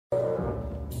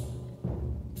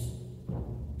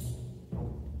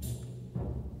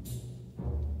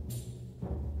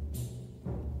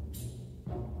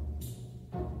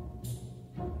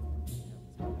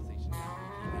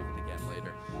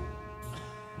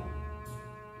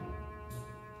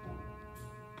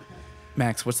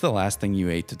Max, what's the last thing you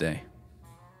ate today?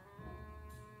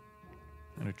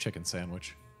 And a chicken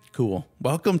sandwich. Cool.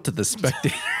 Welcome to the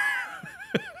Spectator.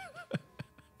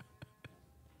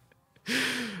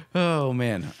 Oh,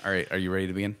 man. All right. Are you ready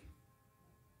to begin?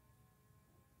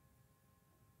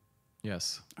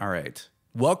 Yes. All right.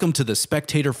 Welcome to the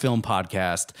Spectator Film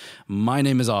Podcast. My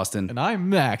name is Austin. And I'm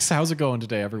Max. How's it going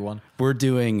today, everyone? We're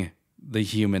doing The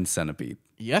Human Centipede.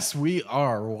 Yes, we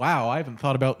are. Wow, I haven't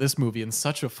thought about this movie in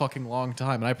such a fucking long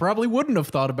time. And I probably wouldn't have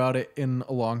thought about it in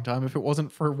a long time if it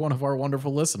wasn't for one of our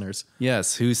wonderful listeners.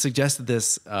 Yes, who suggested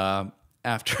this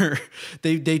after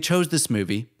they chose this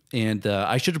movie. And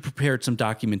I should have prepared some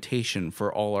documentation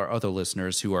for all our other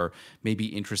listeners who are maybe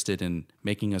interested in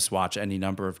making us watch any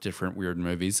number of different weird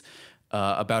movies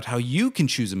about how you can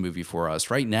choose a movie for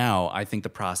us. Right now, I think the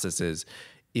process is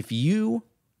if you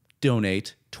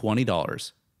donate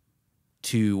 $20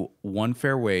 to One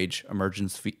Fair Wage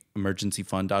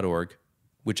emergencyfund.org,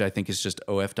 which I think is just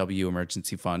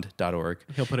ofwemergencyfund.org.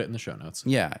 He'll put it in the show notes.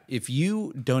 Yeah. If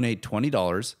you donate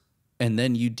 $20 and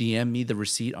then you DM me the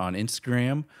receipt on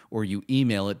Instagram or you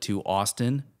email it to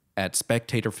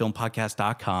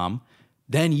austin@spectatorfilmpodcast.com,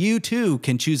 then you too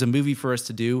can choose a movie for us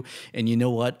to do. And you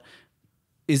know what?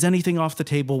 Is anything off the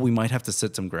table? We might have to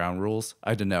set some ground rules.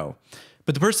 I don't know.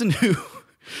 But the person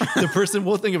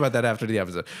we'll think about that after the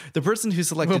episode. The person who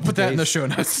selected We'll put that in the show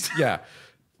notes. Yeah.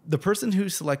 The person who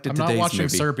selected I'm today's not watching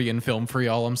movie, Serbian film for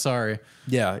y'all. I'm sorry.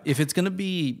 yeah, if it's going to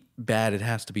be bad, it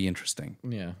has to be interesting.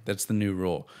 Yeah. That's the new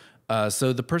rule.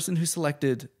 So the person who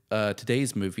selected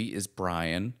today's movie is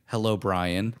Brian. Hello,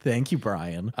 Brian. Thank you,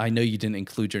 Brian. I know you didn't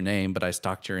include your name, but I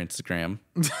stalked your Instagram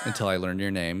until I learned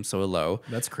your name. So hello.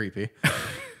 That's creepy.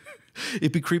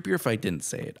 It'd be creepier if I didn't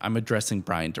say it. I'm addressing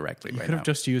Brian directly right Could now. have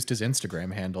just used his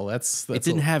Instagram handle. That's It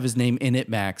didn't have his name in it,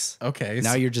 Max. Okay.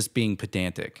 Now you're just being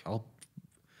pedantic.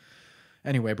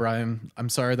 Anyway, Brian, I'm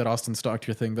sorry that Austin stalked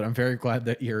your thing, but I'm very glad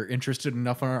that you're interested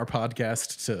enough in our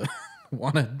podcast to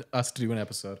want us to do an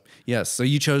episode. Yes. So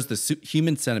you chose the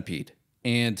Human Centipede.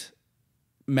 And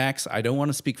Max, I don't want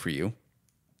to speak for you.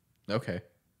 Okay.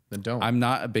 Then don't. I'm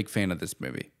not a big fan of this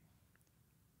movie.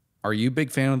 Are you a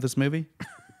big fan of this movie?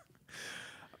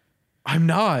 I'm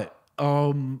not.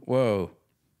 Whoa.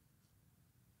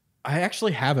 I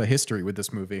actually have a history with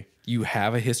this movie. You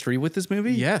have a history with this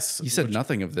movie? Yes. You said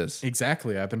nothing of this.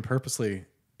 Exactly. I've been purposely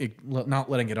not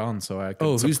letting it on so I could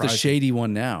Oh, who's the surprise you. shady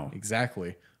one now?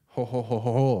 Exactly. Ho, ho, ho,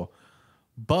 ho, ho.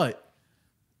 But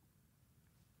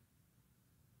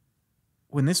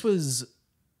when this was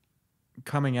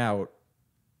coming out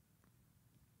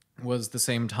was the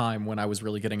same time when I was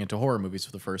really getting into horror movies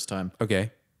for the first time.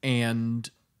 Okay. And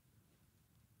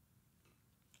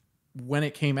when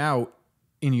it came out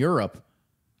in Europe,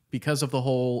 because of the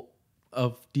whole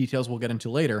of details we'll get into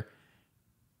later,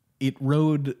 it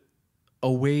rode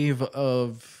a wave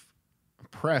of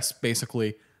press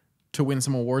basically to win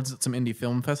some awards at some indie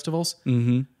film festivals.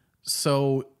 Mm-hmm.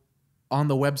 So on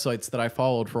the websites that I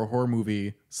followed for horror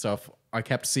movie stuff, I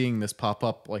kept seeing this pop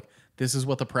up. Like, this is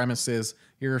what the premise is.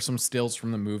 Here are some stills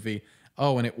from the movie.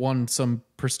 Oh, and it won some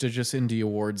prestigious indie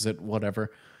awards at whatever.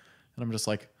 And I'm just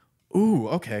like, ooh,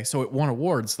 okay, so it won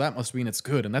awards. That must mean it's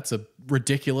good. And that's a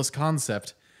ridiculous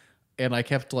concept. And I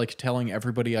kept like telling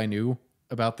everybody I knew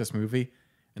about this movie.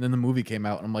 And then the movie came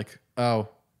out and I'm like, oh.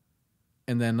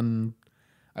 And then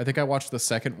I think I watched the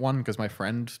second one because my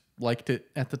friend liked it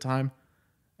at the time.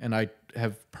 And I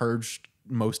have purged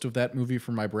most of that movie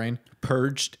from my brain.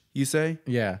 Purged, you say?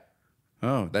 Yeah.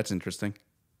 Oh, that's interesting.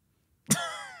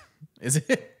 Is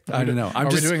it? I don't know. Are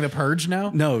we doing the purge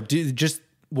now? No, dude, just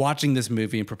watching this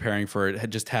movie and preparing for it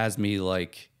just has me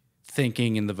like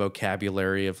thinking in the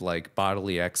vocabulary of like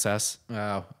bodily excess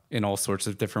in all sorts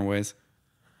of different ways.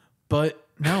 But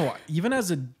no, even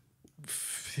as a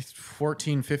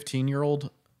 14, 15-year-old,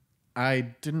 I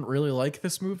didn't really like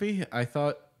this movie. I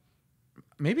thought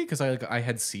maybe because I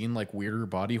had seen like weirder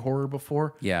body horror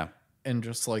before. Yeah. And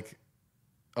just like,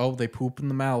 oh, they poop in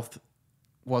the mouth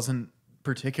wasn't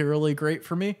particularly great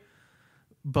for me.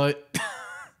 But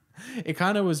it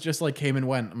kind of was just like came and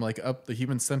went. I'm like, oh, the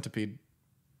Human Centipede.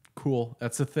 Cool.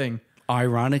 That's a thing.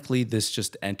 Ironically, this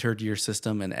just entered your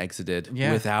system and exited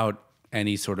without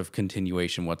any sort of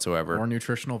continuation whatsoever. Or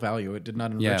nutritional value. It did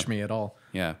not enrich me at all.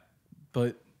 Yeah.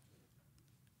 But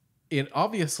it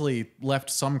obviously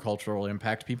left some cultural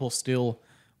impact. People still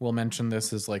will mention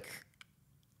this as like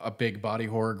a big body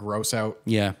horror gross out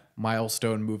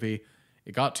milestone movie.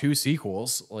 It got 2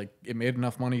 sequels. Like, it made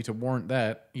enough money to warrant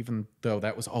that, even though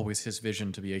that was always his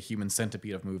vision to be a Human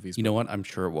Centipede of movies. You know what? I'm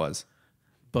sure it was.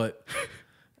 But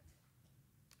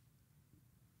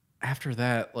after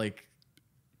that, like,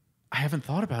 I haven't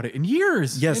thought about it in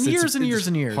years. Yes, in years and years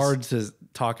and years. Hard to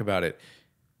talk about it.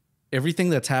 Everything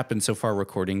that's happened so far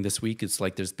recording this week, it's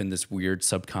like there's been this weird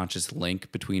subconscious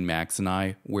link between Max and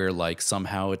I where like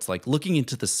somehow it's like looking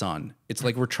into the sun. It's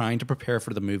like we're trying to prepare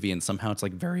for the movie and somehow it's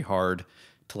like very hard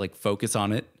to like focus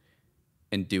on it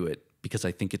and do it because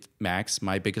I think it's Max.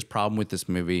 My biggest problem with this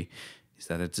movie is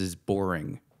that it is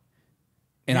boring.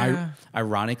 And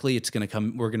ironically, it's going to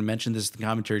come, we're going to mention this in the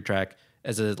commentary track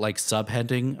as a like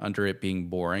subheading under it being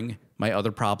boring. My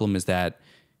other problem is that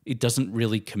it doesn't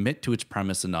really commit to its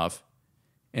premise enough.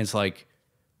 And it's like,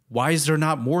 why is there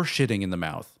not more shitting in the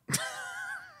mouth?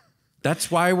 That's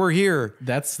why we're here.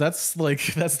 That's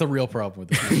the real problem with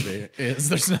this movie is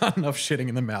there's not enough shitting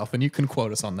in the mouth, and you can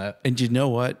quote us on that. And you know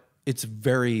what? It's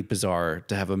very bizarre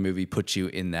to have a movie put you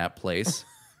in that place,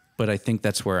 but I think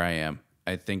that's where I am.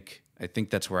 I think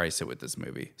that's where I sit with this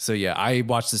movie. So yeah, I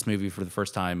watched this movie for the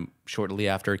first time shortly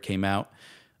after it came out,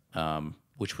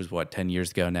 which was 10 years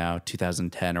ago now,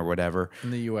 2010 or whatever. In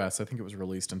the US, I think it was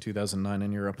released in 2009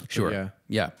 in Europe. Sure.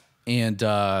 Yeah. And,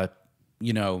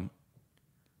 you know,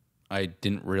 I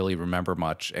didn't really remember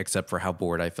much except for how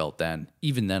bored I felt then.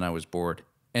 Even then I was bored.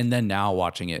 And then now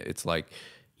watching it, it's like,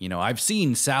 you know, I've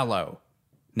seen Sallow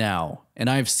now, and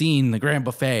I've seen The Grand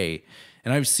Buffet,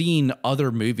 and I've seen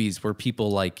other movies where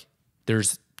people like,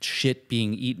 there's shit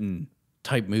being eaten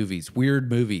type movies, weird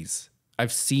movies.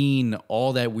 I've seen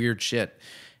all that weird shit.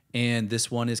 And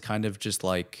this one is kind of just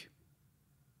like,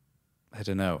 I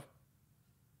don't know.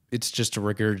 It's just a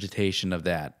regurgitation of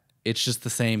that. It's just the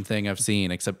same thing I've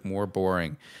seen, except more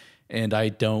boring. And I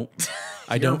don't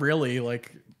really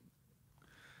like,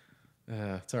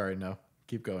 sorry, no,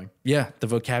 keep going. Yeah. The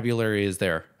vocabulary is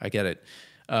there. I get it.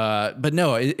 But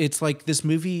no, it's like this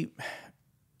movie's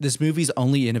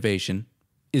only innovation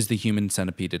is the Human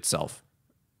Centipede itself,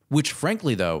 which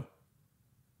frankly though,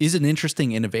 is an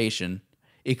interesting innovation.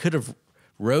 It could have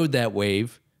rode that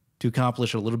wave to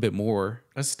accomplish a little bit more.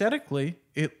 Aesthetically,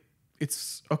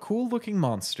 it's a cool looking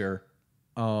monster.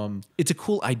 It's a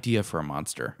cool idea for a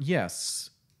monster. Yes.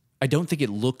 I don't think it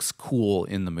looks cool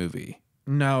in the movie.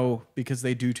 No, because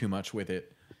they do too much with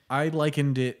it. I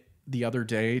likened it the other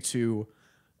day to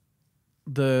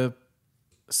the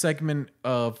segment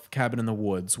of Cabin in the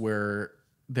Woods where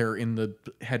they're in the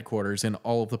headquarters and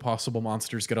all of the possible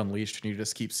monsters get unleashed and you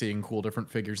just keep seeing cool different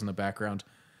figures in the background.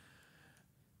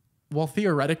 While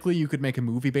theoretically you could make a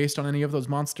movie based on any of those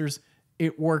monsters,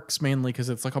 it works mainly because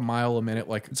it's like a mile a minute.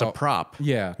 Like it's a prop.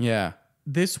 Yeah. Yeah.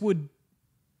 This would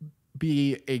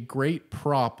be a great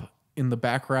prop in the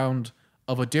background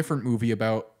of a different movie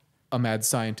about a mad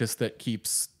scientist that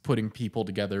keeps putting people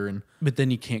together. But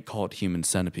then you can't call it Human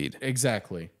Centipede.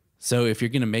 Exactly. So if you're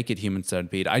going to make it Human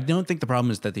Centipede, I don't think the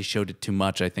problem is that they showed it too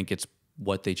much. I think it's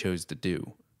what they chose to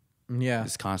do. Yeah.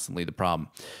 Is constantly the problem.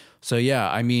 So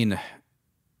yeah, I mean,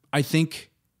 I think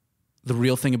the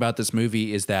real thing about this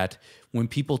movie is that when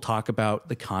people talk about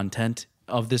the content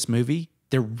of this movie,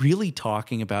 they're really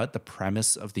talking about the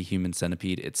premise of the Human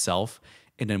Centipede itself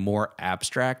in a more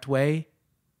abstract way.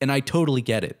 And I totally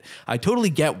get it. I totally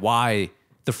get why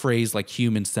the phrase like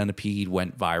Human Centipede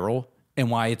went viral and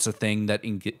why it's a thing that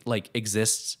like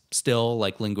exists still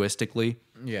like linguistically.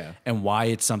 Yeah. And why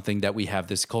it's something that we have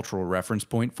this cultural reference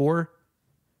point for.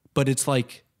 But it's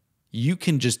like you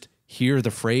can just hear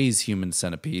the phrase Human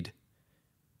Centipede,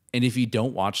 and if you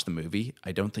don't watch the movie,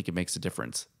 I don't think it makes a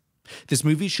difference. This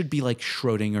movie should be like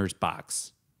Schrodinger's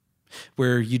box,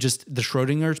 where the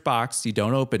Schrodinger's box, you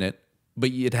don't open it, but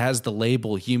it has the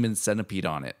label Human Centipede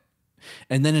on it.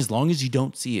 And then as long as you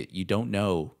don't see it, you don't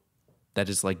know that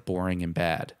it's like boring and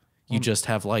bad. You just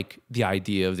have like the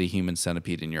idea of the Human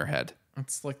Centipede in your head.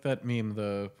 It's like that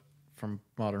meme from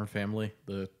Modern Family,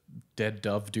 the dead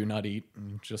dove do not eat,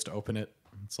 and just open it.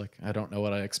 It's like, I don't know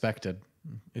what I expected.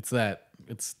 It's that.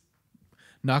 It's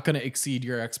not going to exceed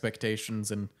your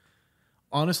expectations, and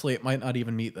honestly, it might not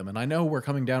even meet them. And I know we're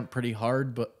coming down pretty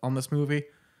hard on this movie,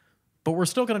 but we're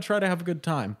still going to try to have a good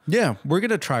time. Yeah, we're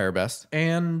going to try our best.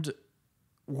 And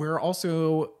we're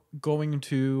also going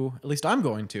to, at least I'm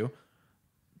going to,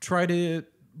 try to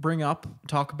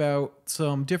talk about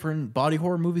some different body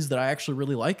horror movies that I actually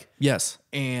really like. Yes.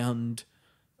 And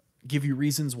give you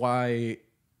reasons why,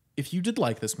 if you did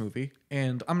like this movie,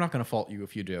 and I'm not going to fault you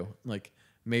if you do, like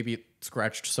maybe it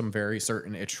scratched some very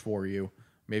certain itch for you.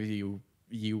 Maybe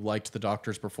you liked the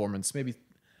doctor's performance. Maybe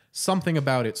something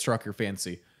about it struck your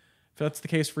fancy. If that's the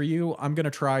case for you, I'm going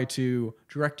to try to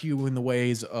direct you in the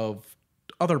ways of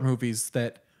other movies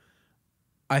that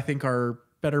I think are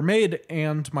better made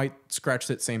and might scratch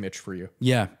that same itch for you.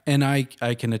 Yeah, and I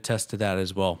can attest to that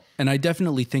as well. And I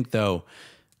definitely think, though,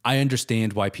 I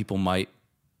understand why people might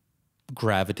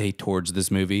gravitate towards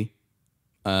this movie.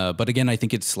 But again, I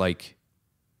think it's like,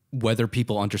 whether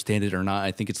people understand it or not,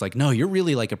 I think it's like, no, you're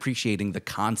really like appreciating the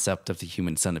concept of the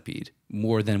Human Centipede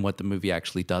more than what the movie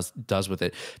actually does with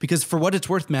it. Because for what it's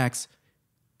worth, Max,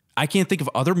 I can't think of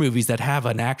other movies that have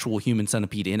an actual human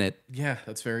centipede in it. Yeah,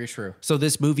 that's very true. So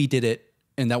this movie did it,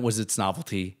 and that was its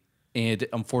novelty. And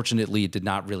unfortunately, it did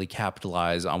not really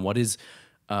capitalize on what is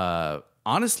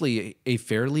honestly a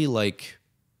fairly like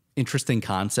interesting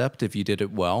concept if you did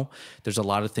it well. There's a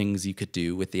lot of things you could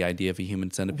do with the idea of a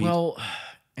human centipede. Well,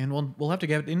 and we'll have to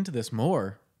get into this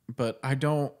more, but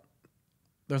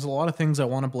there's a lot of things I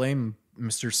want to blame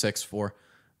Mr. Six for,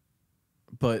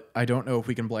 but I don't know if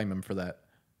we can blame him for that.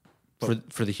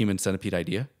 For the human centipede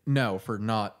idea? No, for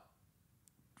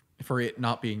it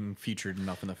not being featured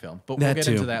enough in the film. But we'll get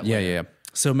into that later. Yeah.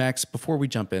 So Max, before we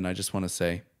jump in, I just want to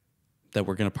say that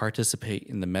we're going to participate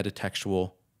in the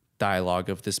metatextual dialogue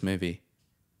of this movie.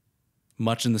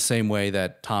 Much in the same way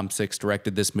that Tom Six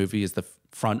directed this movie as the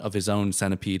front of his own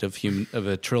centipede of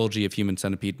a trilogy of Human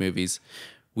Centipede movies,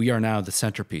 we are now the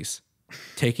centerpiece,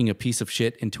 taking a piece of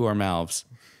shit into our mouths,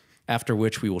 after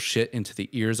which we will shit into the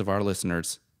ears of our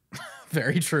listeners.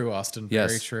 Very true, Austin. Yes.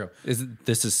 Very true.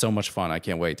 This is so much fun. I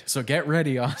can't wait. So get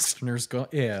ready, Austiners.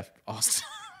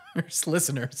 Austiners,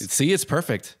 listeners. See, it's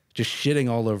perfect. Just shitting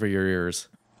all over your ears.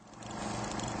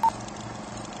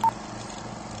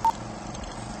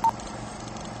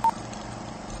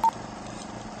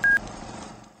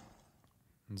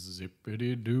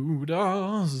 Zippity doo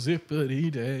dah,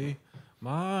 zippity day.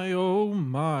 My oh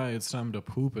my, it's time to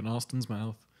poop in Austin's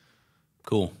mouth.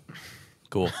 Cool.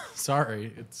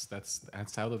 Sorry,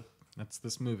 that's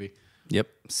this movie. Yep.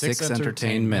 Six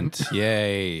Entertainment.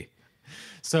 Yay.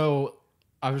 So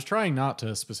I was trying not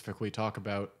to specifically talk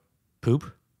about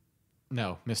Poop?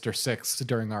 No, Mr. Six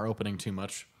during our opening too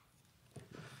much.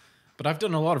 But I've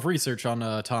done a lot of research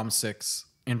on Tom Six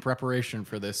in preparation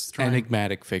for this.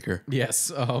 Enigmatic figure.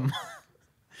 Yes.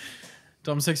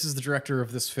 Tom Six is the director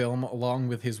of this film, along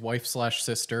with his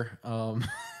wife/sister.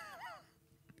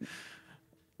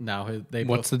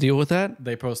 What's the deal with that?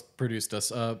 They produced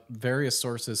us. Various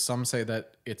sources. Some say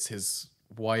that it's his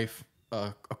wife.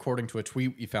 According to a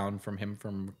tweet we found from him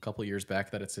from a couple years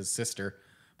back, that it's his sister.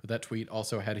 But that tweet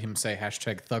also had him say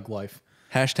 #ThugLife.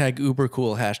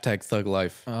 #ubercool.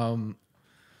 #ThugLife.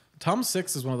 Tom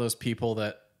Six is one of those people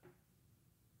that,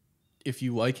 if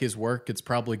you like his work, it's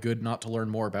probably good not to learn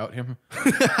more about him.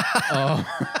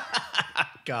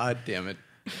 God damn it.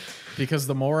 Because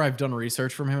the more I've done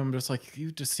research from him, I'm just like,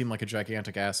 you just seem like a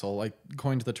gigantic asshole. Like,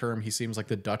 coined the term, he seems like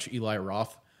the Dutch Eli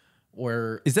Roth.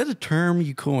 Where is that a term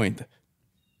you coined?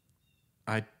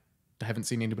 I haven't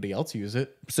seen anybody else use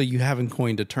it. So you haven't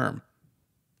coined a term.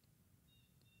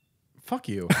 Fuck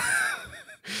you.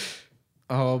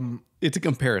 It's a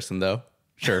comparison, though.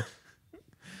 Sure.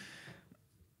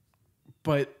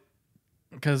 But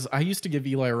because I used to give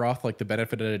Eli Roth like the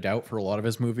benefit of the doubt for a lot of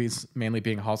his movies, mainly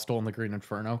being Hostel and The Green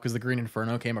Inferno, because The Green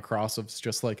Inferno came across as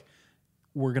just like,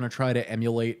 we're going to try to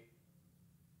emulate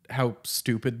how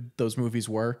stupid those movies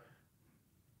were.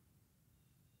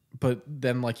 But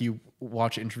then, like, you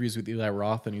watch interviews with Eli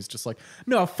Roth, and he's just like,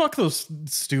 no, fuck those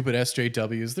stupid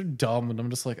SJWs. They're dumb. And I'm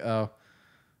just like, oh,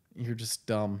 you're just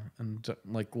dumb. And,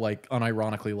 like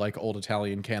unironically, like old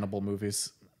Italian cannibal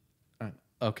movies.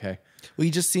 Okay. Well, he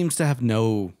just seems to have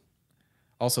no...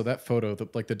 Also, that photo,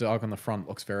 the dog on the front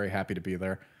looks very happy to be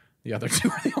there. The other two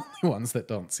are the only ones that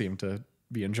don't seem to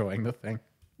be enjoying the thing.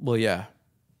 Well, yeah.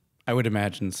 I would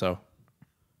imagine so.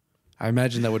 I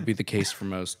imagine that would be the case for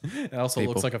most It also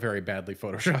people. Looks like a very badly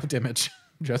photoshopped image.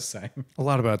 Just saying. A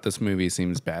lot about this movie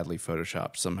seems badly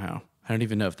photoshopped somehow. I don't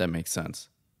even know if that makes sense.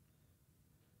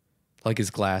 Like his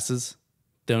glasses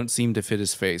don't seem to fit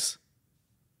his face.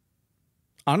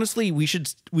 Honestly,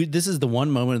 this is the one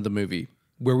moment of the movie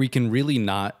where we can really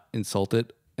not insult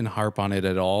it and harp on it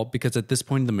at all, because at this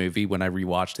point in the movie, when I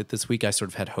rewatched it this week, I sort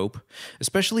of had hope,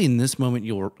 especially in this moment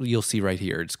you'll see right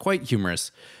here. It's quite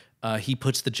humorous. He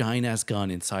puts the giant ass gun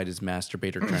inside his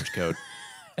masturbator trench coat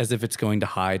as if it's going to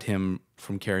hide him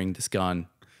from carrying this gun.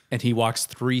 And he walks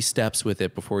 3 steps with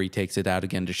it before he takes it out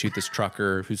again to shoot this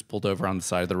trucker who's pulled over on the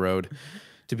side of the road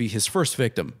to be his first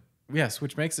victim. Yes,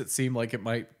 which makes it seem like it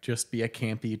might just be a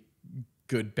campy,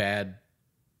 good, bad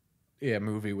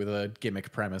movie with a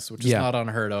gimmick premise, which is not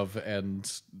unheard of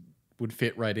and would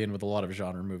fit right in with a lot of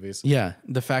genre movies. Yeah,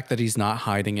 the fact that he's not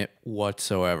hiding it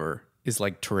whatsoever is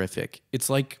like terrific. It's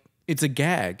like, it's a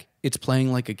gag. It's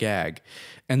playing like a gag.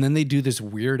 And then they do this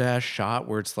weird ass shot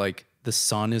where it's like the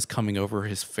sun is coming over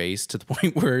his face to the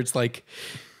point where it's like,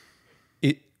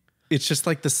 it's just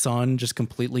like the sun just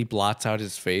completely blots out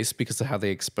his face because of how they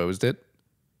exposed it.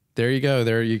 There you go.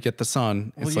 There you get the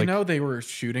sun. Well, It's you like, know, they were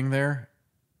shooting there.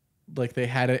 Like they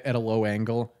had it at a low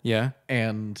angle. yeah.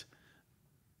 And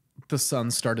the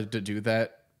sun started to do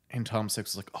that. And Tom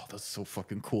Six was like, oh, that's so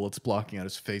fucking cool. It's blocking out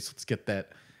his face. Let's get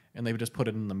that. And they would just put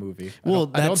it in the movie.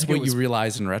 Well, I don't that's think what it was, you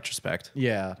realize in retrospect.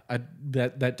 yeah,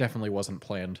 that definitely wasn't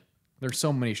planned. There's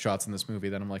so many shots in this movie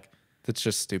that I'm like, That's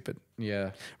just stupid.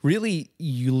 yeah. Really,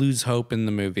 you lose hope in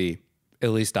the movie.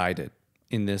 At least I did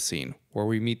in this scene where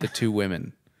we meet the two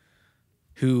women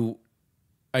who,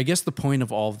 I guess the point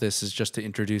of all of this is just to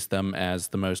introduce them as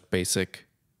the most basic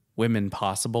women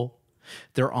possible.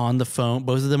 They're on the phone.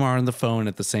 Both of them are on the phone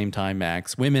at the same time,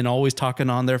 Max. Women always talking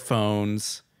on their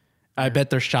phones. I bet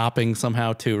they're shopping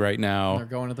somehow too right now. They're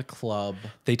going to the club.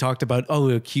 They talked about, oh,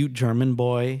 a cute German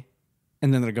boy.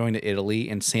 And then they're going to Italy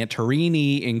and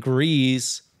Santorini in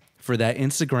Greece for that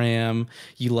Instagram.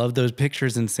 You love those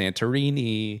pictures in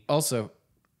Santorini. Also,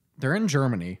 they're in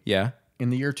Germany Yeah, in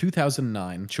the year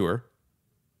 2009. sure.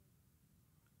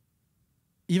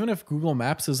 Even if Google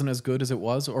Maps isn't as good as it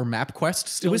was, or MapQuest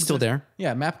still It was still existed- there.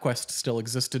 Yeah, MapQuest still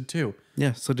existed too.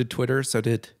 Yeah, so did Twitter. So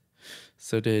did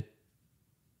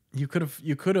You could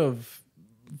have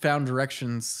found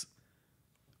directions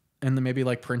and then maybe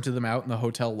like printed them out in the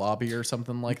hotel lobby or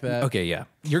something like that. Okay, yeah.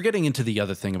 You're getting into the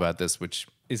other thing about this, which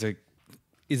is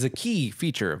a key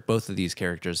feature of both of these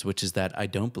characters, which is that I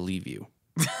don't believe you,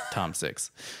 Tom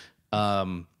Six.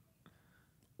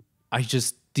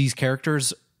 These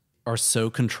characters are so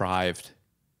contrived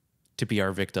to be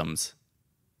our victims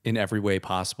in every way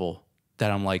possible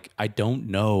that I'm like, I don't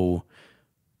know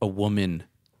a woman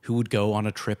who would go on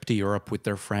a trip to Europe with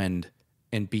their friend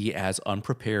and be as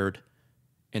unprepared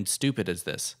and stupid as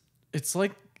this. It's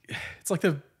like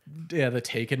the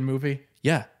Taken movie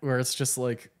Yeah. where it's just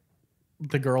like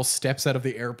the girl steps out of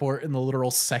the airport in the literal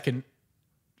second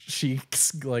she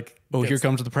like Oh, here gets-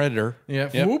 comes the predator. yeah,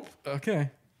 Yep. whoop,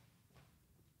 okay.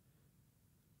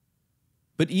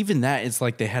 But even that, it's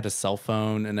like they had a cell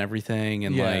phone and everything.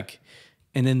 And Yeah.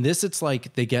 and in this, it's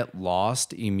like they get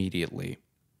lost immediately.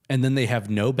 And then they have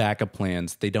no backup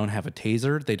plans. They don't have a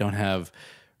taser. They don't have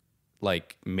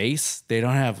like mace. They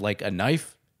don't have like a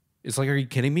knife. It's like, are you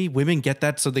kidding me? Women get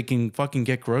that so they can fucking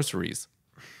get groceries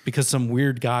because some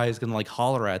weird guy is going to like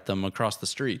holler at them across the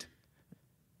street.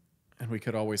 And we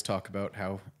could always talk about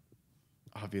how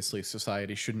obviously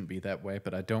society shouldn't be that way,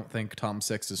 but I don't think Tom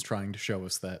Six is trying to show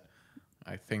us that.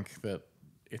 I think that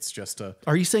it's just a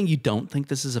Are you saying you don't think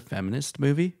this is a feminist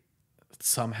movie?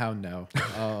 somehow no.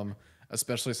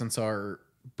 Especially since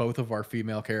both of our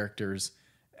female characters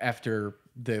after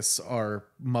this are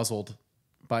muzzled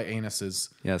by anuses.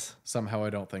 Yes. Somehow I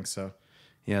don't think so.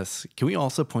 Yes. Can we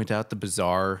also point out the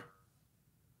bizarre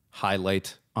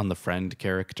highlight on the friend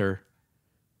character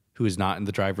who is not in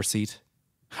the driver's seat?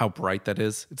 How bright that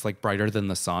is. It's like brighter than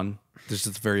the sun. This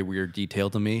is a very weird detail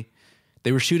to me.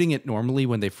 They were shooting it normally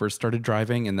when they first started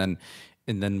driving, and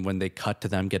then when they cut to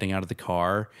them getting out of the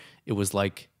car, it was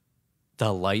like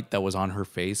the light that was on her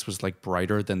face was like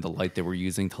brighter than the light they were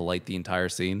using to light the entire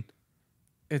scene.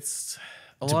 It's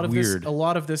It's lot of weird. this. A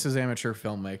lot of this is amateur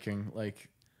filmmaking. Like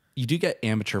You do get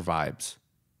amateur vibes.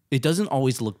 It doesn't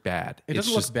always look bad. it It's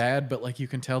doesn't just, look bad, but like you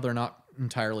can tell they're not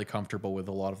entirely comfortable with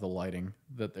a lot of the lighting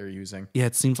that they're using. yeah,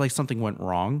 it seems like something went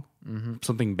wrong.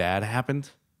 Something bad happened.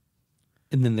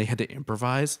 And then they had to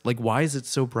improvise. Like, why is it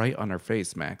so bright on her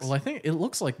face, Max? Well, I think it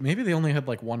looks like maybe they only had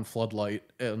like one floodlight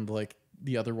and like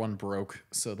the other one broke,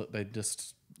 so that they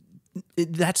just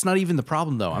That's not even the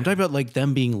problem, though. I'm talking about like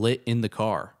them being lit in the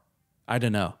car. I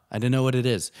don't know. I don't know what it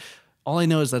is. All I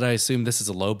know is that I assume this is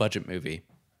a low budget movie.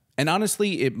 And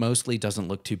honestly, it mostly doesn't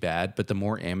look too bad, but the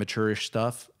more amateurish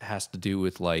stuff has to do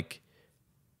with like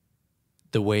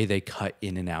the way they cut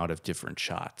in and out of different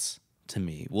shots to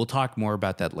me. We'll talk more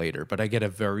about that later, but I get a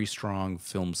very strong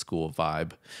film school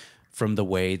vibe from the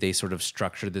way they sort of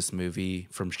structure this movie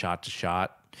from shot to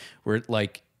shot, where it,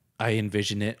 like I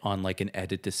envision it on like an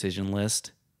edit decision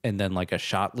list and then like a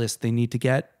shot list they need to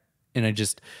get. And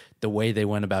the way they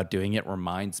went about doing it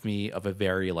reminds me of a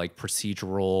very like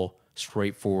procedural,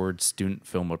 straightforward student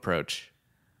film approach,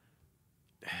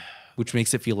 which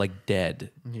makes it feel like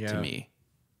dead to Yeah. me.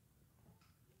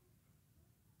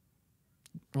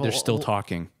 well, They're still well,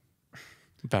 talking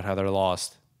about how they're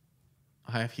lost.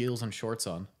 I have heels and shorts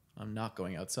on. I'm not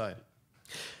going outside.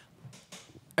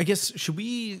 I guess, should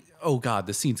we? Oh, God,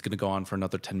 this scene's going to go on for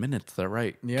another 10 minutes. Is that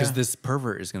right? Because Yeah. this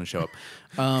pervert is going to show up.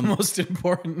 The most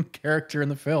important character in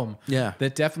the film. Yeah.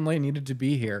 That definitely needed to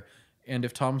be here. And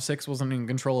if Tom Six wasn't in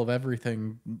control of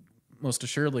everything, most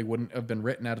assuredly wouldn't have been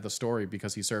written out of the story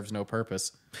because he serves no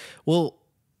purpose. Well,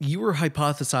 you were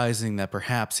hypothesizing that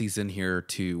perhaps he's in here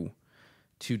to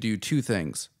do two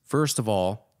things. First of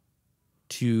all,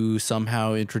 to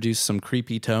somehow introduce some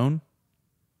creepy tone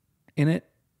in it.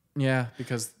 Yeah,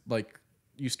 because like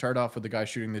you start off with the guy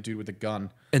shooting the dude with a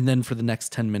gun. And then for the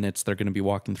next 10 minutes, they're going to be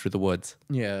walking through the woods.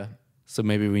 Yeah. So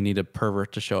maybe we need a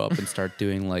pervert to show up and start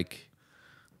doing like,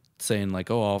 saying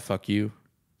like, oh, I'll fuck you.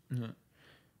 Mm-hmm.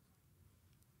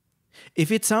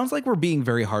 If it sounds like we're being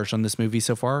very harsh on this movie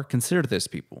so far, consider this,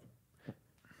 people.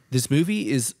 This movie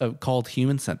is called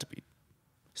Human Centipede.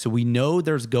 So we know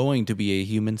there's going to be a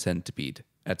human centipede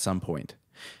at some point.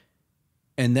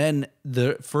 And then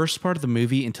the first part of the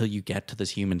movie until you get to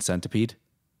this human centipede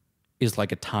is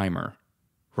like a timer,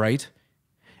 right?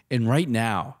 And right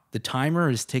now, the timer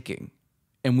is ticking.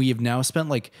 And we have now spent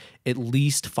like at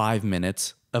least 5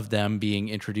 minutes of them being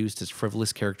introduced as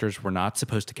frivolous characters we're not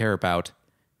supposed to care about.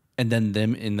 And then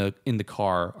them in the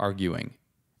car arguing.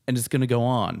 And it's going to go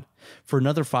on for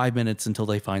another 5 minutes until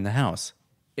they find the house.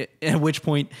 At which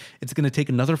point, it's going to take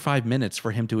another 5 minutes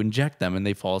for him to inject them and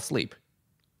they fall asleep.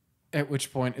 At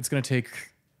which point, it's going to take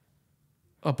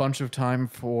a bunch of time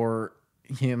for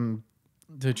him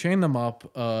to chain them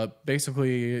up,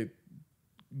 basically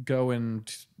go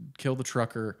and kill the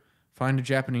trucker, find a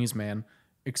Japanese man,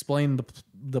 explain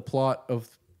the plot of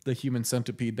the Human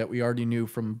Centipede that we already knew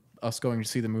from us going to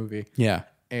see the movie. Yeah.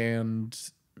 And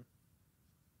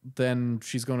then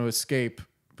she's going to escape,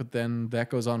 but then that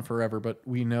goes on forever. But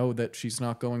we know that she's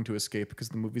not going to escape because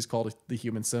the movie's called The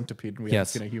Human Centipede, and we haven't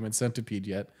seen a human centipede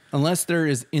yet. Unless there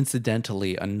is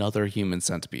incidentally another human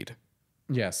centipede.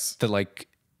 Yes. That like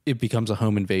it becomes a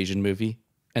home invasion movie.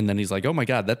 And then he's like, oh my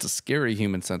God, that's a scary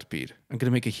human centipede. I'm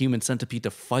going to make a human centipede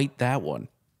to fight that one.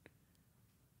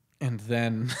 And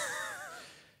then...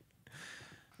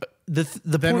 then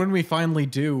point, when we finally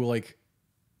do, like...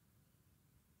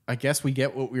 I guess we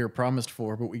get what we were promised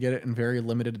for, but we get it in very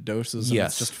limited doses, and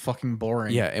it's just fucking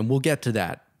boring. Yeah, and we'll get to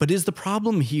that. But is the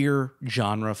problem here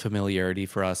genre familiarity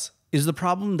for us? Is the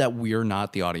problem that we're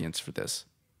not the audience for this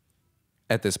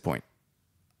at this point?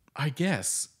 I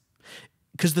guess.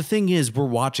 Because the thing is, we're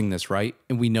watching this, right?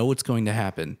 And we know what's going to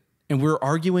happen. And we're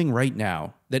arguing right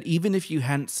now that even if you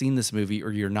hadn't seen this movie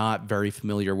or you're not very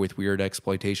familiar with weird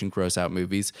exploitation gross out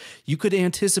movies, you could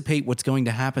anticipate what's going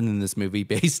to happen in this movie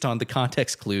based on the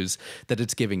context clues that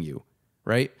it's giving you,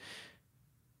 right?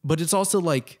 But it's also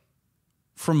like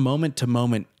from moment to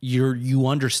moment, you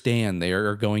understand they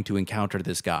are going to encounter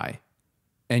this guy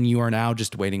and you are now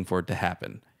just waiting for it to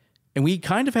happen. And we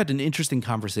kind of had an interesting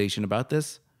conversation about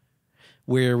this,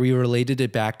 where we related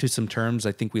it back to some terms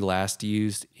I think we last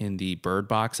used in the Bird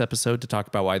Box episode to talk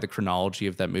about why the chronology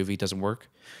of that movie doesn't work,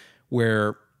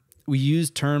 where we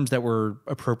used terms that were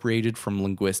appropriated from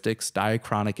linguistics,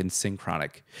 diachronic and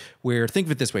synchronic, where think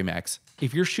of it this way, Max.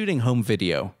 If you're shooting home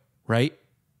video, right?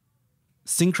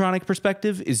 Synchronic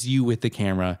perspective is you with the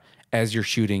camera as you're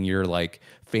shooting your like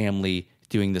family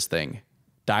doing this thing.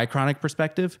 Diachronic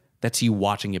perspective, that's you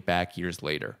watching it back years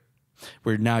later,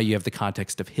 where now you have the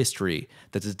context of history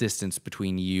that's a distance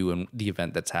between you and the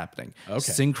event that's happening. Okay.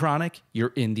 Synchronic,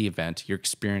 you're in the event, you're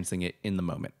experiencing it in the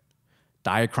moment.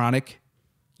 Diachronic,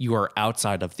 you are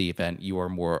outside of the event, you are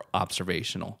more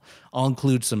observational. I'll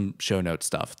include some show note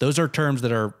stuff. Those are terms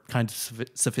that are kind of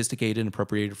sophisticated and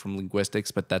appropriated from linguistics,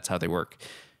 but that's how they work.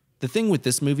 The thing with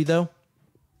this movie, though,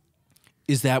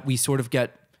 is that we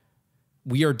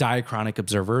are diachronic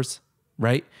observers,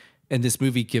 right? And this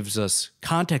movie gives us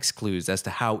context clues as to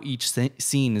how each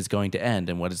scene is going to end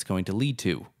and what it's going to lead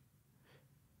to.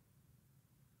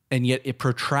 And yet it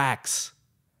protracts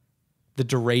the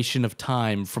duration of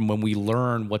time from when we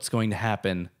learn what's going to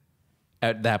happen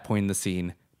at that point in the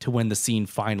scene to when the scene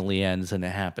finally ends and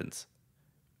it happens.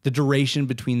 The duration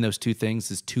between those two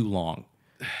things is too long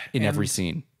in every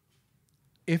scene.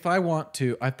 If I want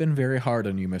to, I've been very hard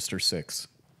on you, Mr. Six.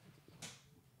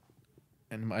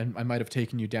 And I might have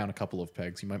taken you down a couple of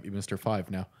pegs. You might be Mr. 5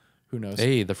 now. Who knows?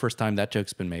 Hey, the first time that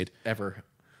joke's been made. Ever.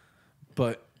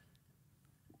 But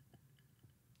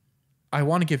I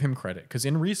want to give him credit, because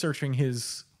in researching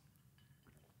his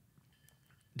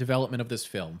development of this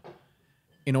film,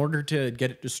 in order to get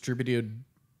it distributed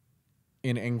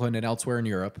in England and elsewhere in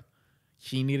Europe,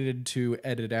 he needed to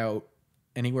edit out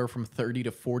anywhere from 30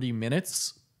 to 40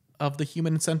 minutes of the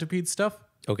Human Centipede stuff.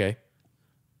 Okay.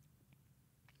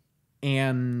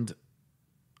 And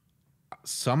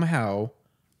somehow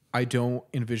I don't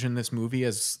envision this movie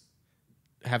as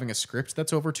having a script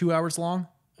that's over 2 hours long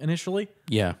initially.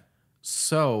 Yeah.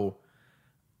 So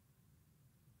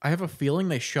I have a feeling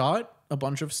they shot a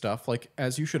bunch of stuff, like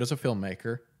as you should as a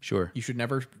filmmaker. Sure. You should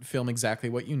never film exactly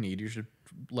what you need. You should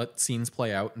let scenes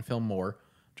play out and film more,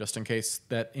 just in case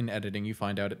that in editing you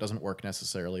find out it doesn't work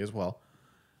necessarily as well.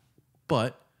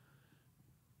 But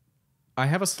I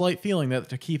have a slight feeling that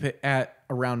to keep it at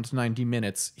around 90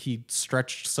 minutes, he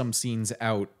stretched some scenes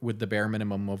out with the bare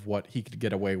minimum of what he could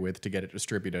get away with to get it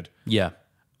distributed. Yeah.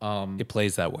 It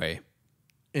plays that way.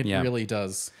 It Yeah. really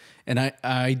does. And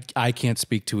I can't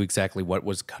speak to exactly what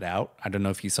was cut out. I don't know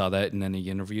if you saw that in any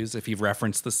interviews, if he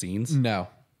referenced the scenes. No.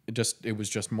 It was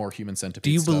just more Human Centipede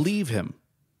Do you stuff. believe him?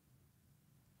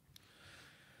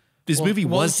 This movie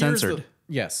was here's censored.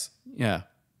 Yes. Yeah.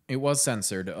 It was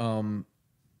censored.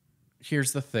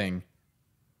 Here's the thing.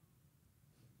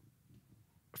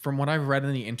 From what I've read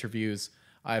in the interviews,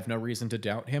 I have no reason to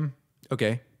doubt him.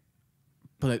 Okay.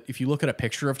 But if you look at a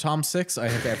picture of Tom Six, I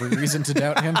have every reason to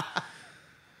doubt him.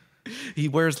 He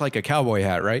wears like a cowboy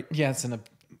hat, right? Yes, and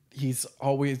he's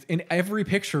always in every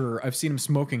picture I've seen him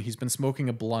smoking. He's been smoking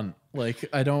a blunt. Like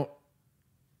I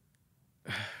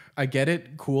get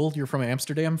it. Cool, you're from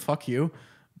Amsterdam. Fuck you.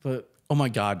 But Oh my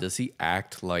God, does he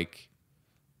act like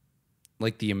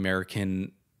the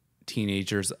American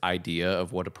teenager's idea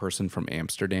of what a person from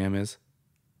Amsterdam is?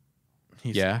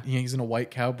 he's in a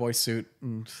white cowboy suit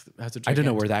and has a I don't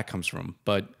know gigantic- where that comes from,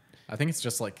 but I think it's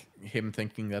just like him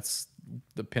thinking that's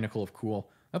the pinnacle of cool.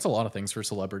 That's a lot of things for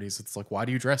celebrities. It's like, why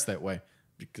do you dress that way?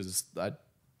 Because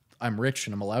I'm rich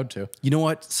and I'm allowed to. you know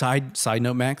what? Side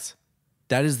note, Max,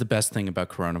 that is the best thing about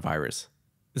coronavirus,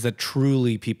 is that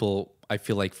truly people, I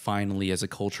feel like finally as a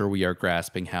culture, we are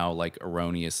grasping how like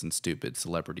erroneous and stupid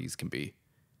celebrities can be.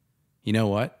 You know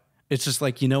what? It's just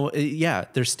like, yeah,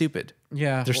 they're stupid.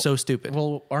 Yeah. They're so stupid.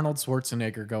 Well, Arnold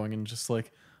Schwarzenegger going and just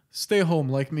like, stay home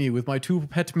like me with my 2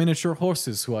 pet miniature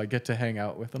horses who I get to hang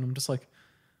out with. And I'm just like,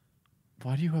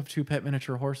 why do you have 2 pet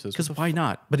miniature horses? Because why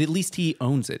not? But at least he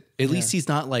owns it. At least he's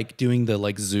not like doing the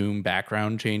like Zoom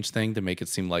background change thing to make it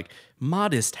seem like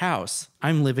modest house.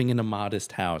 I'm living in a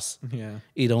modest house. Yeah.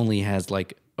 It only has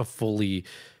like a fully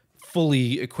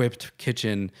equipped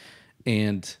kitchen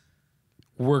and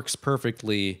works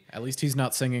perfectly. At least he's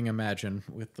not singing Imagine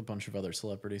with a bunch of other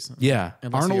celebrities. Yeah.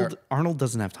 Unless Arnold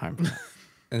doesn't have time for that.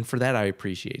 And for that I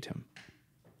appreciate him.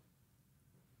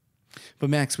 But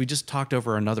Max, we just talked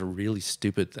over another really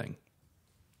stupid thing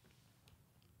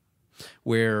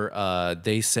where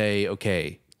they say,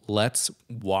 okay, let's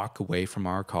walk away from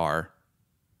our car.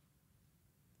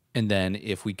 And then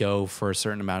if we go for a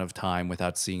certain amount of time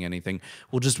without seeing anything,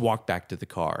 we'll just walk back to the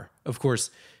car. Of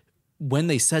course, when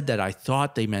they said that, I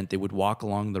thought they meant they would walk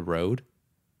along the road,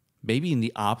 maybe in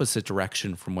the opposite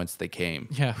direction from whence they came.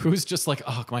 Yeah. Who's just like,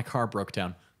 oh, my car broke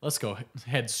down. Let's go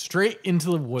head straight into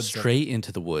the woods. Straight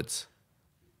into the woods.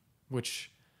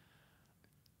 Which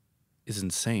Is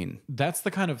insane. that's the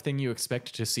kind of thing you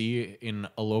expect to see in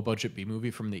a low budget B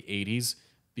movie from the 80s,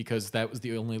 because that was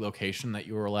the only location that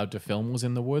you were allowed to film was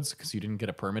in the woods because you didn't get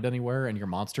a permit anywhere and your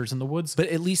monster's in the woods. But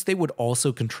at least they would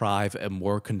also contrive a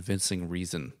more convincing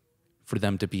reason for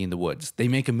them to be in the woods. They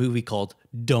make a movie called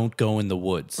Don't Go in the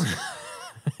Woods,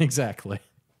 Exactly.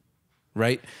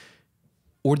 right?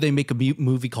 Or they make a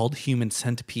movie called Human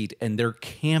Centipede and they're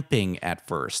camping at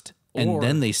first and Or-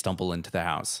 then they stumble into the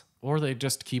house. Or they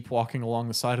just keep walking along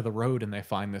the side of the road and they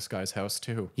find this guy's house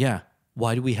too. Yeah.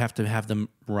 Why do we have to have them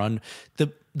run?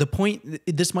 The point,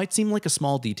 this might seem like a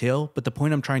small detail, but the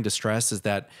point I'm trying to stress is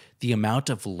that the amount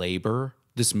of labor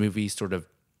this movie sort of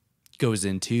goes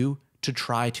into to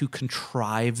try to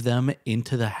contrive them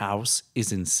into the house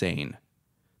is insane.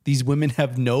 These women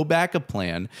have no backup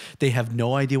plan. They have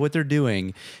no idea what they're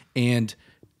doing. And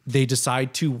they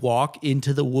decide to walk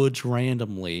into the woods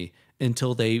randomly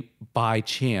until they, by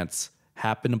chance,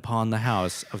 happen upon the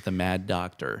house of the mad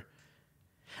doctor.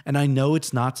 And I know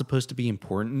it's not supposed to be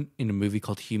important in a movie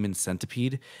called Human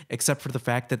Centipede, except for the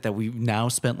fact that we've now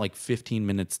spent like 15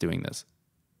 minutes doing this.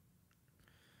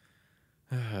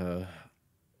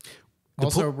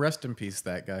 Also, rest in peace,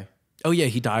 that guy. Oh yeah,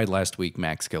 he died last week.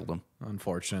 Maxx killed him.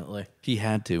 Unfortunately. He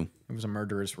had to. It was a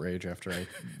murderous rage after I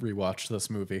rewatched this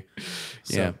movie.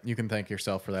 So Yeah. you can thank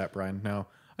yourself for that, Brian. No,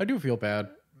 I do feel bad.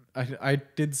 I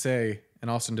did say,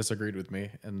 and Austin disagreed with me,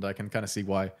 and I can kind of see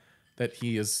why, that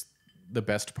he is the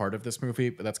best part of this movie,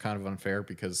 but that's kind of unfair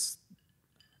because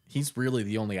he's really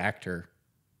the only actor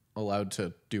allowed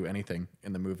to do anything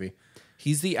in the movie.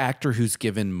 He's the actor who's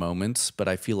given moments, but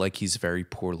I feel like he's very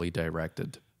poorly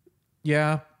directed.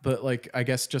 Yeah, but like I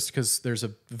guess just because there's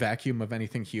a vacuum of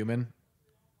anything human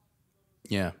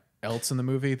Yeah. else in the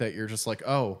movie that you're just like,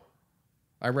 oh,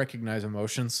 I recognize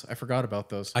emotions. I forgot about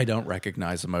those. I don't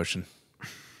recognize emotion.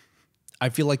 I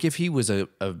feel like if he was a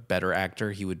better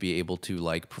actor, he would be able to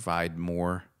like provide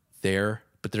more there,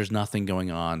 but there's nothing going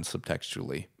on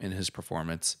subtextually in his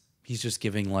performance. He's just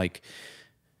giving like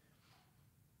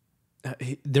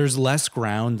there's less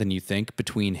ground than you think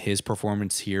between his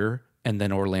performance here and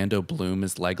then Orlando Bloom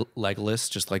is Legolas,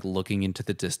 just like looking into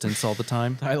the distance all the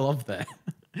time. I love that.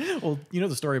 Well, you know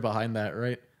the story behind that,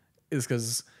 right? Is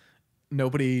because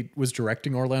nobody was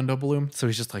directing Orlando Bloom. So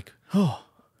he's just like, oh,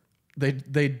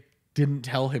 They didn't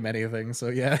tell him anything. So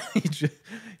yeah,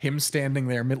 him standing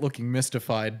there looking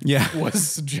mystified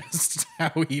was just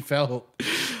how he felt.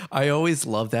 I always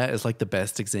love that as like the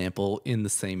best example in the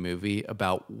same movie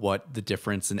about what the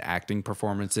difference in acting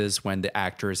performance is when the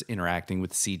actor is interacting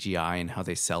with CGI and how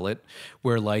they sell it.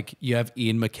 Where like you have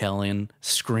Ian McKellen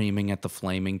screaming at the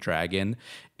flaming dragon,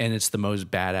 and it's the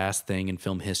most badass thing in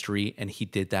film history. And he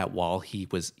did that while he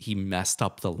messed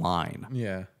up the line.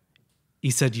 Yeah.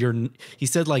 He said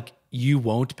like you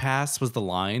won't pass was the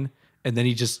line, and then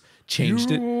he just changed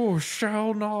it. You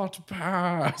shall not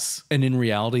pass. And in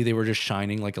reality, they were just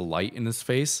shining like a light in his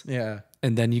face. Yeah.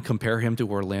 And then you compare him to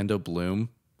Orlando Bloom,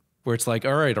 where it's like,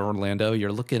 all right, Orlando,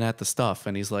 you're looking at the stuff,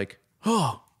 and he's like,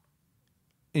 oh,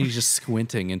 and he's just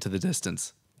squinting into the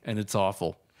distance, and it's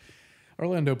awful.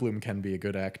 Orlando Bloom can be a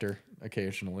good actor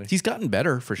occasionally. He's gotten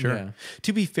better for sure. Yeah.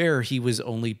 To be fair, he was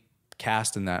only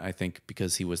cast in that, I think,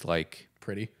 because he was like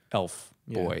Pretty elf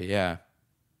boy, yeah.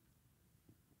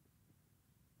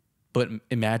 But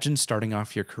imagine starting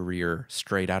off your career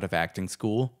straight out of acting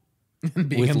school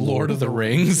being with in Lord of the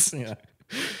Rings. Yeah.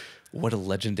 What a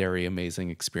legendary,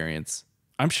 amazing experience.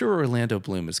 I'm sure Orlando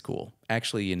Bloom is cool.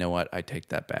 Actually, you know what? I take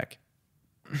that back.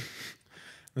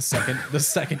 The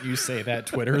second you say that,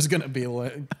 Twitter is gonna be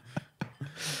like,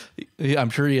 I'm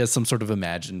sure he has some sort of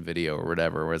Imagine video or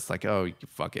whatever where it's like, oh,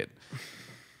 fuck it.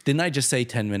 Didn't I just say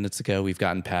 10 minutes ago we've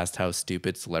gotten past how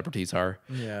stupid celebrities are?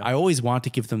 Yeah. I always want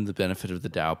to give them the benefit of the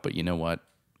doubt, but you know what?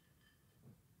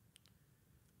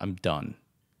 I'm done.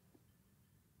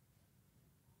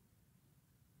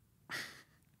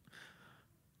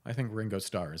 I think Ringo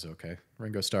Starr is okay.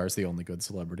 Ringo Starr is the only good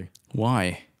celebrity.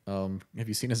 Why? Have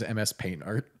you seen his MS Paint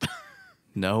art?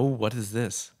 No, what is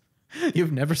this?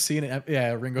 You've never seen it?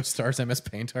 Yeah, Ringo Starr's MS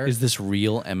Paint art. Is this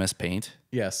real MS Paint?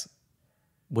 Yes.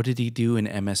 What did he do in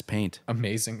MS Paint?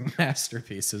 Amazing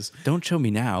masterpieces. Don't show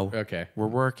me now. Okay. We're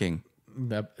working.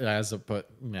 But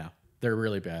yeah, they're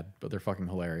really bad, but they're fucking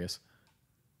hilarious.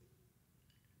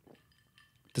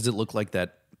 Does it look like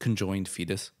that conjoined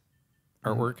fetus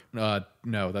artwork?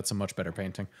 No, that's a much better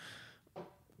painting.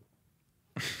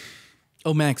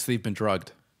 Oh, Max, they've been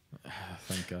drugged.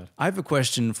 Thank God. I have a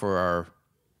question for our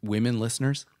women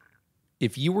listeners.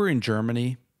 If you were in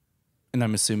Germany, and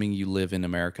I'm assuming you live in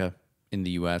America, in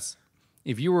the US,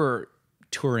 if you were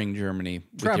touring Germany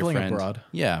with Traveling your friend, abroad.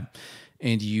 yeah,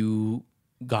 and you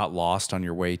got lost on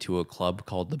your way to a club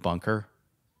called the Bunker,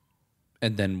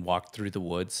 and then walked through the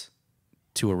woods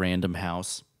to a random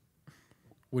house,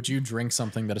 Would you drink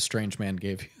something that a strange man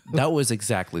gave you? that was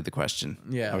exactly the question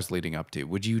Yeah. I was leading up to.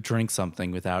 Would you drink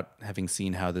something without having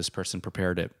seen how this person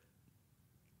prepared it?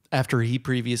 After he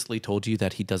previously told you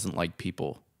that he doesn't like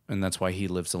people, and that's why he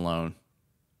lives alone.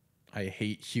 I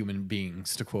hate human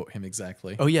beings, to quote him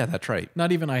exactly. Oh, yeah, that's right.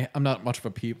 Not even I'm not much of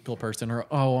a people person, or,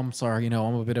 oh, I'm sorry, I'm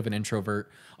a bit of an introvert.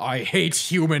 I hate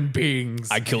human beings.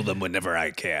 I kill them whenever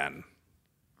I can.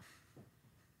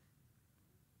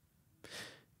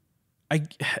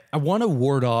 I want to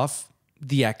ward off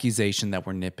the accusation that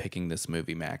we're nitpicking this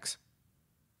movie, Max.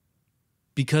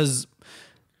 Because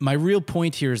my real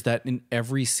point here is that in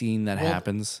every scene that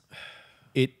happens,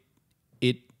 it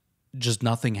just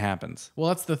nothing happens. Well,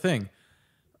 that's the thing.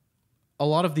 A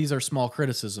lot of these are small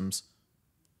criticisms,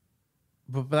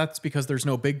 but that's because there's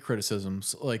no big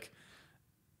criticisms. Like,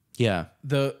 Yeah.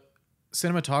 the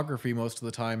cinematography most of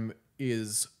the time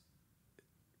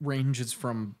ranges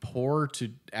from poor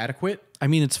to adequate. I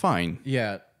mean, it's fine.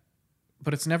 Yeah,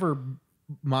 but it's never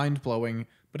mind-blowing,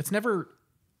 but it's never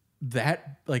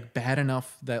that like bad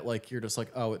enough that like you're just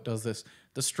like, oh, it does this.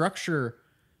 The structure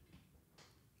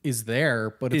is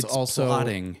there, but it's also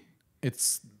plotting.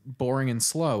 It's boring and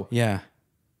slow. Yeah.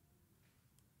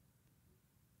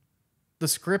 The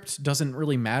script doesn't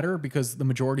really matter because the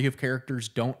majority of characters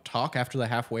don't talk after the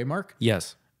halfway mark.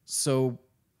 Yes. So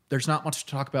there's not much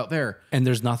to talk about there. And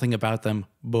there's nothing about them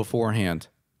beforehand.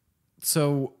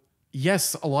 So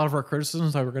yes, a lot of our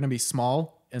criticisms are going to be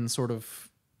small and sort of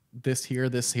this here,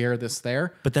 this here, this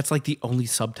there. But that's like the only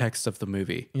subtext of the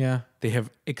movie. Yeah. They have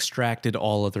extracted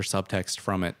all other subtext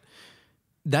from it.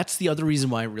 That's the other reason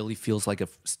why it really feels like a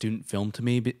student film to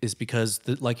me, is because,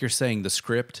 like you're saying, the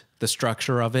script, the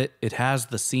structure of it, it has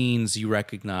the scenes you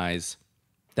recognize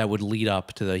that would lead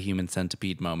up to the Human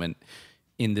Centipede moment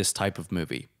in this type of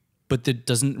movie. But it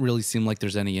doesn't really seem like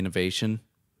there's any innovation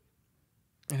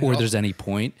or there's any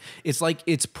point. It's like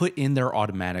it's put in there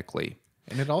automatically.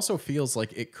 And it also feels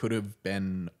like it could have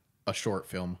been a short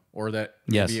film, or that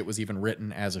Yes. maybe it was even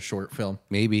written as a short film.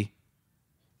 Maybe.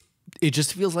 It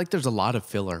just feels like there's a lot of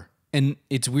filler. And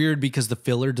it's weird because the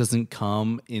filler doesn't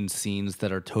come in scenes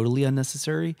that are totally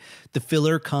unnecessary. The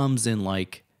filler comes in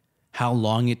like how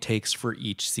long it takes for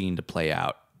each scene to play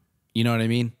out. You know what I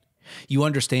mean? You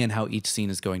understand how each scene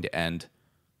is going to end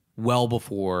well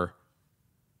before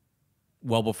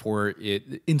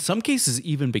it, in some cases,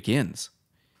 even begins.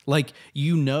 Like,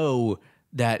 you know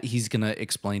that he's going to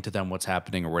explain to them what's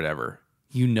happening or whatever.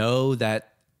 You know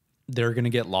that they're going to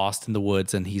get lost in the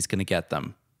woods and he's going to get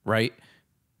them, right?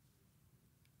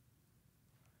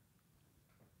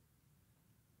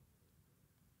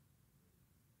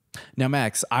 Now,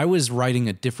 Max, I was writing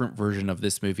a different version of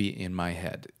this movie in my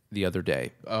head the other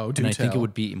day. Oh, do and I think it tell.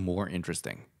 would be more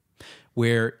interesting.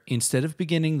 Where instead of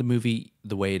beginning the movie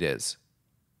the way it is,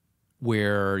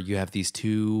 where you have these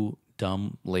two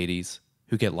dumb ladies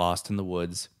who get lost in the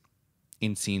woods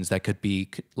in scenes that could be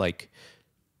like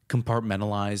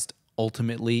compartmentalized.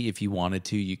 Ultimately, if you wanted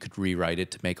to, you could rewrite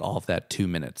it to make all of that 2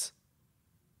 minutes.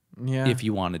 Yeah. If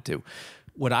you wanted to.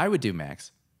 What I would do,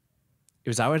 Max,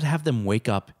 is I would have them wake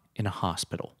up in a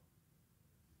hospital.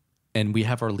 And we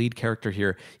have our lead character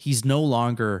here. He's no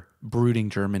longer brooding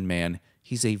German man.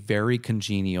 He's a very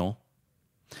congenial,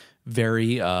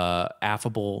 very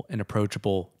affable and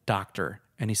approachable doctor.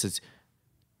 And he says,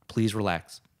 please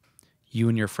relax. You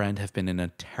and your friend have been in a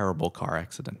terrible car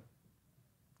accident.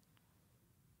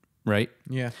 Right?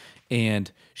 Yeah.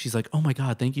 And she's like, oh my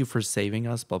God, thank you for saving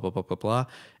us, blah, blah, blah, blah, blah.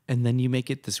 And then you make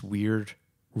it this weird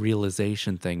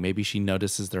realization thing. Maybe she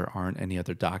notices there aren't any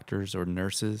other doctors or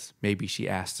nurses. Maybe she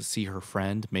asks to see her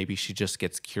friend. Maybe she just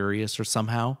gets curious, or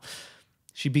somehow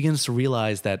she begins to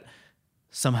realize that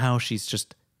somehow she's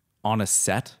just on a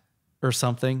set or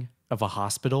something of a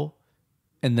hospital.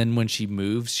 And then when she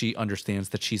moves, she understands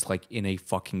that she's like in a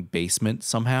fucking basement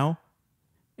somehow.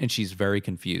 And she's very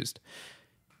confused.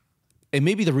 And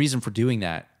maybe the reason for doing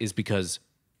that is because,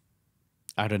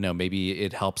 I don't know, maybe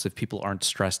it helps if people aren't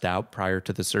stressed out prior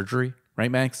to the surgery,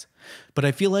 right, Max? But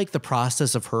I feel like the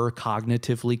process of her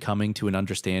cognitively coming to an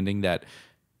understanding that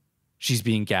she's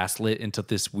being gaslit into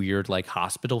this weird like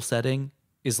hospital setting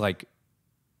is like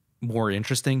more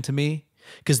interesting to me.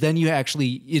 Because then you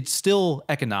actually, it's still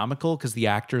economical because the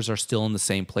actors are still in the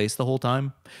same place the whole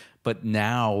time. But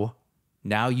now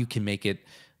you can make it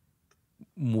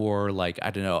more like, I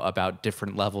don't know, about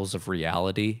different levels of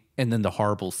reality. And then the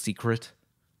horrible secret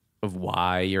of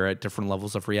why you're at different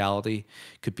levels of reality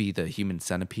could be the human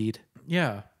centipede.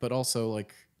 Yeah, but also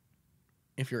like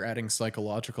if you're adding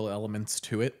psychological elements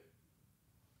to it,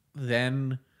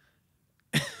 then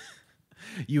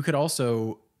you could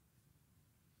also,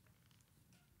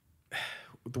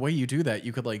 the way you do that,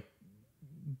 you could like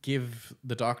give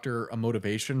the doctor a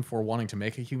motivation for wanting to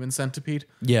make a human centipede.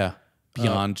 Yeah.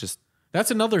 Beyond just. That's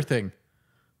another thing.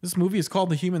 This movie is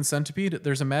called The Human Centipede.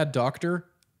 There's a mad doctor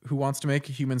who wants to make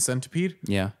a human centipede.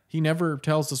 Yeah. He never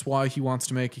tells us why he wants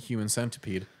to make a human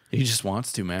centipede. He just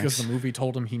wants to, Max. Because the movie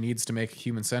told him he needs to make a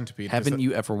human centipede. Haven't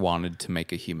you ever wanted to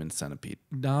make a human centipede?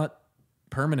 Not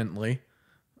permanently.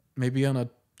 Maybe on a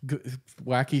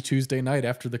wacky Tuesday night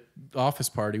after the office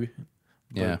party.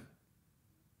 Yeah.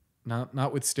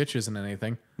 Not with stitches and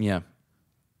anything. Yeah.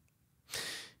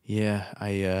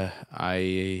 Yeah.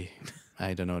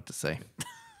 I don't know what to say.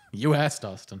 You asked,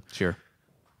 Austin. Sure.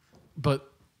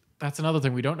 But that's another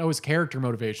thing. We don't know his character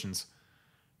motivations.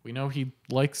 We know he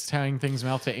likes tying things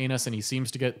mouth to anus, and he seems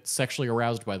to get sexually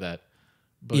aroused by that.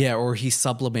 But Yeah, or he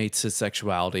sublimates his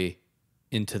sexuality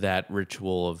into that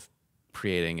ritual of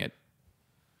creating it.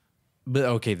 But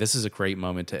okay, this is a great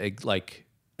moment to like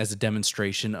as a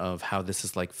demonstration of how this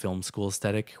is like film school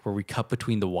aesthetic, where we cut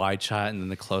between the wide shot and then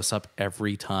the close up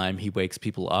every time he wakes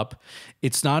people up.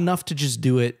 It's not enough to just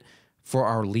do it for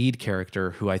our lead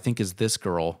character, who I think is this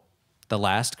girl, the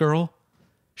last girl.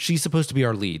 She's supposed to be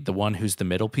our lead, the one who's the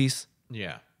middle piece.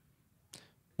 yeah.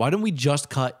 Why don't we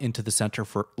just cut into the center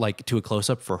for like to a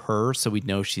close up for her so we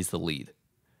know she's the lead?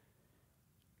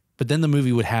 But then the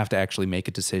movie would have to actually make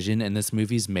a decision, and this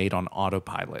movie's made on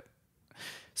autopilot.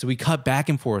 So we cut back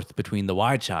and forth between the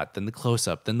wide shot, then the close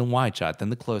up, then the wide shot,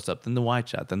 then the close up, then the wide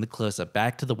shot, then the close up,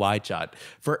 back to the wide shot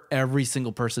for every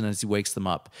single person as he wakes them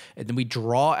up. And then we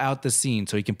draw out the scene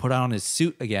so he can put on his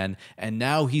suit again, and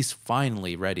now he's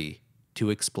finally ready to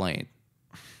explain.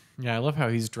 Yeah, I love how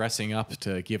he's dressing up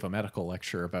to give a medical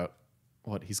lecture about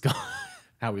what he's going,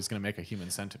 how he's going to make a human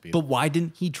centipede. But why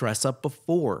didn't he dress up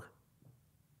before?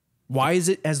 Why is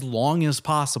it as long as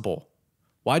possible?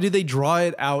 Why do they draw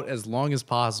it out as long as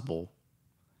possible?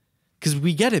 Because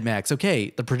we get it, Max.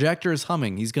 Okay, the projector is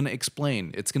humming. He's going to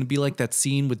explain. It's going to be like that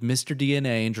scene with Mr.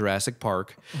 DNA in Jurassic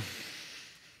Park.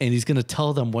 And he's going to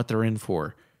tell them what they're in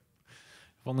for.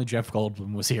 If only Jeff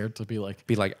Goldblum was here to be like,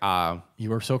 you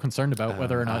were so concerned about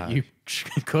whether or not you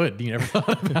could. You never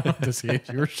thought about it to see if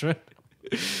you were should.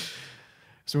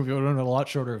 This movie would have been a lot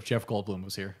shorter if Jeff Goldblum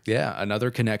was here. Yeah,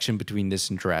 another connection between this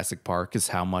and Jurassic Park is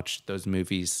how much those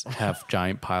movies have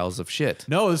giant piles of shit.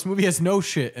 No, this movie has no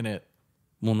shit in it.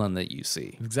 Well, none that you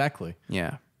see. Exactly.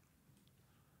 Yeah.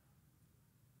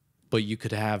 But you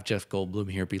could have Jeff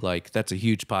Goldblum here be like, that's a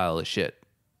huge pile of shit.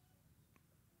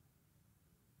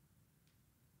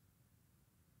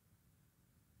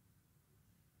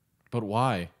 But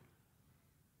why?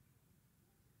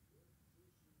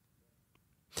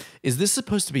 Is this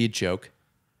supposed to be a joke?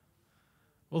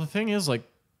 Well, the thing is, like,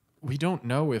 we don't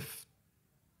know if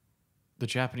the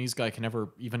Japanese guy can ever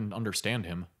even understand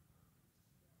him.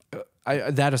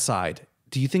 That aside,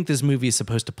 do you think this movie is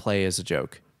supposed to play as a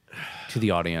joke to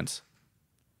the audience?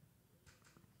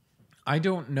 I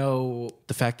don't know.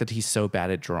 The fact that he's so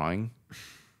bad at drawing?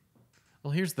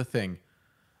 Well, here's the thing.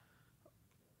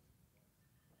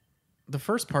 The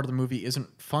first part of the movie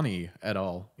isn't funny at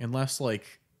all, unless,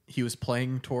 like, he was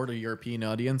playing toward a European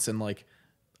audience and, like,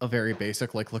 a very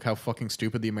basic, like, look how fucking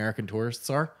stupid the American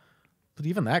tourists are. But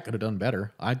even that could have done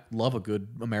better. I love a good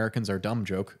Americans are dumb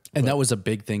joke. And that was a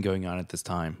big thing going on at this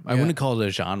time. I wouldn't call it a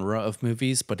genre of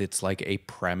movies, but it's like a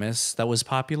premise that was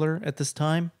popular at this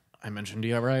time. I mentioned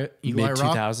Eli Roth.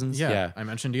 Mid-2000s? Yeah. I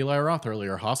mentioned Eli Roth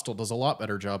earlier. Hostel does a lot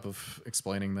better job of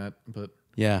explaining that. But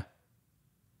yeah.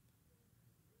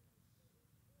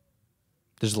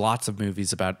 There's lots of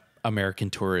movies about American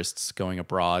tourists going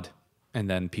abroad and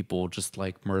then people just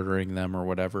like murdering them or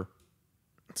whatever.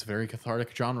 It's a very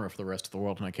cathartic genre for the rest of the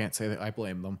world, and I can't say that I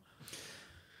blame them.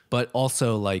 But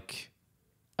also, like,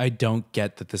 I don't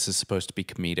get that this is supposed to be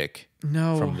comedic.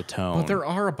 No, from the tone. But there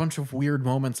are a bunch of weird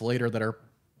moments later that are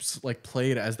like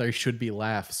played as they should be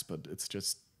laughs, but it's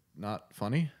just not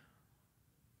funny.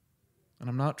 And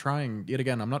I'm not trying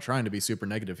to be super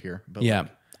negative here. But yeah,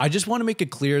 like, I just want to make it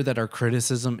clear that our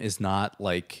criticism is not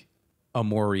like a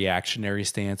more reactionary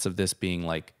stance of this being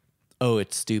like, oh,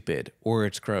 it's stupid or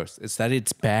it's gross. It's that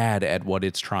it's bad at what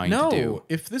it's trying to do. No,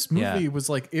 if this movie was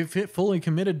like, if it fully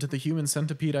committed to the Human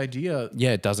Centipede idea,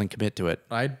 yeah, it doesn't commit to it.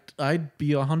 I'd be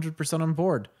 100% on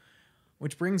board.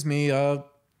 Which brings me,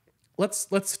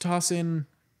 let's toss in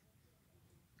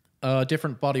a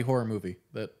different body horror movie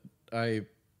that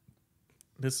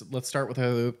let's start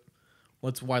with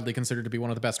what's widely considered to be one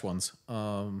of the best ones,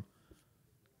 at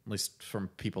least from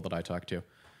people that I talk to.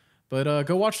 But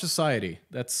go watch Society.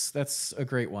 That's a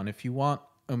great one. If you want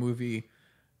a movie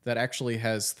that actually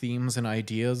has themes and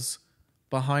ideas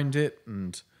behind it,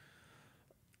 and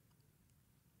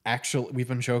actually, we've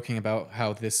been joking about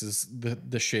how this is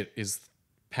the shit is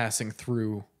passing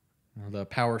through the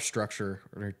power structure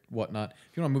or whatnot.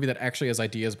 If you want a movie that actually has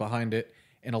ideas behind it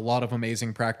and a lot of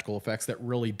amazing practical effects that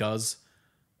really does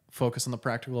focus on the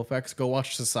practical effects, go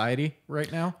watch Society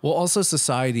right now. Well, also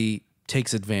Society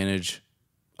takes advantage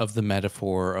of the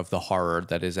metaphor of the horror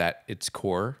that is at its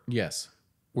core. Yes.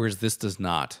 Whereas this does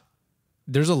not.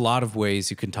 There's a lot of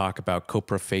ways you can talk about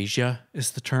coprophagia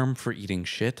is the term for eating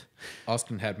shit.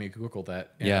 Austin had me Google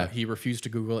that. And yeah. He refused to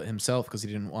Google it himself because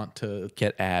he didn't want to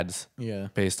get ads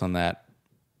based on that.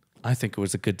 I think it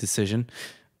was a good decision.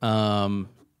 No,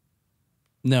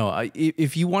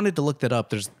 if you wanted to look that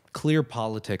up, there's clear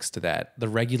politics to that. The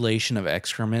regulation of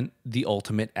excrement, the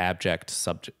ultimate abject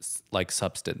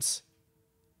substance.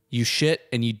 You shit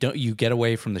and you get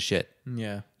away from the shit.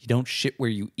 Yeah. You don't shit where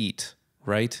you eat,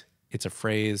 right? It's a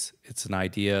phrase, it's an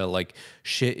idea. Like,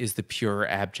 shit is the pure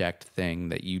abject thing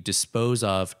that you dispose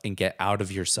of and get out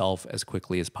of yourself as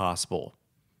quickly as possible.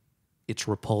 It's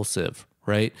repulsive,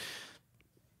 right?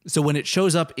 So when it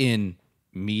shows up in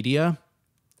media,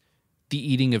 the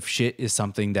eating of shit is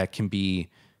something that can be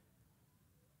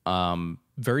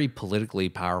very politically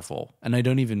powerful. And I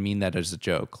don't even mean that as a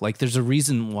joke. Like, there's a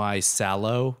reason why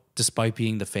Sallow, despite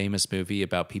being the famous movie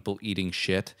about people eating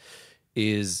shit,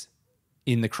 is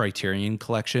in the Criterion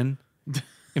collection.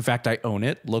 In fact, I own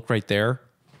it. Look right there.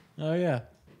 Oh, yeah.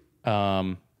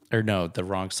 Or no, the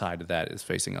wrong side of that is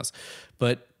facing us.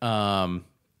 But yeah,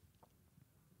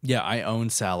 I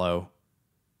own Sallow.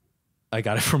 I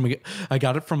got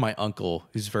it from my uncle,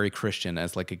 who's very Christian,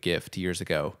 as like a gift years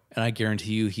ago. And I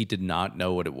guarantee you he did not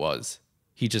know what it was.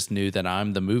 He just knew that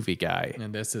I'm the movie guy.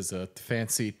 And this is a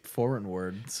fancy foreign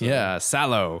word. So. Yeah,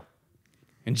 Sallow.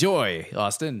 Enjoy,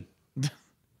 Austin.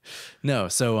 No,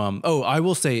 so I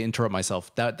will say, interrupt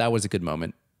myself. That was a good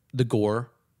moment. The gore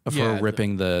of her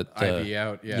ripping the IV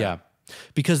out. Yeah.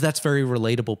 because that's very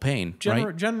relatable pain,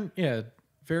 right? Yeah,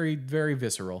 very, very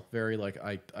visceral. Very like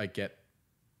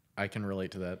I can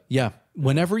relate to that. Yeah.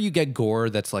 Whenever you get gore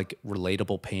that's like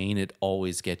relatable pain, it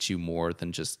always gets you more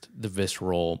than just the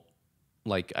visceral,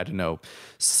 like, I don't know,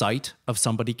 sight of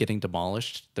somebody getting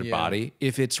demolished, their body.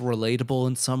 If it's relatable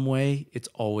in some way, it's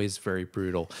always very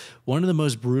brutal. One of the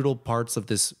most brutal parts of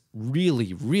this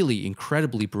really, really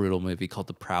incredibly brutal movie called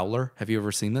The Prowler. Have you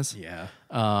ever seen this? Yeah.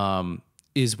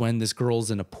 Is when this girl's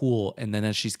in a pool, and then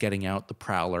as she's getting out, the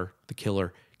Prowler, the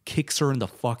killer, kicks her in the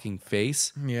fucking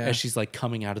face as she's like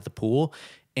coming out of the pool.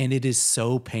 And it is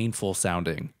so painful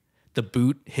sounding. The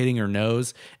boot hitting her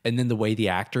nose, and then the way the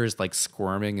actor is like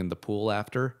squirming in the pool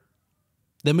after.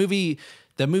 That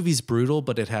movie's brutal,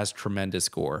 but it has tremendous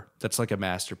gore. That's like a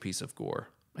masterpiece of gore,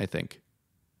 I think.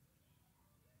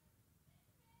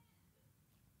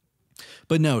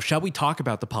 But no, shall we talk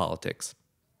about the politics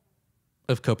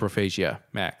of coprophagia,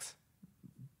 Max?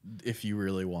 If you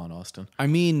really want, Austin. I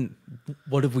mean,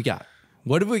 what have we got?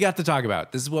 What have we got to talk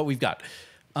about? This is what we've got.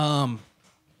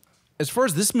 As far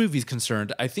as this movie is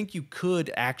concerned, I think you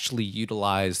could actually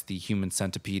utilize the Human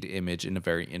Centipede image in a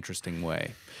very interesting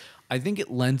way. I think it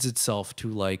lends itself to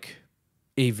like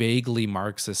a vaguely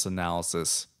Marxist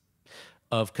analysis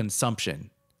of consumption.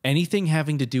 Anything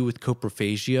having to do with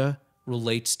coprophagia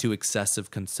relates to excessive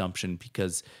consumption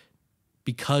because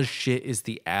shit is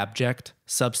the abject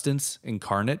substance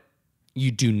incarnate. You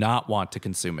do not want to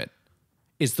consume it.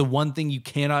 It's the one thing you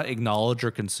cannot acknowledge or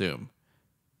consume.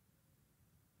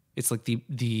 It's like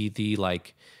the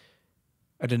like,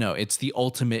 I don't know, it's the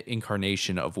ultimate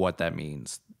incarnation of what that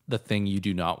means. The thing you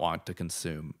do not want to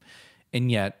consume. And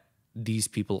yet these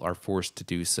people are forced to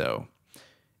do so.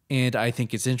 And I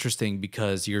think it's interesting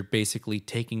because you're basically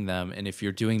taking them, and if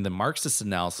you're doing the Marxist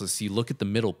analysis, you look at the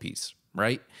middle piece,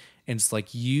 right? And it's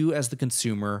like you as the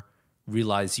consumer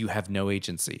realize you have no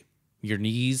agency. Your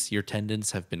knees, your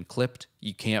tendons have been clipped.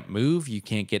 You can't move. You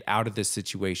can't get out of this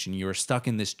situation. You are stuck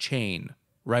in this chain,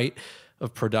 right,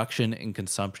 of production and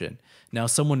consumption. Now,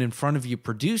 someone in front of you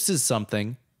produces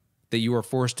something that you are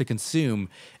forced to consume,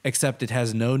 except it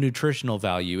has no nutritional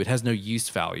value. It has no use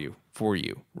value for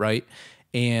you, right?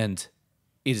 And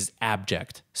it is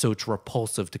abject, so it's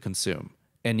repulsive to consume,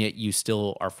 and yet you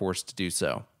still are forced to do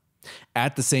so.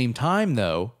 At the same time,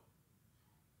 though,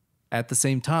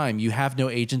 you have no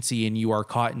agency and you are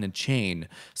caught in a chain,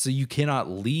 so you cannot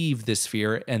leave this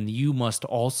sphere, and you must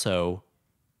also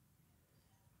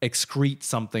excrete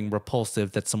something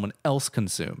repulsive that someone else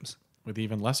consumes. With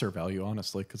even lesser value,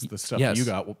 honestly, because the stuff Yes. you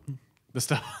got, the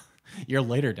stuff you're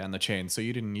later down the chain, so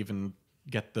you didn't even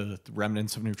get the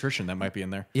remnants of nutrition that might be in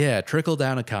there. Yeah, trickle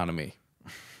down economy.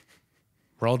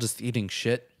 We're all just eating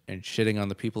shit and shitting on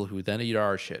the people who then eat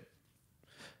our shit.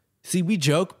 See, we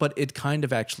joke, but it kind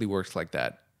of actually works like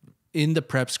that. In the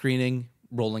prep screening,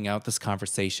 rolling out this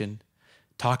conversation,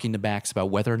 talking to Maxx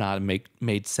about whether or not it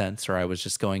made sense or I was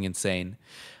just going insane,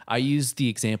 I used the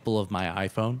example of my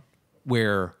iPhone,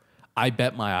 where I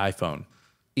bet my iPhone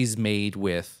is made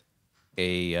with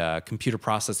a computer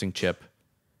processing chip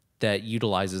that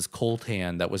utilizes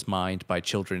coltan that was mined by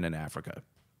children in Africa,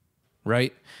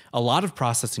 right? A lot of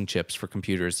processing chips for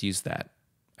computers use that.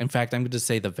 In fact, I'm going to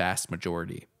say the vast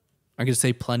majority. I'm going to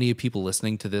say plenty of people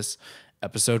listening to this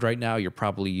episode right now, you're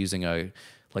probably using an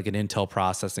Intel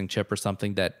processing chip or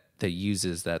something that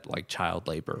uses that like child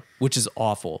labor, which is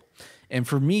awful. And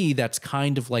for me, that's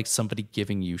kind of like somebody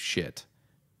giving you shit.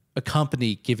 A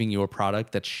company giving you a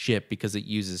product that's shit because it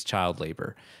uses child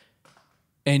labor.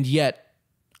 And yet,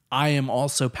 I am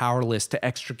also powerless to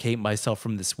extricate myself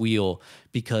from this wheel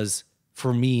because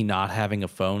for me, not having a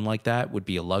phone like that would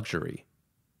be a luxury.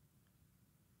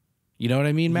 You know what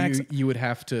I mean, Maxx? You would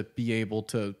have to be able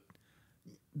to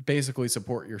basically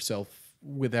support yourself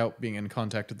without being in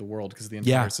contact with the world, because the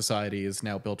entire society is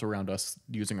now built around us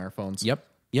using our phones. Yep.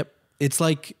 It's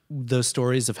like the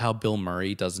stories of how Bill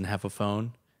Murray doesn't have a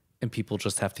phone and people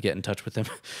just have to get in touch with him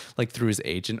like through his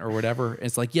agent or whatever.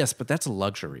 It's like, yes, but that's a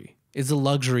luxury. It's a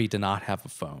luxury to not have a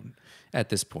phone at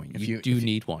this point. You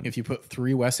need one. If you put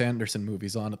 3 Wes Anderson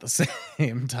movies on at the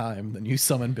same time, then you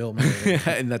summon Bill Murray.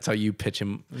 And that's how you pitch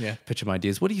him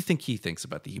ideas. What do you think he thinks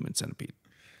about the Human Centipede?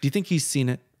 Do you think he's seen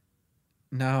it?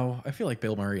 No, I feel like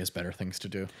Bill Murray has better things to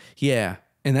do. Yeah,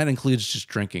 and that includes just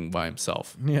drinking by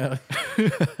himself. Yeah.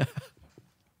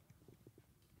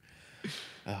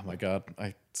 Oh my God.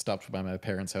 I stopped by my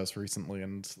parents' house recently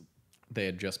and they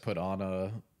had just put on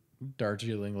a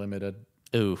Darjeeling Limited.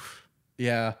 Oof.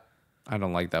 Yeah. I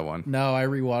don't like that one. No, I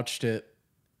rewatched it.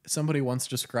 Somebody once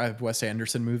described Wes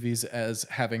Anderson movies as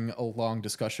having a long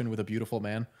discussion with a beautiful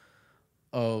man.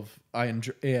 I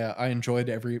enjoyed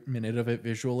every minute of it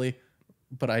visually,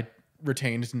 but I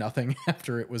retained nothing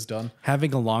after it was done.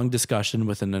 Having a long discussion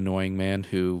with an annoying man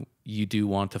who you do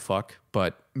want to fuck,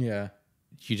 but Yeah,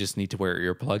 you just need to wear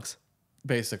earplugs.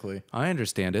 basically. I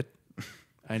understand it.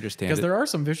 I understand Because it. there are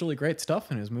some visually great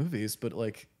stuff in his movies, but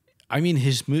like, I mean,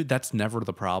 his mood, that's never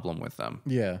the problem with them.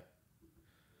 yeah.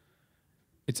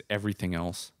 It's everything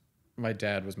else. My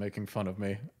dad was making fun of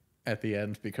me at the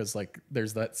end because like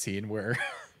there's that scene where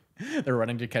they're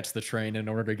running to catch the train. In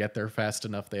order to get there fast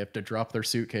enough, they have to drop their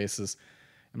suitcases.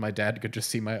 And my dad could just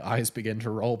see my eyes begin to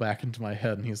roll back into my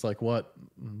head. And he's like, what?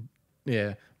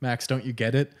 Yeah, Max, don't you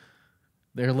get it?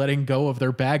 They're letting go of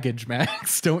their baggage,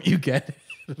 Max. Don't you get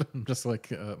it? I'm just like,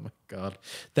 oh my God.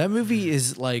 That movie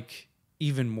is like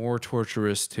even more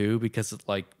torturous too, because it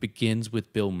like begins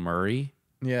with Bill Murray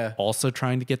Yeah. also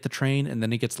trying to get the train, and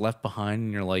then he gets left behind,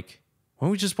 and you're like, why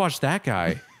don't we just watch that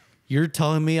guy? You're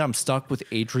telling me I'm stuck with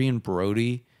Adrian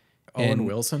Brody, Owen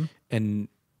Wilson. and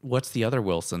what's the other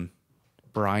Wilson?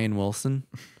 Brian Wilson?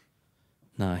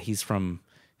 Nah, he's from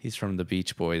the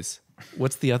Beach Boys.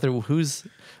 What's the other? Who's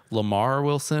Lamar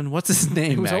Wilson? What's his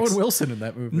name? It was Max? Owen Wilson in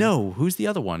that movie. No, who's the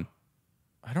other one?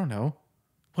 I don't know.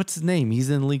 What's his name? He's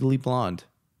in Legally Blonde.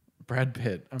 Brad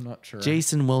Pitt. I'm not sure.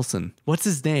 Jason Wilson. What's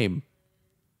his name?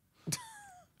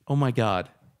 Oh my God.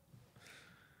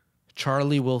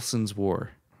 Charlie Wilson's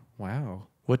War. Wow.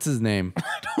 What's his name?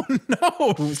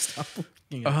 No. Stop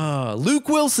looking at Luke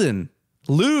Wilson.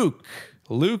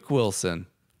 Luke Wilson.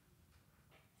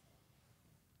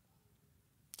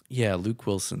 Yeah, Luke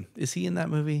Wilson. Is he in that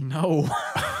movie? No.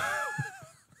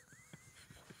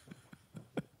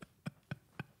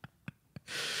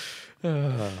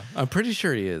 I'm pretty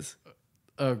sure he is.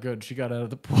 Oh, good. She got out of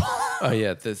the pool. Oh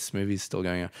yeah, this movie's still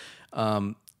going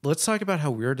on. Let's talk about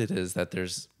how weird it is that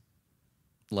there's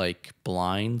like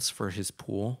blinds for his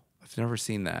pool. I've never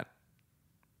seen that.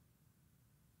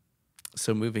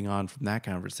 So moving on from that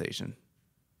conversation.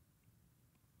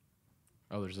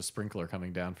 Oh, there's a sprinkler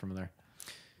coming down from there.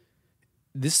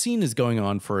 This scene is going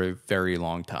on for a very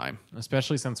long time.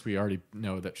 Especially since we already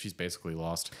know that she's basically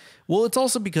lost. Well, it's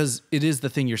also because it is the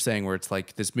thing you're saying where it's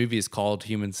like this movie is called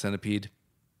Human Centipede.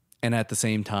 And at the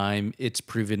same time, it's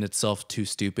proven itself too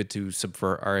stupid to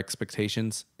subvert our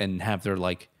expectations and have there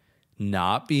like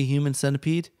not be a human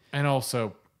centipede. And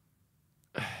also,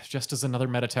 just as another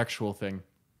metatextual thing,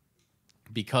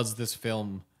 because this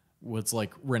film was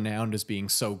like renowned as being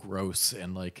so gross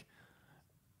and like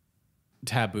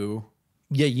taboo.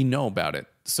 Yeah, you know about it.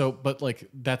 So, but like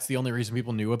that's the only reason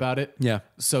people knew about it. Yeah.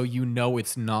 So you know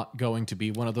it's not going to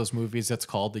be one of those movies that's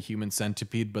called The Human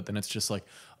Centipede, but then it's just like,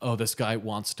 oh, this guy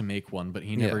wants to make one, but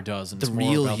he never does. And The it's more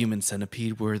real about human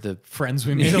centipede were the friends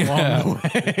we made along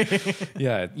the way.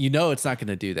 yeah, you know it's not going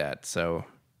to do that. So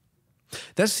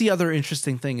that's the other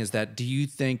interesting thing is that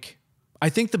I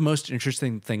think the most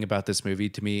interesting thing about this movie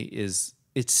to me is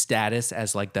its status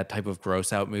as like that type of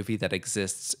gross out movie that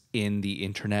exists in the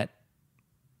internet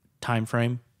time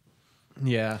frame.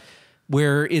 Yeah.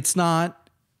 Where it's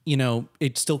not,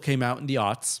 it still came out in the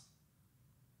aughts.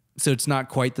 So it's not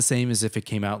quite the same as if it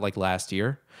came out like last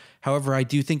year. However, I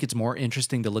do think it's more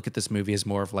interesting to look at this movie as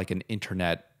more of like an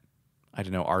internet,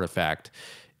 artifact.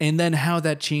 And then how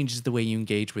that changes the way you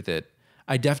engage with it.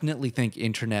 I definitely think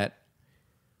internet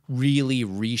really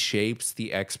reshapes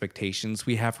the expectations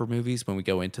we have for movies when we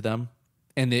go into them.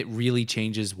 And it really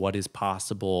changes what is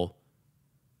possible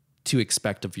to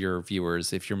expect of your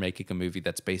viewers if you're making a movie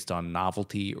that's based on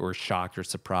novelty or shock or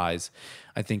surprise.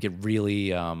 I think it really,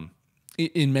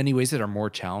 in many ways that are more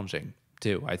challenging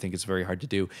too. I think it's very hard to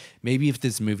do. Maybe if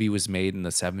this movie was made in the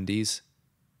 70s,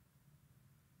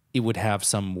 it would have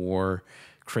some more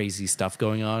crazy stuff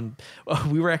going on.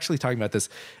 We were actually talking about this.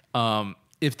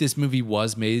 If this movie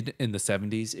was made in the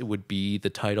 70s, it would be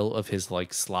the title of his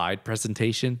like slide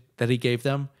presentation that he gave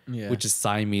them, which is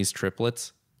Siamese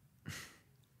triplets.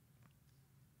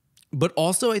 But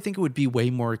also, I think it would be way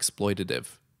more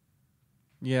exploitative.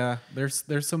 Yeah, there's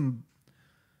some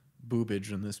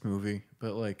boobage in this movie,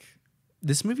 but like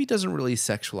This movie doesn't really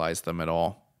sexualize them at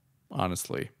all,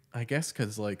 honestly. I guess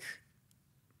because like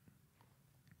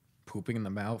pooping in the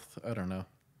mouth, I don't know.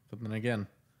 But then again,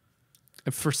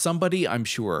 For somebody, I'm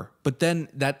sure. But then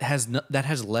that has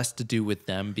less to do with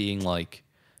them being like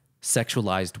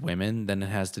sexualized women than it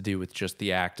has to do with just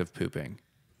the act of pooping.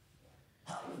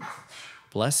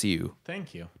 Bless you.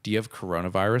 thank you. Do you have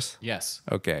coronavirus? Yes.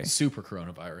 Okay. Super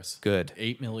coronavirus. Good.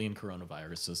 8 million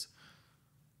coronaviruses.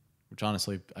 Which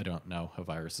honestly, I don't know how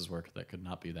viruses work. That could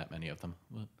not be that many of them.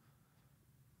 But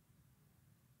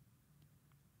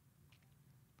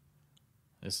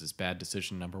this is bad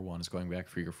decision number 1 is going back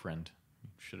for your friend. You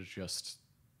should have just...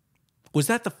 Was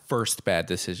that the first bad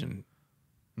decision?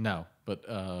 No.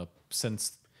 but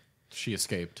since she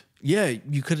escaped. Yeah,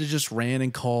 you could have just ran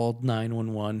and called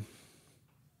 911,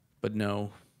 but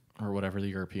no. Or whatever the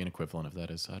European equivalent of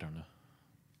that is. I don't know.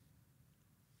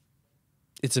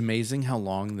 It's amazing how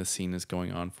long the scene is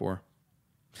going on for.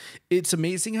 It's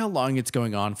amazing how long it's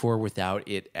going on for without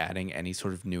it adding any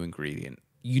sort of new ingredient.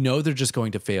 You know they're just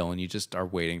going to fail, and you just are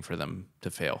waiting for them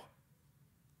to fail.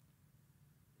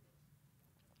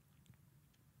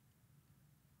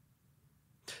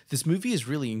 This movie is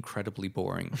really incredibly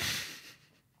boring.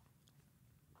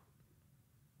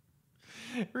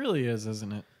 It really is,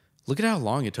 isn't it? Look at how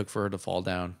long it took for her to fall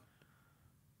down.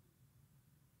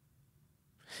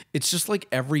 It's just like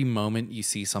every moment you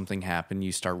see something happen,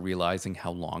 you start realizing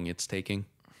how long it's taking.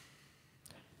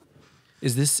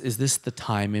 Is this the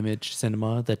time image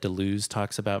cinema that Deleuze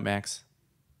talks about, Max?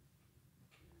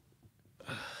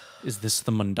 Is this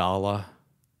the mandala?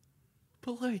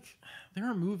 But like, there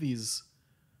are movies.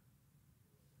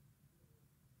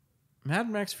 Mad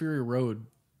Max Fury Road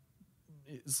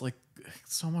is like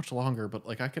so much longer, but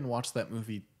like I can watch that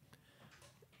movie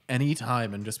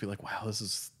anytime and just be like, wow, this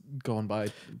is going by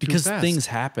too Because fast. things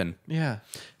happen. Yeah.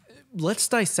 Let's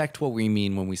dissect what we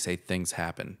mean when we say things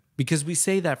happen. Because we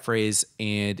say that phrase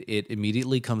and it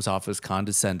immediately comes off as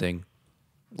condescending,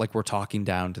 like we're talking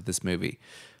down to this movie.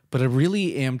 But I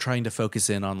really am trying to focus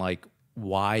in on like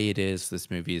why it is this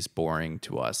movie is boring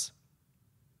to us.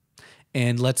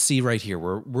 And let's see right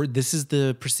here. This is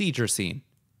the procedure scene.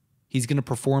 He's going to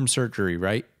perform surgery,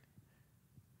 right?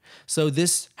 So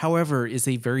this, however, is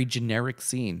a very generic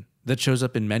scene that shows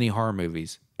up in many horror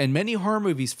movies. And many horror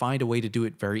movies find a way to do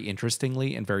it very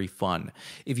interestingly and very fun.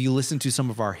 If you listen to some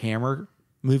of our Hammer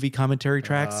movie commentary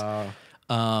tracks,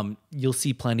 you'll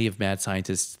see plenty of mad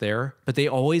scientists there. But they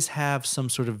always have some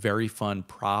sort of very fun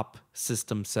prop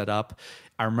system set up.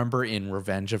 I remember in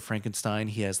Revenge of Frankenstein,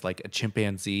 he has like a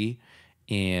chimpanzee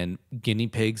and guinea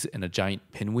pigs and a giant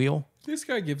pinwheel. This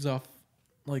guy gives off,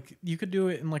 like, you could do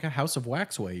it in like a House of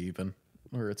Wax way even,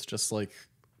 where it's just like,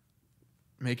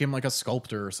 make him like a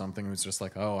sculptor or something who's just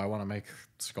like, oh, I want to make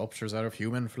sculptures out of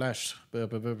human flesh,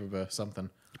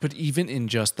 something. But even in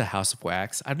just the House of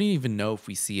Wax, I don't even know if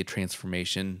we see a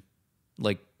transformation,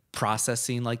 like process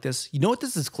scene like this. You know what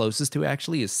this is closest to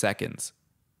actually is seconds.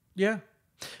 Yeah.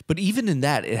 But even in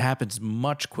that, it happens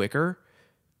much quicker.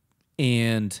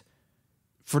 And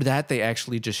for that, they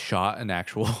actually just shot an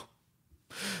actual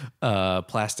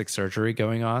plastic surgery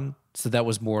going on. So that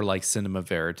was more like cinema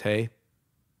verite.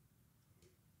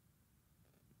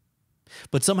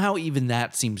 But somehow even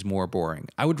that seems more boring.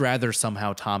 I would rather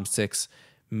somehow Tom Six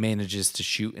manages to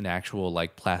shoot an actual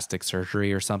like plastic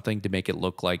surgery or something to make it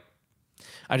look like,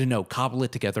 I don't know, cobble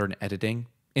it together in editing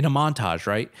in a montage,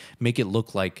 right? Make it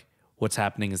look like what's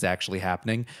happening is actually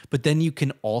happening. But then you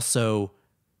can also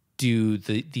do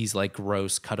these like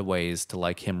gross cutaways to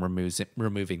like him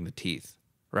removing the teeth,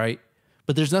 right?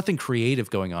 But there's nothing creative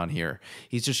going on here.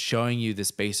 He's just showing you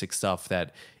this basic stuff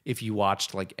that if you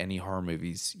watched like any horror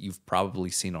movies, you've probably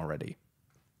seen already.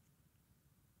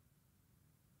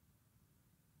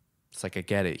 It's like, I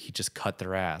get it. He just cut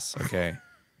their ass. Okay.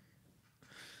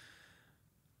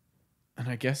 And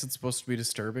I guess it's supposed to be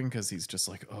disturbing because he's just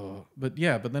like, oh. But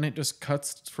yeah, but then it just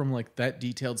cuts from like that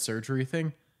detailed surgery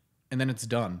thing and then it's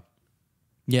done.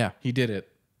 Yeah. He did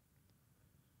it.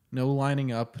 No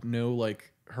lining up, no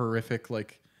like horrific,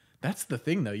 like, that's the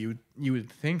thing though. You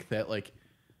would think that like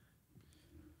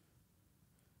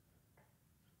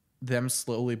them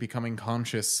slowly becoming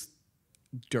conscious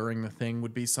during the thing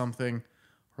would be something,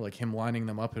 or like him lining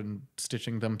them up and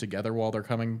stitching them together while they're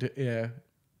coming to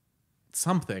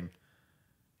something.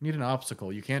 You need an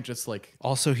obstacle. You can't just like.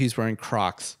 Also, he's wearing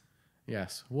Crocs.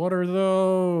 Yes. What are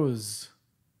those?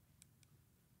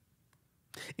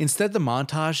 Instead, the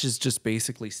montage is just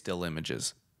basically still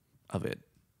images of it.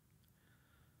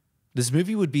 This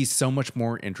movie would be so much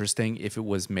more interesting if it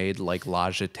was made like La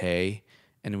Jetée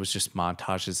and it was just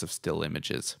montages of still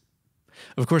images.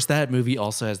 Of course, that movie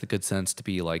also has the good sense to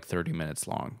be like 30 minutes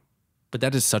long. But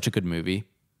that is such a good movie.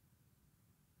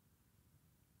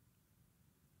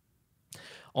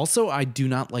 Also, I do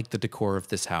not like the decor of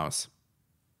this house.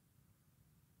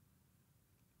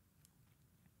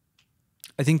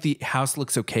 I think the house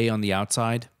looks okay on the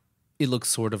outside. It looks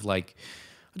sort of like,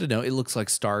 I don't know, it looks like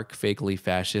stark, vaguely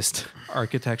fascist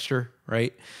architecture,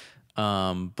 right?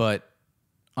 But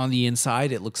on the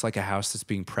inside, it looks like a house that's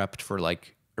being prepped for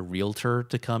like a realtor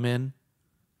to come in.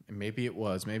 Maybe it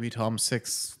was. Maybe Tom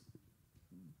Six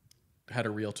had a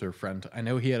realtor friend. I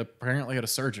know he apparently had a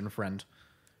surgeon friend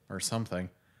or something,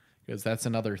 because that's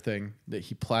another thing that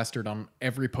he plastered on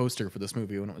every poster for this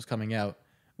movie when it was coming out,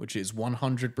 which is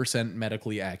 100%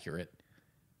 medically accurate.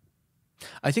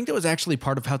 I think that was actually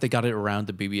part of how they got it around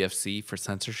the BBFC for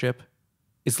censorship.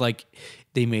 It's like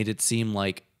they made it seem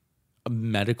like a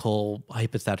medical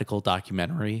hypothetical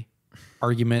documentary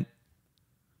argument.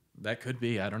 That could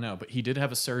be. I don't know. But he did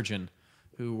have a surgeon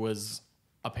who was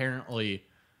apparently,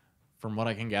 from what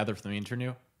I can gather from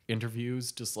the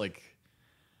interviews, just like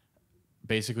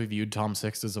basically viewed Tom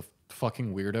Six as a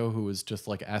fucking weirdo who was just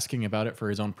like asking about it for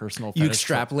his own personal You fetish.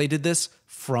 extrapolated this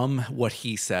from what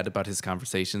he said about his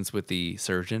conversations with the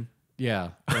surgeon? Yeah.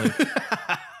 Like,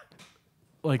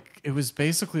 like it was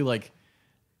basically like,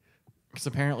 because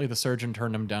apparently the surgeon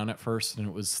turned him down at first and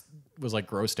it was like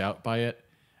grossed out by it.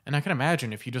 And I can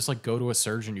imagine if you just like go to a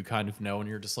surgeon you kind of know and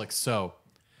you're just like, so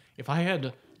if I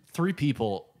had 3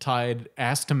 people tied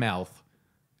ass to mouth,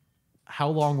 how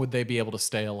long would they be able to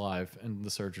stay alive? And the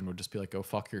surgeon would just be like, go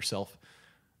fuck yourself.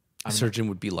 The surgeon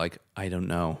would be like, I don't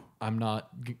know. I'm not,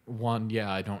 1, yeah,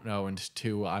 I don't know. And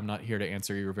 2, I'm not here to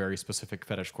answer your very specific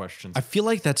fetish questions. I feel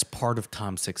like that's part of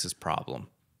Tom Six's problem.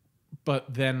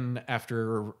 But then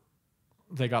after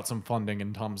they got some funding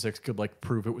and Tom Six could like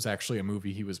prove it was actually a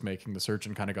movie he was making, the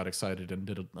surgeon kind of got excited and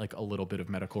did a little bit of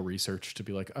medical research to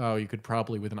be like, oh, you could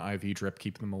probably with an IV drip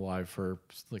keep them alive for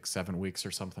like 7 weeks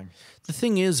or something. The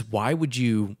thing is, why would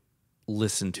you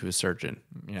listen to a surgeon?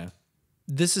 Yeah.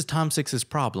 This is Tom Six's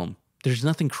problem. There's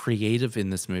nothing creative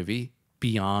in this movie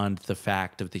beyond the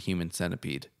fact of the Human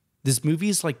Centipede. This movie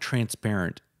is like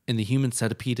transparent, and the Human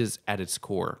Centipede is at its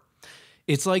core.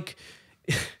 It's like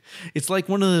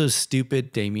one of those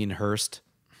stupid Damien Hirst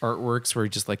artworks where he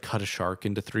just like cut a shark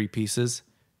into 3 pieces,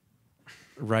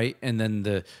 right? And then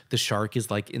the shark is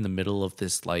like in the middle of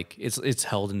this, like it's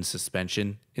held in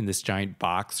suspension in this giant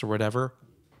box or whatever.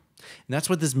 And that's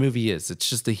what this movie is. It's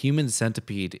just a Human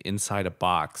Centipede inside a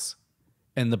box,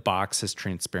 and the box has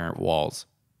transparent walls.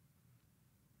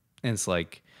 And it's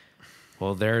like,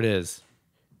 well, there it is.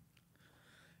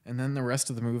 And then the rest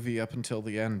of the movie up until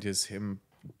the end is him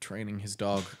training his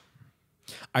dog.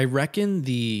 I reckon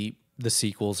the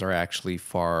sequels are actually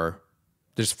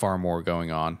there's far more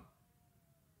going on.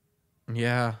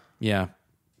 Yeah. Yeah.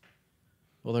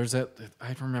 Well,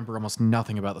 I remember almost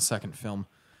nothing about the second film,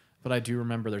 but I do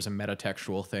remember there's a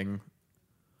metatextual thing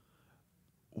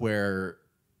where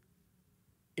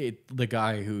the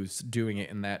guy who's doing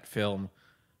it in that film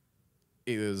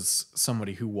is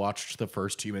somebody who watched the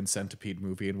first Human Centipede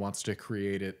movie and wants to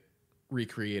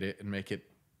recreate it, and make it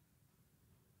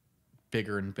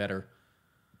bigger and better.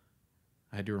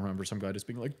 I do remember some guy just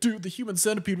being like, dude, the Human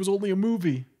Centipede was only a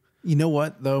movie. You know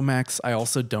what, though, Max? I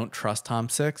also don't trust Tom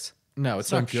Six. No, it's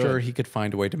So not I'm good. sure he could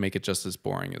find a way to make it just as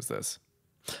boring as this.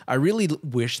 I really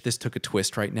wish this took a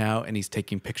twist right now, and he's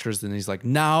taking pictures, and he's like,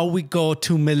 now we go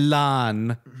to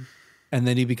Milan. And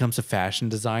then he becomes a fashion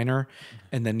designer,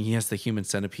 and then he has the Human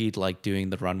Centipede like doing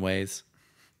the runways,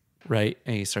 right?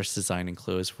 And he starts designing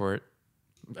clothes for it.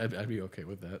 I'd be okay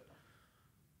with that.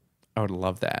 I would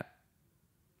love that.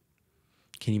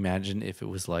 Can you imagine if it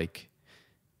was like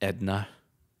Edna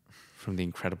from The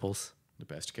Incredibles The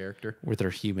best character? with her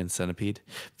Human Centipede?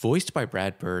 Voiced by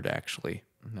Brad Bird, actually.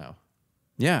 No.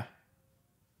 Yeah.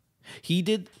 He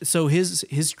did. So his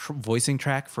voicing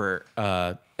track for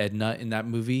Edna in that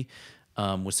movie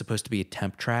was supposed to be a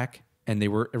temp track, and they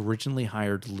were originally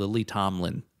hired Lily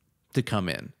Tomlin to come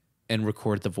in and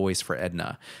record the voice for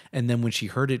Edna. And then when she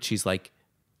heard it, she's like,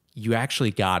 you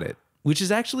actually got it, which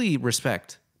is actually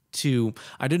respect to,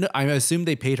 I don't know, I assume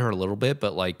they paid her a little bit,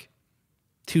 but like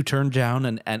to turn down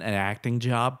an acting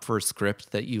job for a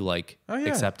script that you like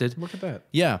accepted. Look at that.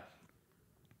 Yeah.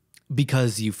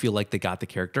 Because you feel like they got the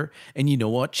character. And you know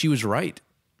what? She was right.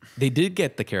 They did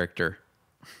get the character.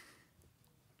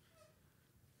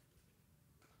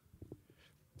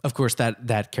 Of course,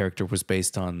 that character was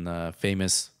based on the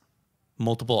famous,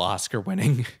 multiple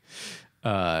Oscar-winning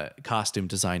costume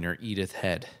designer Edith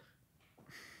Head.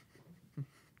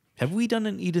 Have we done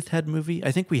an Edith Head movie?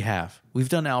 I think we have. We've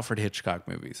done Alfred Hitchcock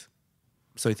movies.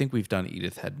 So I think we've done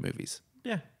Edith Head movies.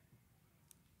 Yeah.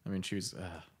 I mean, she was...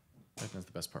 I think that's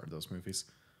the best part of those movies.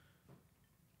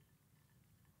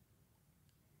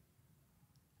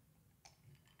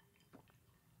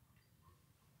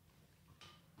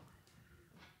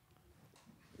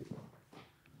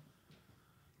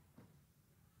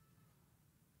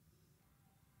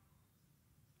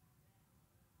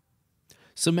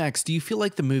 So, Max, do you feel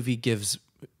like the movie gives...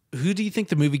 Who do you think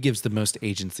the movie gives the most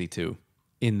agency to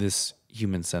in this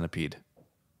Human Centipede?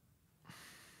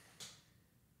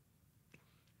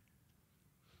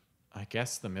 I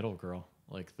guess the middle girl.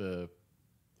 Like the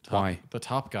top, Why? The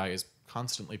top guy is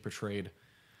constantly portrayed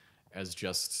as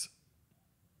just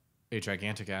a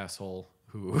gigantic asshole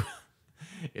who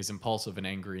is impulsive and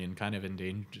angry and kind of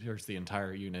endangers the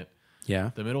entire unit.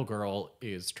 Yeah. The middle girl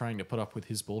is trying to put up with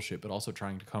his bullshit, but also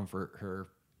trying to comfort her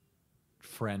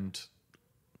friend.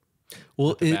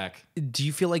 Well, back. do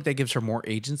you feel like that gives her more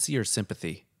agency or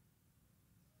sympathy?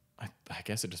 I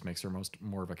guess it just makes her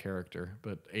more of a character,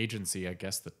 but agency, I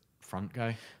guess the front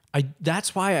guy.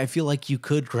 That's why I feel like you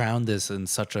could ground this in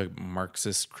such a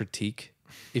Marxist critique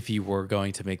if you were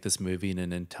going to make this movie in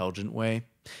an intelligent way,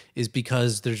 is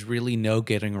because there's really no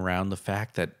getting around the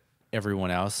fact that everyone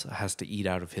else has to eat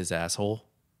out of his asshole.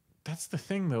 That's the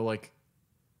thing, though. Like,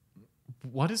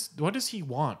 what does he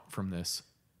want from this?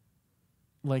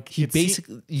 Like, He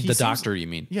basically, the doctor, you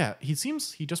mean? Yeah, he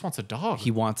just wants a dog. He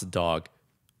wants a dog.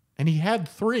 And he had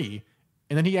 3,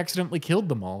 and then he accidentally killed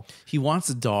them all. He wants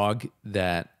a dog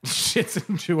that shits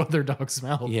into other dogs'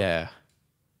 mouths. Yeah.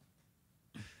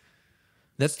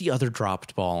 That's the other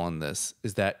dropped ball on this,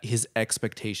 is that his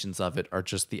expectations of it are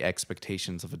just the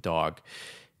expectations of a dog.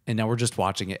 And now we're just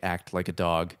watching it act like a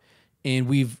dog. And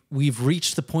we've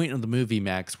reached the point of the movie,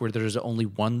 Max, where there's only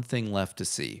one thing left to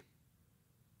see.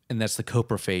 And that's the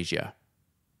coprophagia.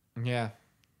 Yeah.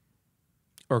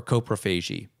 Or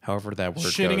coprophagy, however that word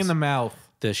goes. Shitting in the mouth.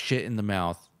 The shit in the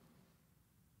mouth.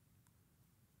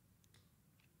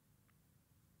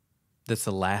 That's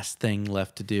the last thing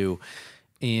left to do.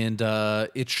 And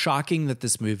it's shocking that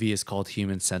this movie is called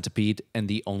Human Centipede, and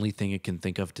the only thing it can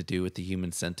think of to do with the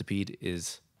human centipede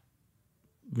is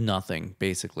nothing,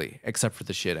 basically, except for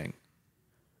the shitting.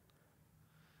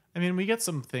 I mean, we get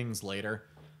some things later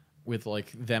with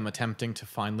like them attempting to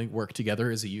finally work together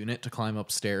as a unit to climb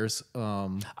upstairs.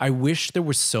 I wish there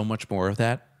was so much more of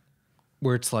that,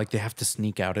 where it's like they have to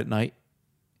sneak out at night,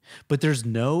 but there's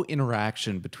no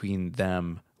interaction between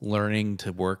them learning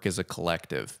to work as a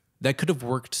collective. That could have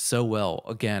worked so well,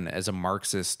 again, as a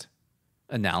Marxist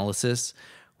analysis,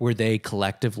 where they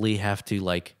collectively have to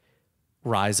like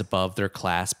rise above their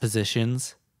class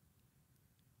positions.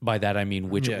 By that, I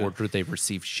mean which order they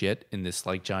receive shit in this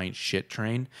like giant shit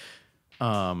train.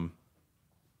 But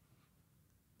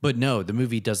no, the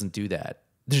movie doesn't do that.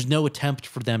 There's no attempt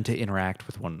for them to interact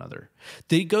with one another.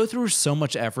 They go through so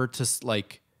much effort to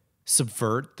like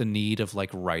subvert the need of like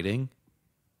writing.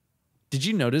 Did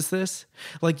you notice this?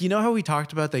 Like, you know how we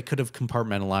talked about they could have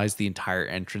compartmentalized the entire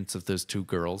entrance of those 2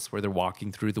 girls where they're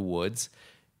walking through the woods?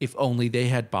 If only they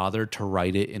had bothered to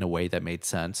write it in a way that made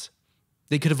sense.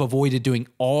 They could have avoided doing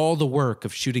all the work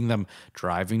of shooting them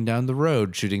driving down the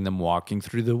road, shooting them walking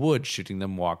through the woods, shooting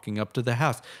them walking up to the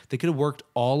house. They could have worked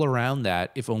all around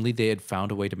that if only they had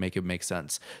found a way to make it make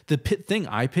sense. The thing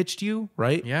I pitched you,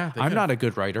 right? Yeah. I'm not a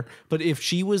good writer, but if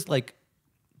she was like,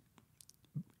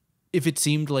 if it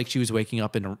seemed like she was waking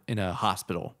up in a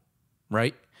hospital,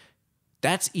 right?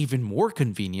 That's even more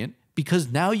convenient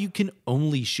because now you can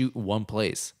only shoot one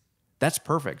place. That's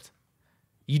perfect.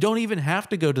 You don't even have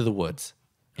to go to the woods.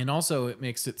 And also it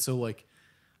makes it so like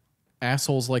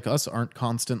assholes like us aren't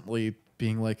constantly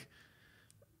being like,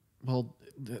 well,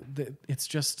 it's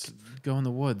just go in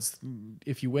the woods.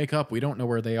 If you wake up, we don't know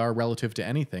where they are relative to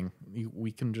anything.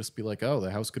 We can just be like, oh,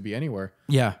 the house could be anywhere.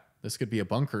 Yeah. This could be a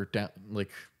bunker down,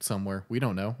 like somewhere. We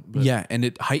don't know. But Yeah, and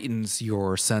it heightens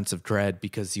your sense of dread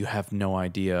because you have no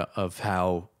idea of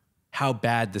how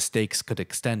bad the stakes could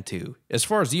extend to. As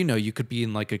far as you know, you could be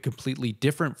in like a completely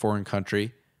different foreign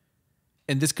country,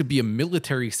 and this could be a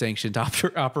military sanctioned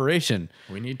operation.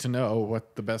 we need to know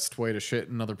what the best way to shit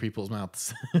in other people's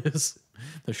mouths is.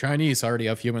 The Chinese already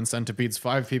have human centipedes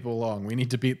 5 people long. We need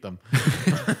to beat them.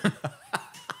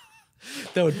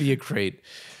 That would be a great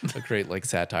like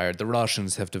satire. The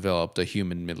Russians have developed a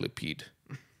human millipede.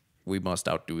 We must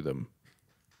outdo them.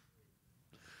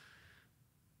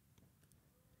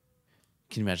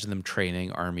 Can you imagine them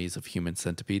training armies of human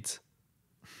centipedes?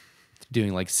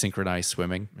 Doing like synchronized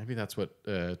swimming. Maybe that's what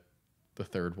the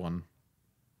third one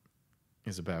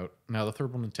is about. Now, the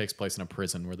third one takes place in a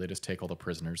prison where they just take all the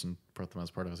prisoners and put them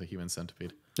as part of a human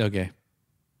centipede. Okay.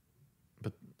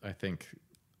 But I think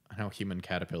now human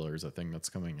caterpillar is a thing that's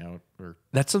coming out. Or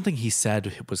That's something he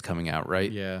said was coming out, right?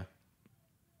 yeah.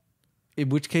 In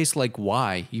which case, like,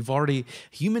 why?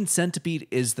 Human centipede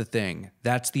is the thing.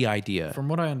 That's the idea. From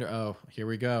what I oh, here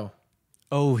we go.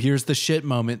 Oh, here's the shit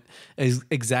moment.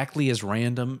 Exactly as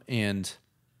random and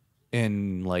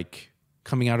like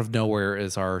coming out of nowhere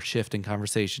as our shift in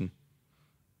conversation.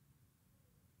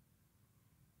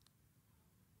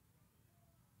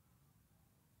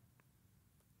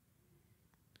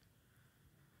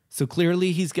 So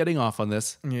clearly he's getting off on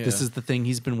this. Yeah. This is the thing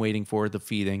he's been waiting for, the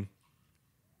feeding.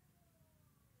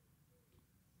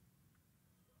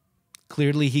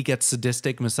 Clearly he gets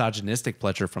sadistic, misogynistic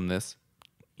pleasure from this.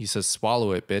 He says,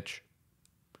 swallow it, bitch.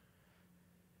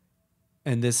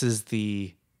 And this is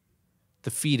the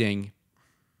feeding.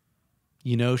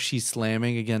 You know, she's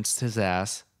slamming against his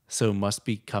ass, so must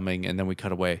be coming. And then we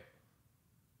cut away.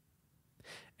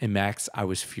 And Maxx, I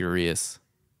was furious.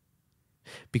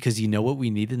 Because you know what we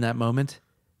need in that moment?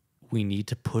 We need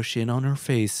to push in on her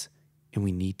face and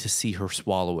we need to see her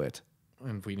swallow it.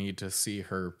 And we need to see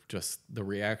her, just the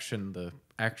reaction, the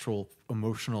actual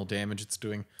emotional damage it's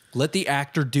doing. Let the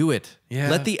actor do it. Yeah.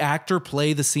 Let the actor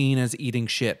play the scene as eating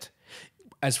shit.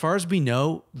 As far as we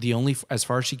know, as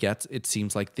far as she gets, it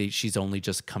seems like she's only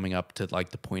just coming up to like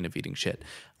the point of eating shit.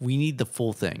 We need the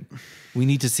full thing. We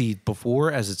need to see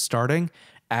before as it's starting,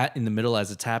 in the middle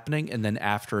as it's happening, and then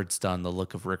after it's done, the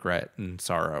look of regret and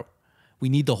sorrow. We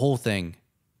need the whole thing,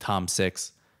 Tom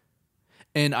Six.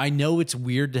 And I know it's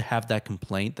weird to have that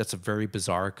complaint. That's a very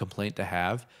bizarre complaint to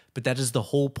have, but that is the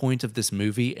whole point of this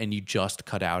movie, and you just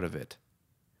cut out of it.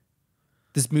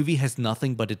 This movie has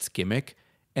nothing but its gimmick,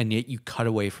 and yet you cut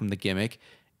away from the gimmick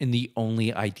and the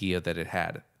only idea that it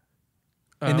had.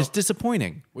 And it's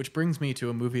disappointing. Which brings me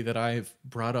to a movie that I've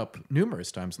brought up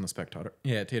numerous times in the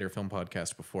Spectator Film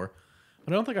Podcast before,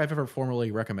 but I don't think I've ever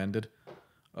formally recommended,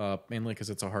 mainly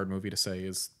because it's a hard movie to say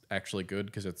is actually good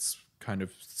because it's kind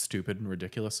of stupid and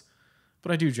ridiculous.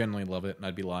 But I do genuinely love it, and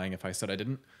I'd be lying if I said I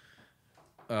didn't.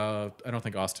 I don't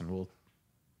think Austin will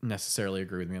necessarily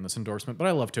agree with me on this endorsement, but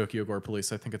I love Tokyo Gore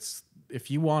Police. I think it's,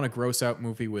 if you want a gross out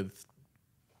movie with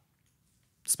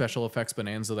special effects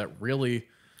bonanza that really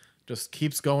just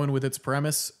keeps going with its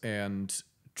premise and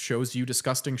shows you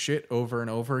disgusting shit over and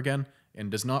over again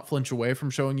and does not flinch away from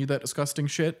showing you that disgusting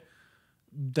shit,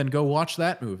 then go watch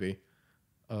that movie.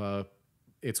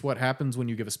 It's what happens when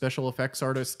you give a special effects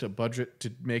artist a budget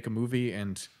to make a movie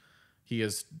and he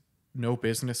has no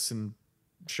business in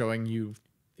showing you,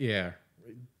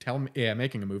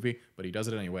 making a movie, but he does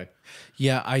it anyway.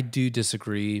 Yeah, I do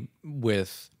disagree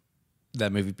with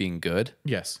that movie being good.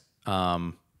 Yes.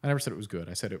 I never said it was good.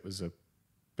 I said it was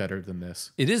better than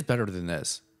this. It is better than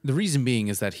this. The reason being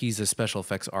is that he's a special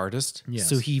effects artist. Yes.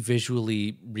 So he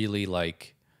visually really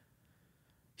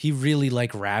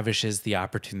ravishes the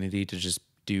opportunity to just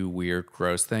do weird,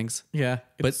 gross things. Yeah.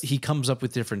 But he comes up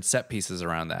with different set pieces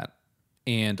around that.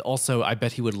 And also, I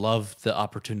bet he would love the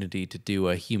opportunity to do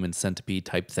a Human Centipede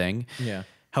type thing. Yeah.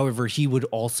 However, he would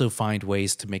also find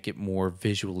ways to make it more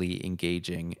visually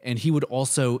engaging. And he would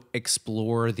also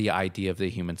explore the idea of the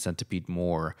Human Centipede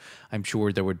more. I'm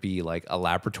sure there would be like a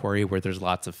laboratory where there's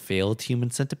lots of failed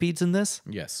human centipedes in this.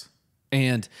 Yes.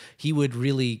 And he would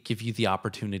really give you the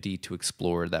opportunity to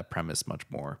explore that premise much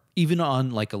more. Even on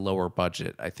like a lower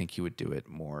budget, I think he would do it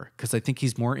more. Because I think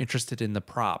he's more interested in the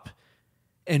prop.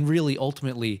 And really,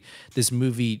 ultimately, this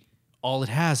movie, all it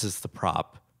has is the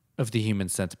prop of the Human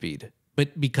Centipede.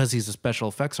 But because he's a special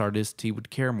effects artist, he would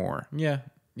care more. Yeah.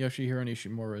 Yoshihiro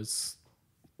Nishimura is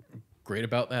great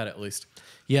about that, at least.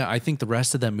 Yeah, I think the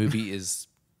rest of that movie is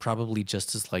probably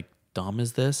just as like dumb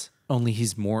as this. Only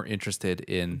he's more interested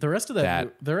in the rest of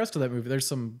that. The rest of that movie, there's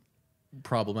some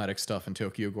problematic stuff in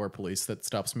Tokyo Gore Police that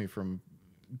stops me from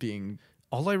being.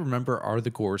 All I remember are the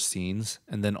gore scenes,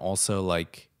 and then also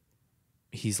like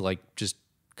he's like just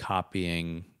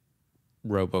copying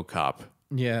RoboCop.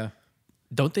 Yeah.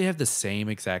 Don't they have the same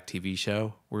exact TV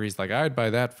show where he's like, I'd buy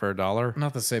that for $1?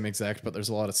 Not the same exact, but there's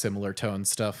a lot of similar tone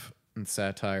stuff and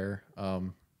satire.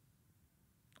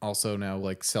 Also now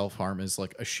like self-harm is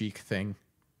like a chic thing.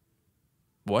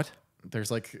 What?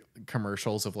 There's like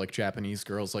commercials of like Japanese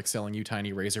girls like selling you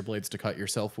tiny razor blades to cut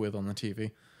yourself with on the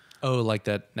TV. Oh, like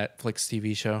that Netflix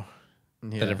TV show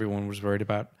that everyone was worried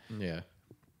about? Yeah.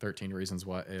 13 Reasons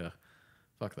Why. Yeah.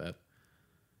 Fuck that.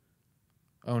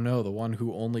 Oh no, the one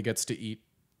who only gets to eat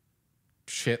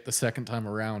shit the second time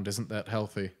around isn't that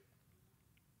healthy.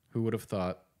 Who would have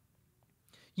thought?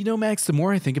 You know, Max, the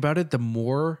more I think about it, the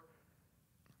more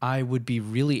I would be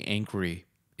really angry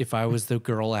if I was the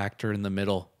girl actor in the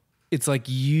middle. It's like,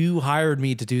 you hired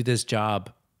me to do this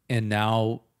job, and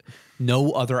now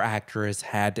no other actor has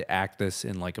had to act this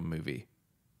in like a movie.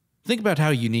 Think about how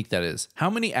unique that is. How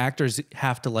many actors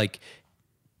have to like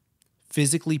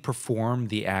physically perform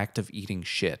the act of eating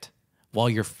shit while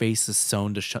your face is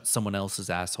sewn to someone else's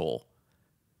asshole?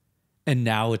 And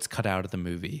now it's cut out of the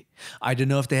movie. I don't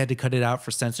know if they had to cut it out for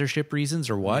censorship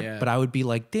reasons or what, but I would be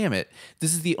like, damn it,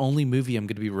 this is the only movie I'm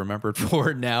going to be remembered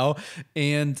for now.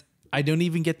 And I don't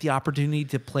even get the opportunity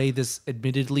to play this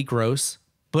admittedly gross,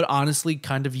 but honestly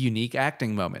kind of unique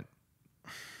acting moment.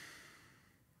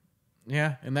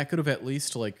 Yeah, and that could have at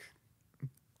least like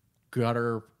got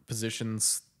her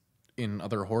positions in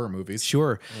other horror movies.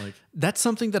 Sure. Like, that's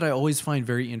something that I always find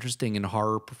very interesting in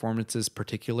horror performances,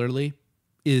 particularly,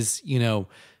 is, you know,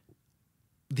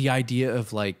 the idea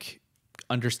of like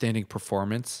understanding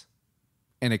performance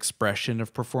and expression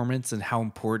of performance and how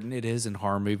important it is in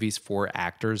horror movies for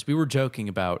actors. We were joking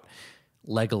about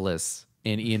Legolas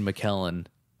and Ian McKellen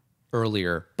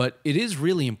earlier, but it is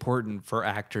really important for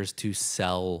actors to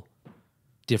sell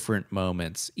different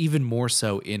moments, even more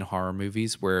so in horror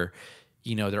movies where,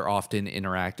 you know, they're often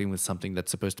interacting with something that's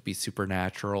supposed to be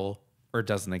supernatural or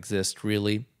doesn't exist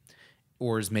really,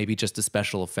 or is maybe just a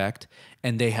special effect,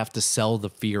 and they have to sell the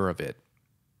fear of it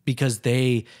because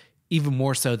they, even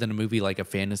more so than a movie like a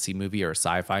fantasy movie or a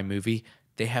sci-fi movie,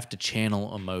 they have to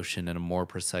channel emotion in a more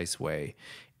precise way.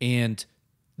 And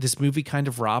this movie kind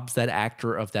of robs that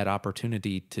actor of that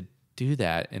opportunity to do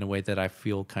that in a way that I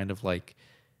feel kind of like,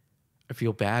 I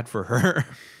feel bad for her.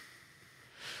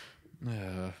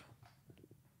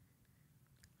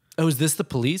 Oh, is this the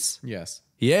police? Yes.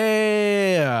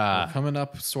 Yeah. We're coming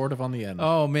up sort of on the end.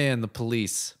 Oh man, the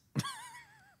police.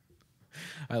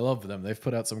 I love them. They've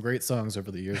put out some great songs over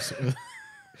the years.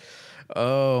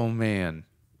 Oh man.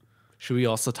 Should we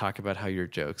also talk about how your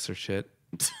jokes are shit?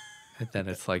 And then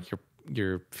it's like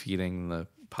you're feeding the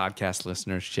podcast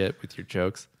listeners shit with your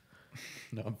jokes.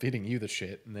 No, I'm feeding you the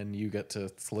shit, and then you get to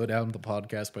slow down the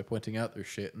podcast by pointing out their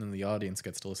shit, and then the audience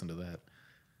gets to listen to that.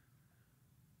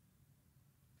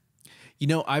 You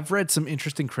know, I've read some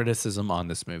interesting criticism on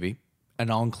this movie,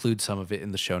 and I'll include some of it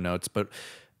in the show notes. But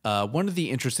one of the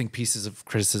interesting pieces of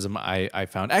criticism I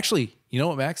found, actually, you know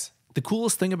what, Max? The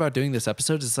coolest thing about doing this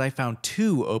episode is I found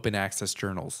 2 open access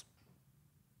journals,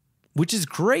 which is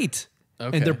great.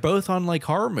 Okay. And they're both on like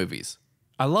horror movies.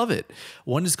 I love it.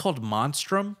 One is called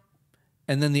Monstrum,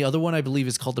 and then the other one I believe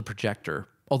is called The Projector.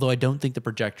 Although I don't think The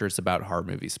Projector is about horror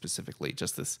movies specifically,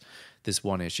 just this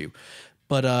one issue.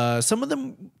 But some of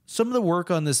the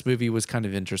work on this movie was kind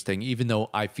of interesting, even though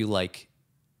I feel like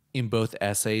in both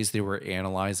essays they were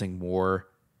analyzing more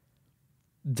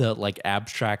the like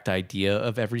abstract idea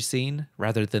of every scene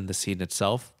rather than the scene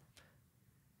itself,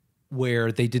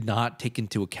 where they did not take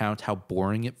into account how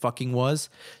boring it fucking was.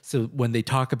 So when they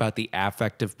talk about the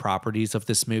affective properties of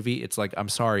this movie, it's like, I'm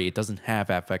sorry, it doesn't have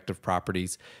affective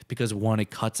properties because 1,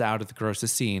 it cuts out of the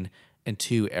grossest scene, and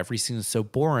 2, every scene is so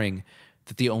boring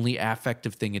that the only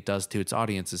affective thing it does to its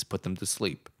audience is put them to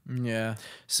sleep. Yeah.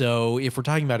 So if we're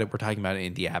talking about it, we're talking about it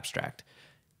in the abstract.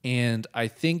 And I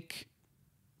think,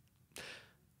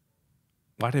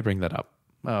 why did I bring that up?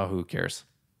 Oh, who cares?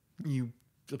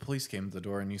 The police came to the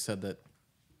door, and you said that.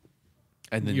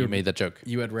 And then you made that joke.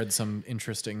 You had read some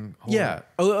interesting horror. Yeah.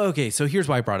 Oh, okay. So here's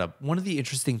why I brought up. One of the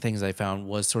interesting things I found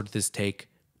was sort of this take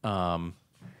about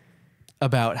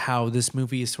how this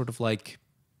movie is sort of like,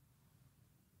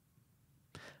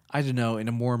 I don't know, in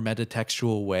a more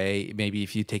metatextual way, maybe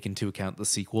if you take into account the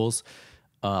sequels,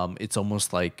 it's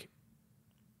almost like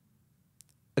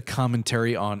a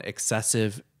commentary on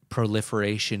excessive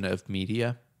proliferation of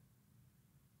media.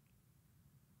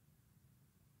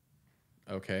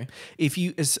 Okay.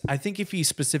 I think if you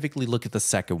specifically look at the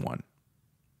second one,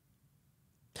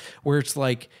 where it's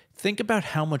like, think about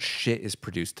how much shit is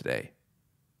produced today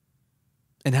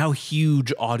and how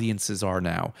huge audiences are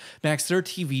now. Max, there are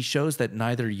TV shows that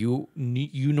neither you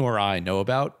nor I know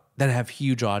about that have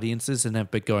huge audiences and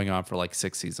have been going on for like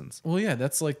 6 seasons. Well, yeah,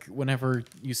 that's like whenever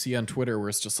you see on Twitter where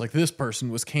it's just like, this person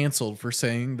was canceled for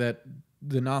saying that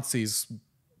the Nazis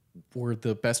were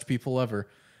the best people ever.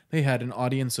 They had an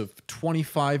audience of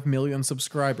 25 million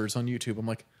subscribers on YouTube. I'm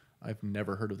like, I've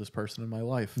never heard of this person in my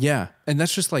life. Yeah. And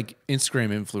that's just like Instagram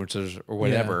influencers or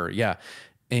whatever. Yeah.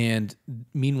 And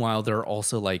meanwhile, there are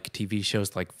also like TV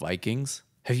shows like Vikings.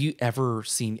 Have you ever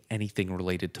seen anything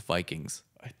related to Vikings?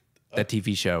 That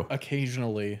TV show?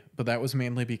 Occasionally, but that was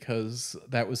mainly because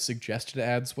that was suggested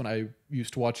ads when I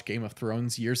used to watch Game of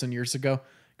Thrones years and years ago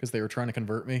because they were trying to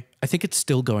convert me. I think it's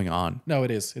still going on. No,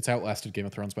 it is. It's outlasted Game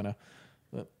of Thrones by now.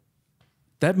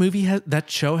 That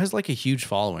show has like a huge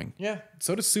following. Yeah.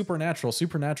 So does Supernatural.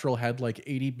 Supernatural had like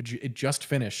 80, it just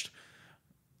finished.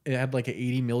 It had like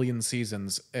 80 million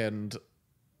seasons, and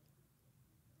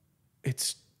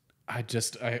it's, I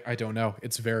don't know.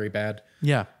 It's very bad.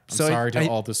 Yeah. I'm sorry to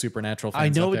all the Supernatural fans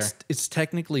I know out there. it's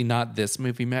technically not this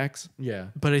movie, Max. Yeah.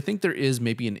 But I think there is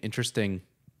maybe an interesting,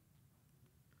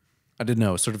 I don't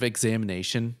know, sort of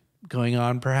examination going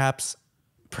on perhaps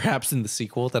in the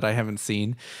sequel that I haven't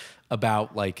seen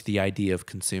about like the idea of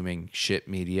consuming shit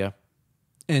media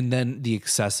and then the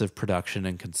excessive production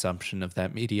and consumption of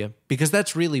that media, because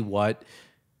that's really what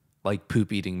like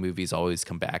poop eating movies always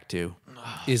come back to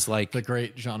is like The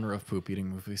great genre of poop eating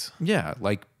movies. yeah,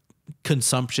 like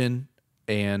consumption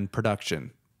and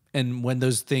production. And when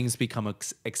those things become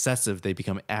excessive, they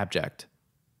become abject.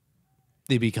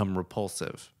 They become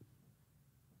repulsive.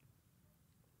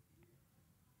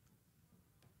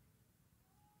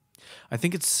 I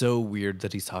think it's so weird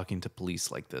that he's talking to police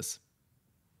like this.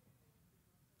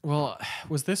 Well,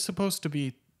 was this supposed to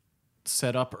be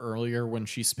set up earlier when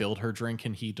she spilled her drink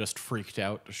and he just freaked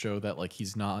out to show that like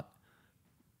he's not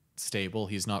stable,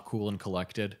 he's not cool and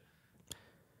collected?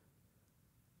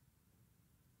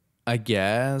 I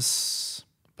guess.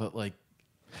 But like,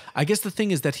 I guess the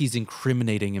thing is that he's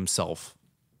incriminating himself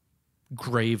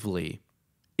gravely.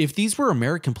 If these were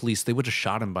American police, they would have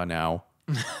shot him by now.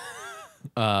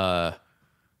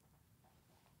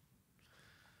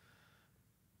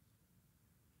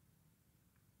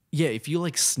 Yeah, if you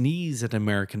like sneeze at an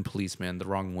American policeman the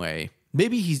wrong way,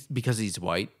 maybe because he's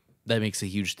white, that makes a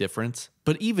huge difference.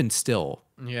 But even still,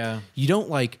 yeah. you don't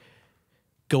like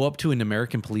go up to an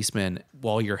American policeman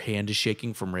while your hand is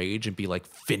shaking from rage and be like,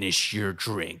 finish your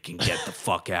drink and get the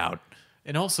fuck out.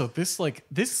 And also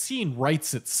this scene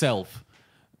writes itself.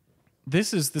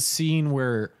 This is the scene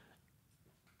where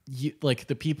like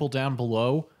the people down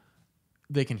below,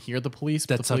 they can hear the police.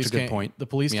 That's such a good point. The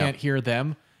police can't hear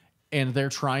them, and they're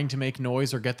trying to make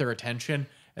noise or get their attention.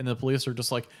 And the police are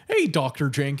just like, hey, Dr.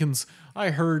 Jenkins, I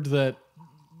heard that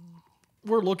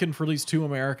we're looking for these 2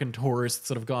 American tourists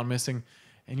that have gone missing.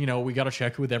 And, you know, we got to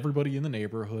check with everybody in the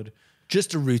neighborhood.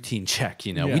 Just a routine check,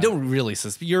 you know. Yeah. We don't really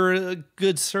suspect. You're a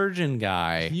good surgeon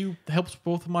guy. You helped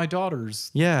both of my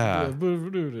daughters. Yeah.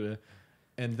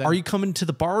 And then, are you coming to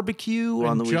the barbecue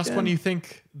on the weekend? Just when you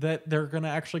think that they're going to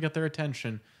actually get their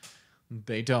attention,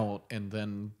 they don't. And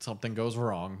then something goes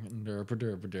wrong.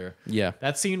 Yeah.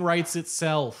 That scene writes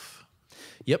itself.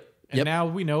 Yep. And now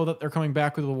we know that they're coming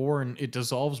back with a war, and it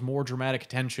dissolves more dramatic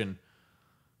tension.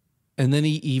 And then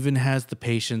he even has the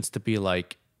patience to be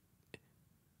like,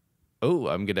 oh,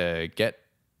 I'm gonna get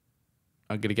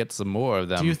some more of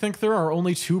them. Do you think there are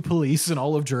only 2 police in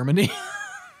all of Germany?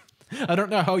 I don't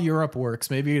know how Europe works.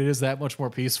 Maybe it is that much more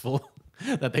peaceful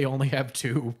that they only have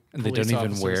 2 and they police don't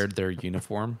even officers. wear their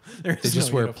uniform. They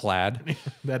just wear plaid.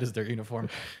 That is their uniform.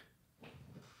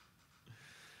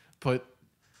 But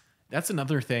that's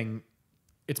another thing.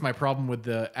 It's my problem with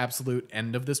the absolute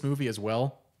end of this movie as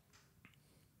well,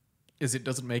 is it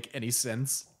doesn't make any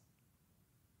sense.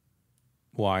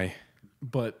 Why?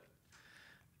 But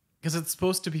because it's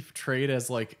supposed to be portrayed as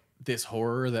like this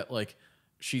horror that like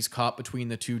she's caught between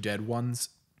the 2 dead ones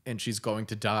and she's going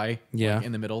to die like,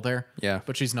 in the middle there. Yeah.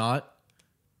 But she's not.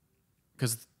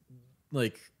 Because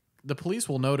like the police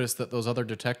will notice that those other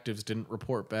detectives didn't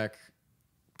report back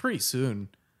pretty soon.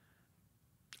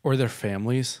 Or their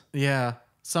families. Yeah.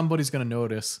 Somebody's going to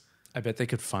notice. I bet they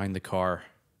could find the car.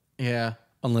 Yeah.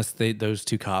 Unless those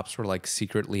 2 cops were like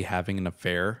secretly having an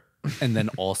affair and then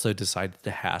also decided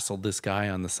to hassle this guy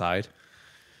on the side.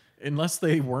 Unless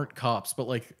they weren't cops, but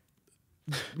like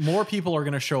more people are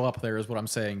going to show up there is what I'm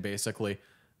saying basically.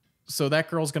 So that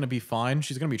girl's going to be fine.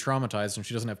 She's going to be traumatized and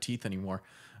she doesn't have teeth anymore.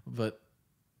 But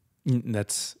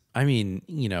I mean,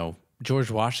 you know,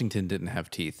 George Washington didn't have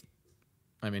teeth.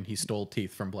 I mean, he stole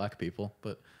teeth from black people,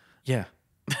 but yeah.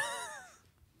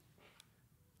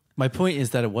 My point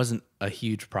is that it wasn't a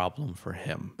huge problem for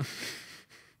him.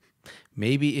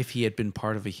 Maybe if he had been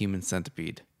part of a Human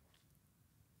Centipede.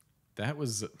 that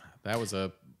was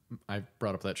I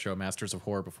brought up that show Masters of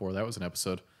Horror before. That was an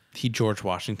episode. He George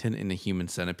Washington in a Human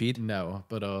Centipede? No,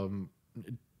 but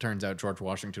it turns out George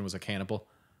Washington was a cannibal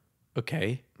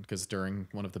Okay. because during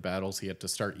one of the battles he had to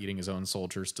start eating his own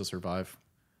soldiers to survive.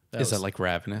 Is that like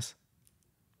Ravenous?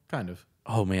 Kind of.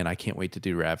 Oh man, I can't wait to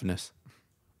do Ravenous.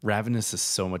 Ravenous is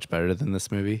so much better than this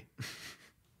movie.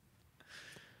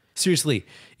 Seriously,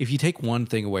 if you take one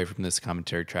thing away from this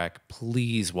commentary track,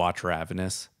 please watch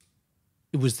Ravenous.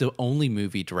 It was the only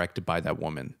movie directed by that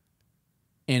woman.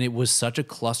 And it was such a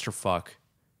clusterfuck.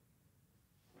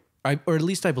 Or at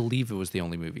least I believe it was the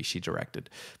only movie she directed.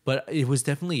 But it was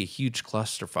definitely a huge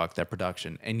clusterfuck, that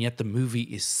production. And yet the movie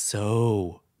is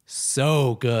so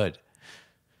good.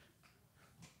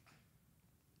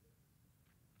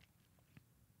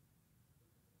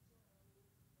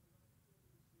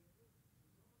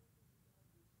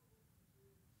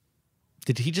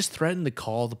 Did he just threaten to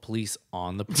call the police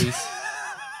on the police?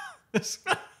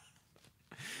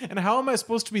 And how am I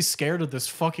supposed to be scared of this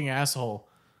fucking asshole?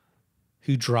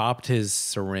 Who dropped his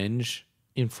syringe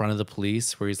in front of the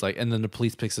police where he's like, and then the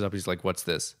police picks it up. He's like, what's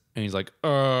this? And he's like,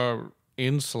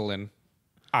 insulin.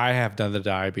 I have done the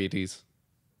diabetes.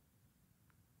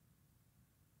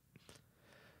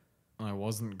 I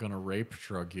wasn't going to rape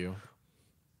drug you.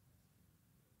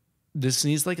 This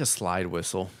needs like a slide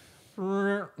whistle.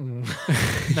 No,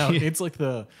 it's like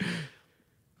the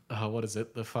what is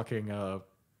it? The fucking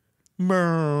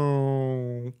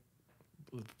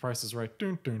The Price is Right.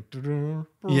 Dun, dun, dun, dun.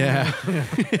 Yeah.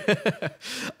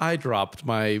 I dropped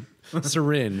my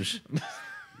syringe.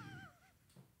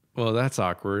 Well, that's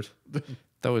awkward.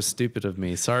 That was stupid of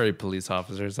me. Sorry, police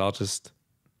officers. I'll just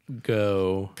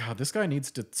go. God, this guy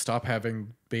needs to stop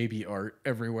having baby art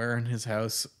everywhere in his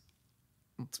house.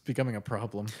 It's becoming a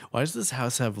problem. Why does this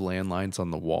house have landlines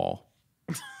on the wall?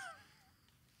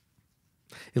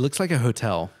 It looks like a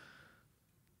hotel.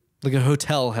 Like a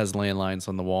hotel has landlines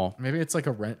on the wall. Maybe it's like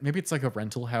a rent. Maybe it's like a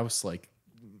rental house. Like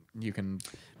you can.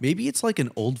 Maybe it's like an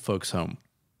old folks home,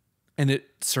 and it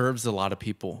serves a lot of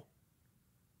people.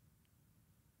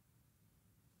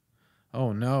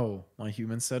 Oh no, my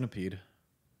human centipede.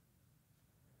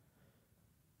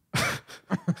 God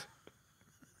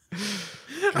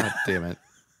damn it.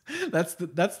 That's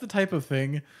the type of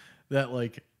thing that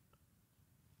like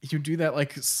you do that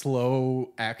like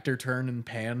slow actor turn and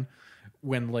pan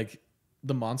when like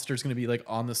the monster's gonna be like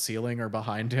on the ceiling or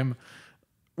behind him,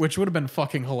 which would have been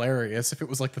fucking hilarious if it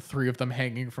was like the three of them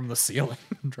hanging from the ceiling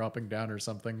and dropping down or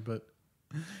something, but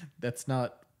that's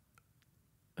not.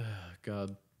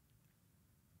 God.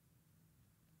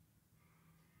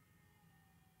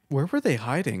 Where were they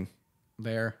hiding?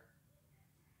 There.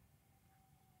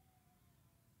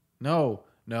 No.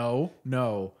 Oh,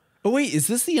 wait, is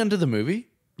this the end of the movie?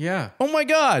 Yeah. Oh my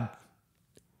God.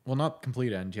 Well, not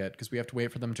complete end yet, because we have to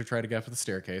wait for them to try to get up the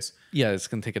staircase. Yeah, it's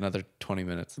going to take another 20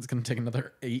 minutes. It's going to take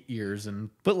another 8 years.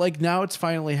 But like now it's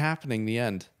finally happening, the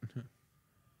end.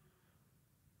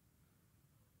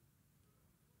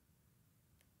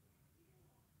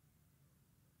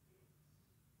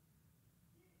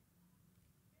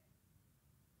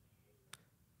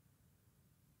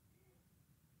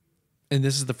 And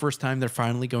this is the first time they're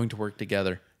finally going to work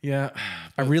together. Yeah.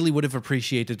 I really would have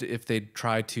appreciated if they'd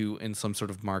tried to, in some sort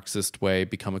of Marxist way,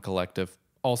 become a collective.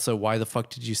 Also, why the fuck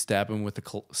did you stab him with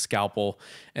a scalpel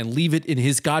and leave it in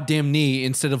his goddamn knee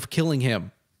instead of killing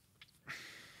him?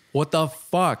 What the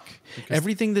fuck?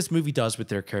 Everything this movie does with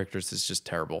their characters is just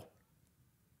terrible.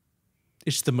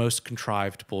 It's the most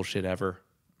contrived bullshit ever.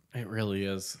 It really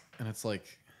is. And it's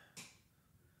like...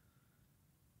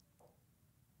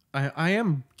 I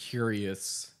am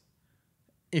curious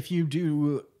if you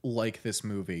do like this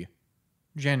movie,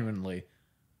 genuinely,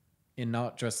 and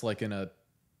not just like in a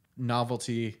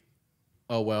novelty,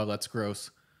 oh, well, that's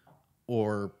gross,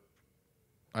 or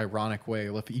ironic way.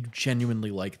 If you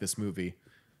genuinely like this movie,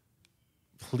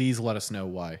 please let us know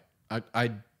why.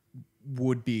 I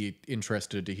would be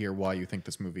interested to hear why you think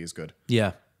this movie is good.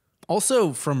 Yeah.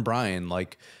 Also from Brian,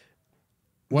 like...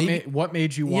 What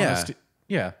made you want us to...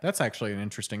 Yeah, that's actually an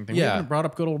interesting thing. Yeah. We haven't brought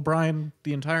up good old Brian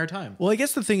the entire time. Well, I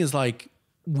guess the thing is, like,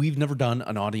 we've never done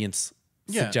an audience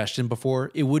suggestion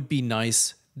before. It would be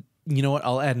nice. You know what?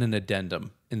 I'll add an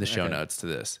addendum in the show notes to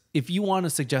this. If you want to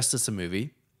suggest us a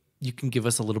movie, you can give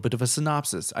us a little bit of a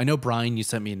synopsis. I know, Brian, you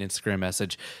sent me an Instagram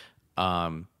message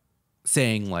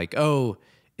saying, like, oh,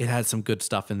 it had some good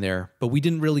stuff in there, but we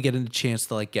didn't really get a chance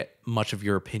to, like, get much of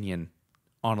your opinion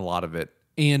on a lot of it.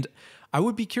 And I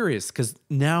would be curious because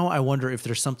now I wonder if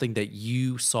there's something that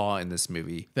you saw in this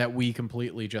movie that we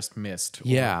completely just missed.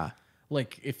 Yeah.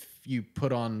 Like if you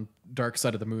put on Dark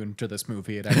Side of the Moon to this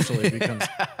movie, it actually becomes...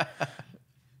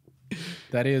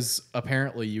 That is,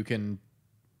 apparently you can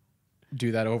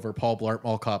do that over Paul Blart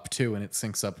Mall Cop 2 and it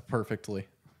syncs up perfectly.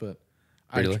 But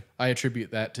really? I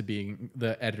attribute that to being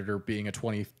the editor being a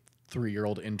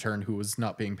 23-year-old intern who was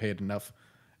not being paid enough.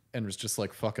 And was just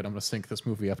like, fuck it, I'm going to sync this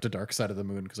movie up to Dark Side of the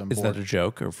Moon because I'm bored. Is that a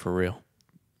joke or for real?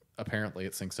 Apparently,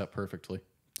 it syncs up perfectly.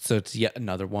 So it's yet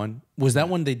another one. Was that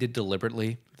one they did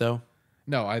deliberately, though?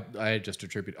 No, I just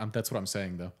attribute... that's what I'm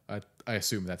saying, though. I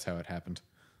assume that's how it happened.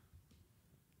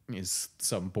 Is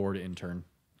some bored intern.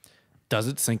 Does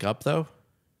it sync up, though?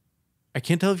 I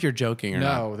can't tell if you're joking or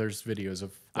not. No, there's videos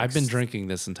of... Like, I've been drinking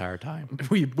this entire time.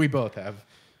 We both have.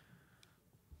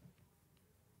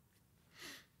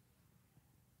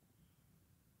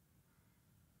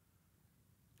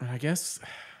 I guess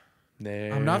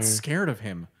I'm not scared of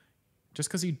him. Just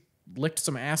because he licked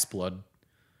some ass blood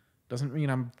doesn't mean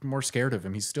I'm more scared of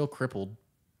him. He's still crippled.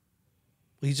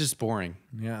 He's just boring.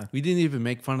 Yeah. We didn't even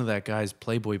make fun of that guy's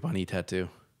Playboy bunny tattoo.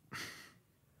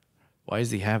 Why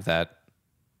does he have that?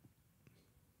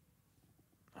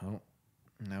 Oh,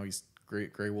 now he's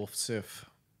Grey Wolf Sif.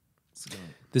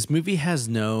 This movie has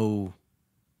no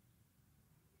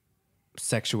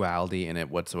sexuality in it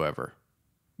whatsoever,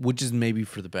 which is maybe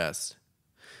for the best.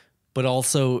 But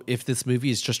also, if this movie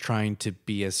is just trying to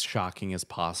be as shocking as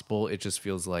possible, it just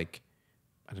feels like,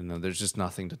 I don't know, there's just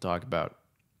nothing to talk about.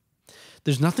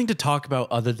 There's nothing to talk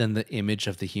about other than the image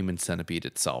of the human centipede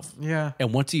itself. Yeah.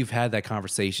 And once you've had that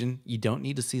conversation, you don't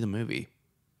need to see the movie.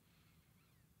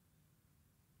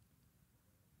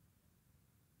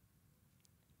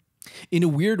 In a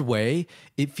weird way,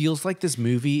 it feels like this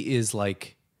movie is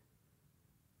like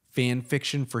fan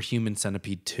fiction for Human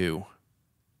Centipede 2.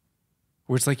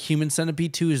 Where it's like Human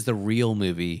Centipede 2 is the real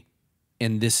movie,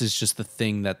 and this is just the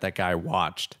thing that guy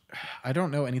watched. I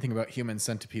don't know anything about Human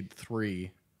Centipede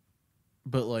 3,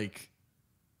 but like,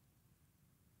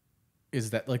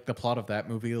 is that like the plot of that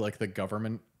movie? Like the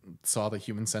government saw the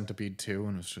Human Centipede 2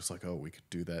 and was just like, oh, we could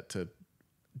do that to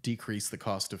decrease the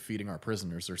cost of feeding our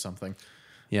prisoners or something.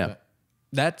 Yeah.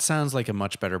 That sounds like a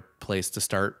much better place to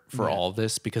start for all of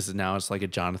this, because now it's like a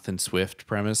Jonathan Swift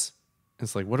premise.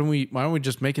 It's like, why don't we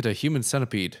just make it a Human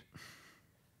Centipede?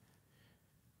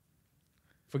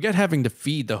 Forget having to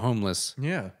feed the homeless.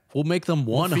 Yeah. We'll make them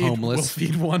homeless. We'll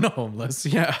feed one homeless.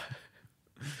 Yeah.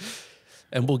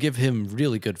 And we'll give him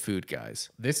really good food, guys.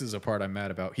 This is a part I'm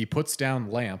mad about. He puts down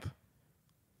lamp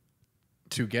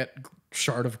to get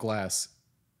shard of glass.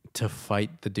 To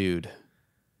fight the dude.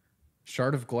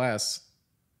 Shard of glass.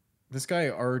 This guy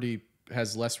already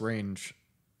has less range.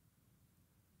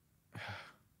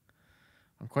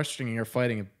 I'm questioning your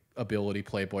fighting ability,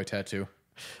 Playboy Tattoo.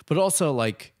 But also,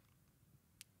 like,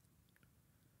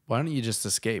 why don't you just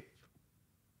escape?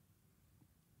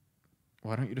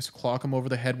 Why don't you just clock him over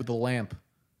the head with the lamp?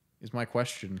 Is my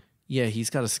question. Yeah, he's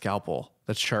got a scalpel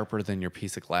that's sharper than your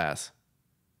piece of glass.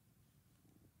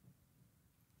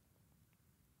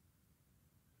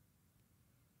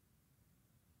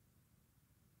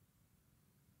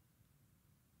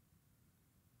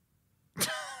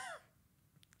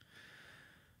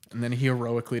 And then he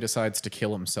heroically decides to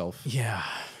kill himself. Yeah.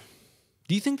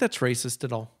 Do you think that's racist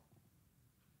at all?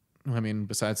 I mean,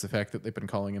 besides the fact that they've been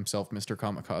calling himself Mr.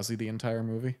 Kamikaze the entire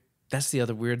movie. That's the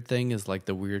other weird thing, is like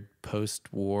the weird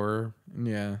post-war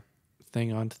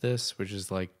thing onto this, which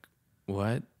is like,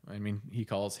 what? I mean, he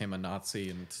calls him a Nazi,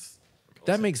 and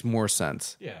that makes more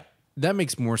sense. Yeah. That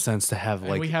makes more sense to have,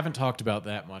 like... And we haven't talked about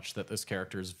that much, that this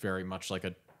character is very much like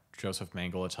a Joseph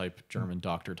Mengele type, German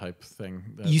doctor type thing.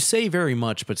 You say very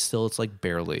much, but still it's like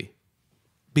barely.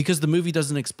 Because the movie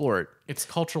doesn't explore it. It's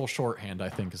cultural shorthand, I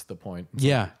think, is the point.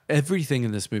 Yeah. Everything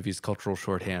in this movie is cultural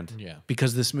shorthand. Yeah.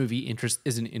 Because this movie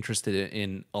isn't interested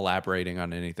in elaborating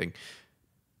on anything.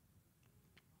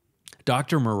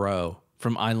 Dr. Moreau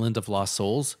from Island of Lost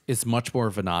Souls is much more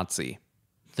of a Nazi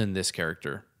than this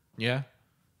character. Yeah.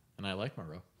 And I like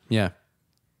Moreau. Yeah.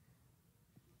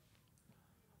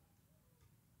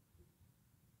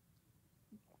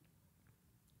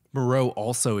 Moreau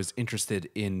also is interested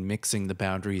in mixing the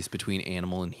boundaries between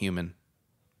animal and human,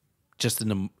 just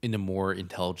in a more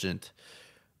intelligent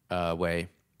way.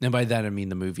 And by that I mean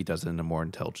the movie does it in a more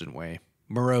intelligent way.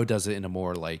 Moreau does it in a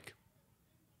more like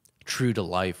true to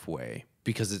life way,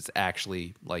 because it's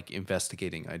actually like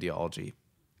investigating ideology.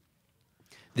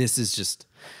 This is just,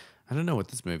 I don't know what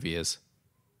this movie is.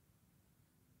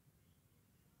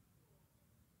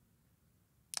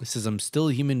 It says, I'm still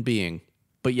a human being,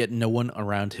 but yet no one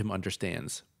around him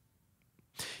understands.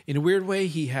 In a weird way,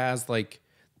 he has like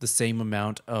the same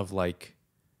amount of like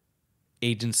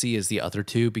agency as the other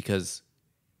two, because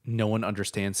no one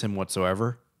understands him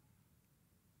whatsoever.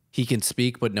 He can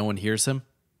speak, but no one hears him.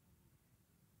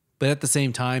 But at the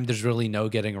same time, there's really no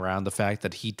getting around the fact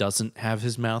that he doesn't have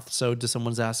his mouth sewed to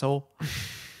someone's asshole.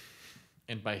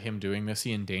 And by him doing this,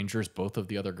 he endangers both of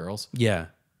the other girls. Yeah.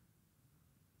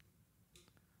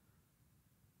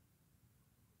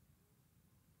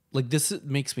 Like, this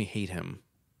makes me hate him.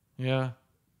 Yeah.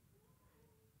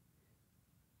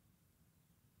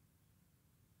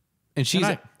 And she's...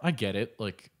 And I get it.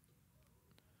 Like,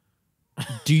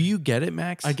 do you get it,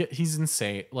 Max? I get he's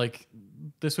insane. Like,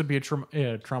 this would be a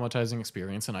traumatizing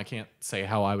experience, and I can't say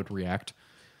how I would react.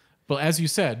 But as you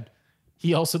said,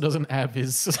 he also doesn't have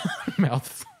his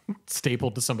mouth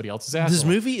stapled to somebody else's asshole. This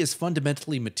movie is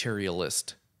fundamentally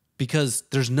materialist, because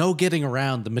there's no getting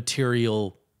around the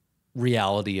material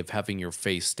reality of having your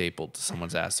face stapled to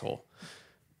someone's asshole.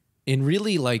 And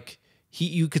really, like,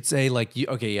 you could say, like,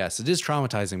 okay, yes, it is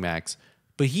traumatizing, Max,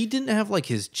 but he didn't have like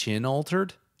his chin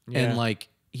altered, and like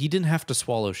he didn't have to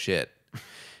swallow shit,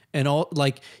 and all,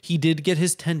 like, he did get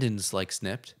his tendons like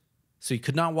snipped, so he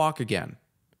could not walk again,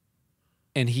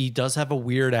 and he does have a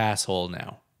weird asshole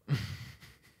now.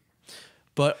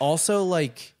 But also,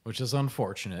 like, which is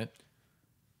unfortunate.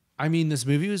 I mean, this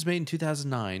movie was made in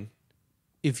 2009.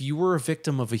 If you were a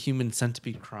victim of a Human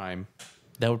Centipede crime,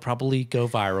 that would probably go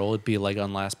viral. It'd be like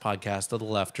on Last Podcast of the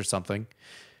Left or something.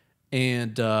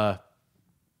 And I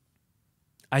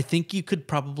think you could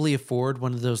probably afford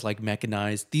one of those like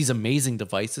mechanized, these amazing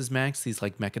devices, Max, these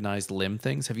like mechanized limb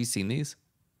things. Have you seen these?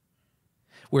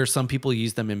 Where some people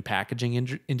use them in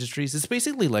packaging industries. It's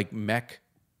basically like mech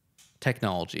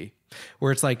technology,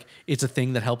 where it's like it's a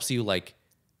thing that helps you like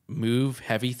move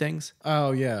heavy things.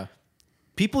 Oh yeah.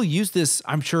 People use this,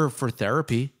 I'm sure, for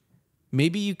therapy.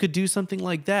 Maybe you could do something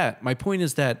like that. My point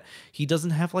is that he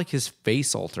doesn't have like his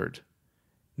face altered.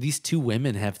 These two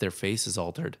women have their faces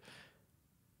altered.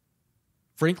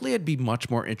 Frankly, I'd be much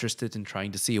more interested in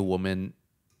trying to see a woman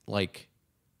like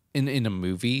in a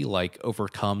movie like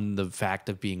overcome the fact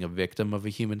of being a victim of a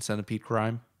human centipede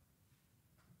crime.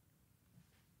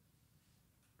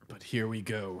 But here we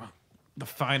go. The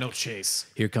final chase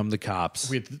Here come the cops.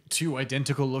 with two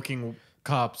identical looking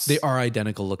cops. They are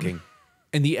identical looking.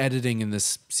 And the editing in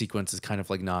this sequence is kind of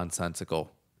like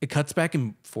nonsensical. It cuts back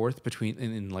and forth between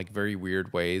in like very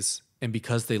weird ways. And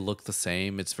because they look the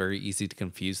same, it's very easy to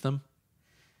confuse them.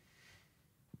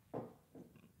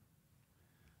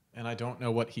 And I don't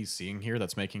know what he's seeing here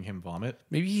that's making him vomit.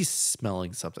 Maybe he's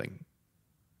smelling something.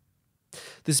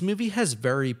 This movie has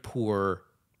very poor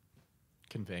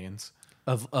Conveyance.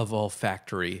 of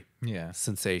olfactory Yeah.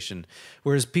 sensation.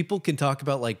 Whereas people can talk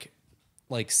about like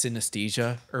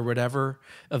synesthesia or whatever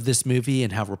of this movie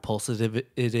and how repulsive it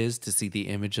is to see the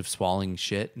image of swallowing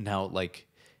shit and how like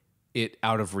it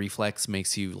out of reflex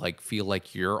makes you like feel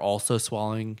like you're also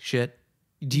swallowing shit.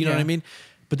 Do you know what I mean?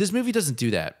 But this movie doesn't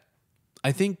do that.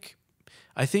 I think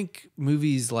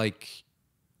movies like,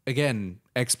 again,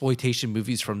 exploitation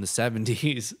movies from the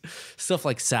 70s, stuff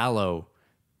like Sallow,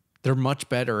 they're much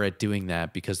better at doing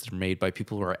that because they're made by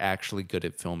people who are actually good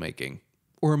at filmmaking.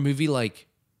 Or a movie like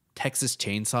Texas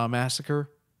Chainsaw Massacre.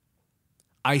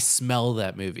 I smell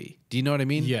that movie. Do you know what I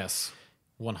mean? Yes.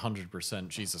 100%.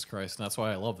 Jesus Christ. And that's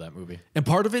why I love that movie. And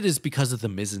part of it is because of the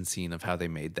mise-en-scene of how they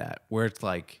made that, where it's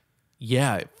like,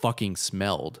 yeah, it fucking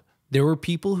smelled. There were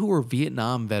people who were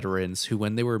Vietnam veterans who,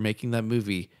 when they were making that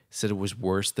movie, said it was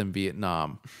worse than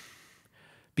Vietnam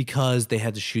because they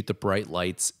had to shoot the bright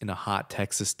lights in a hot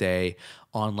Texas day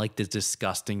on like this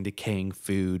disgusting decaying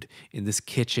food in this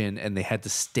kitchen, and they had to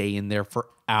stay in there for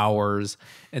hours,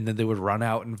 and then they would run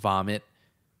out and vomit.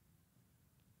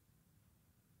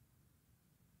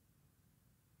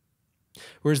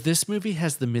 Whereas this movie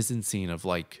has the mise-en-scene of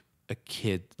like a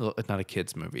kid, not a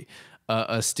kid's movie,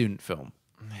 a student film.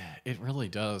 It really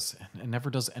does. It never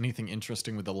does anything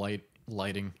interesting with the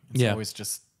lighting. It's Yeah. always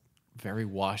just very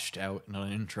washed out and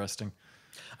uninteresting.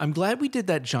 I'm glad we did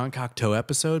that Jean Cocteau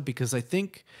episode because I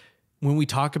think when we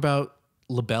talk about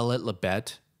La Belle et la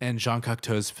Bête and Jean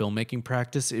Cocteau's filmmaking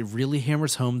practice, it really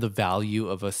hammers home the value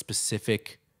of a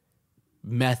specific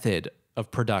method of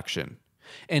production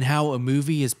and how a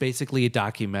movie is basically a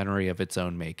documentary of its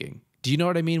own making. Do you know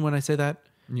what I mean when I say that?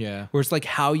 Yeah. Where it's like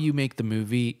how you make the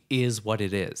movie is what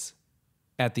it is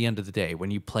at the end of the day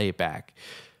when you play it back.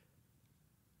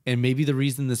 And maybe the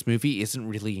reason this movie isn't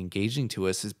really engaging to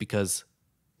us is because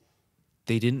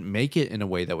they didn't make it in a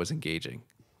way that was engaging.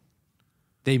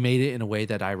 They made it in a way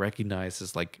that I recognize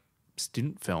as like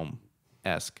student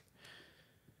film-esque.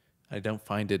 I don't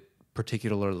find it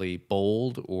particularly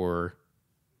bold or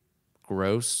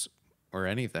gross or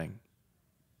anything.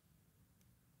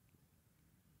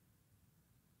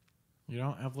 You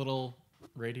don't have little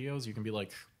radios? You can be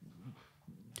like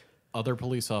other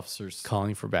police officers.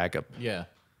 Calling for backup. Yeah.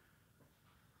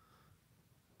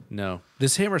 No.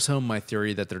 This hammers home my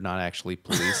theory that they're not actually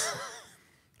police.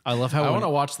 I love how I want to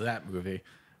watch that movie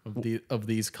of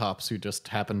these cops who just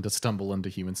happen to stumble into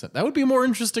Human Centipede. That would be a more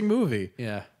interesting movie.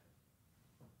 Yeah.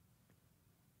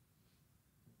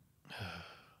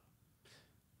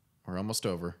 We're almost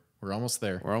over. We're almost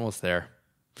there. We're almost there.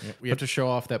 We have to show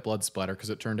off that blood splatter because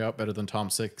it turned out better than Tom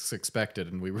Six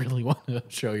expected, and we really want to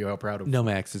show you how proud of No,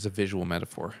 Max, is a visual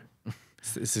metaphor.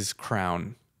 This is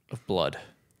crown of blood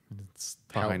it's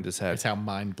behind his head. It's how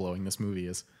mind-blowing this movie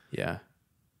is. Yeah.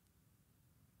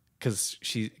 Because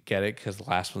because the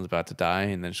last one's about to die,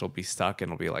 and then she'll be stuck,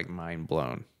 and it'll be like mind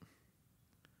blown.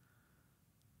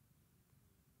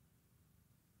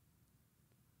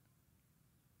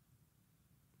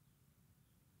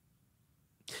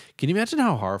 Can you imagine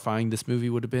how horrifying this movie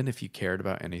would have been if you cared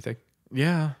about anything?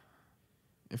 Yeah.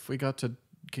 If we got to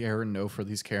care and know for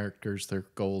these characters, their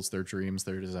goals, their dreams,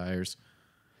 their desires.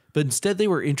 But instead, they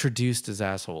were introduced as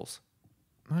assholes.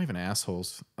 Not even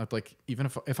assholes. I'd like, even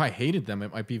if I hated them,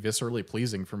 it might be viscerally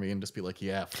pleasing for me and just be like,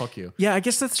 yeah, fuck you. Yeah, I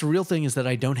guess that's the real thing is that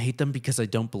I don't hate them because I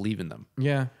don't believe in them.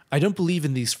 Yeah. I don't believe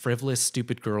in these frivolous,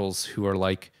 stupid girls who are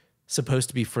like supposed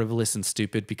to be frivolous and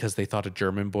stupid because they thought a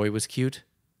German boy was cute.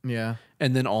 Yeah.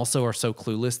 And then also are so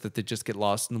clueless that they just get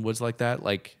lost in the woods like that.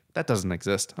 Like, that doesn't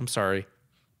exist. I'm sorry.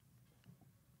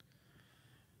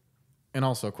 And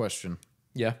also a question.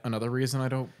 Yeah. Another reason I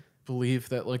don't believe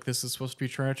that like this is supposed to be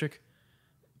tragic.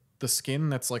 The skin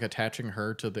that's like attaching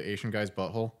her to the Asian guy's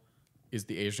butthole. is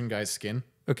the Asian guy's skin.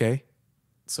 Okay.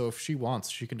 So if she wants,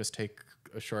 she can just take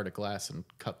a shard of glass and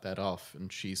cut that off,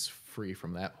 and she's free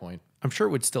from that point. I'm sure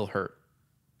it would still hurt.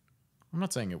 I'm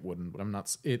not saying it wouldn't, but I'm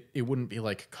not. It wouldn't be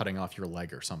like cutting off your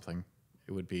leg or something.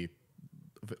 It would be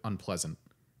unpleasant.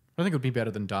 I think it would be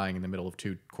better than dying in the middle of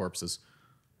two corpses.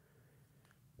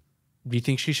 Do you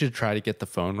think she should try to get the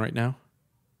phone right now?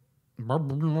 I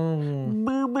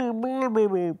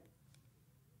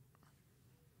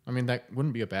mean, that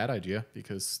wouldn't be a bad idea,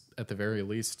 because at the very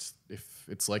least, if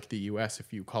it's like the US,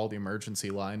 if you call the emergency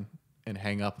line and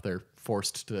hang up, they're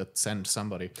forced to send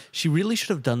somebody. She really should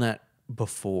have done that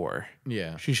before.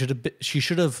 Yeah. She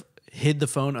should have hid the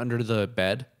phone under the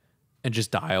bed and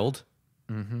just dialed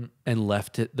and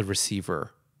left the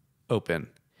receiver open.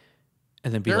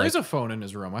 And then be There is a phone in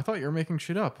his room. I thought you were making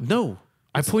shit up. No.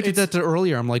 I pointed that to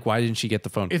earlier. I'm like, why didn't she get the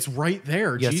phone? It's right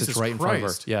there. Yes, Jesus it's right Christ. in front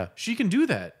of her. Yeah. She can do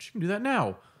that. She can do that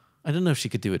now. I don't know if she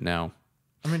could do it now.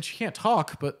 I mean, she can't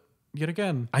talk, but yet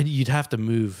again. You'd have to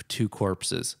move two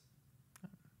corpses.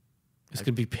 It's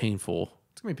going to be painful.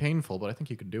 It's going to be painful, but I think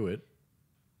you could do it.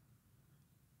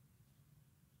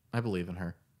 I believe in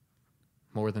her.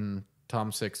 More than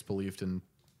Tom Six believed in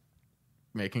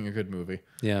making a good movie.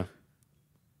 Yeah.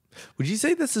 Would you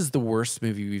say this is the worst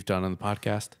movie we've done on the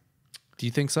podcast? Do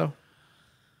you think so?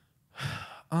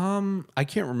 I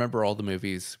can't remember all the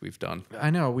movies we've done. I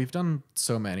know, we've done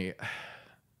so many.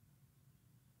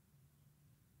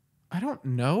 I don't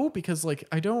know, because like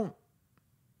I don't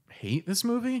hate this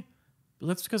movie, but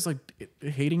that's because like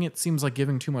hating it seems like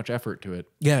giving too much effort to it.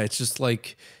 Yeah, it's just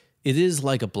like it is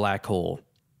like a black hole.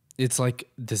 It's like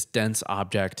this dense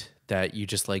object that you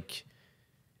just like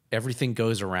everything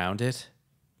goes around it,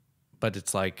 but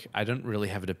it's like I don't really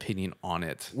have an opinion on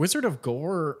it. Wizard of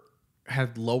Gore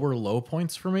had lower low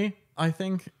points for me, I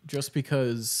think, just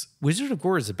because Wizard of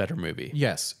Gore is a better movie.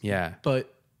 yes. Yeah.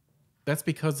 But that's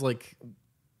because like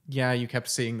yeah, you kept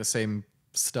seeing the same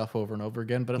stuff over and over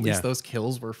again, but at least those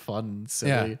kills were fun and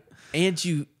silly. Yeah.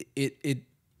 And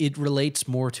it relates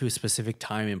more to a specific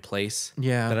time and place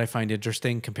that I find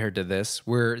interesting compared to this,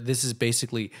 where this is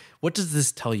basically, what does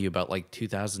this tell you about like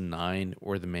 2009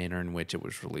 or the manner in which it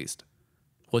was released?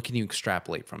 What can you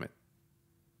extrapolate from it?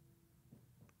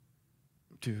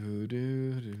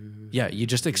 Yeah, you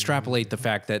just extrapolate the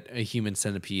fact that a human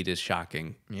centipede is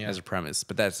shocking as a premise,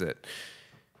 but that's it.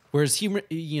 Whereas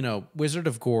Wizard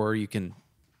of Gore, you can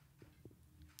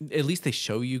at least they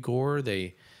show you gore.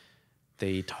 They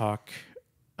talk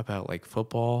about like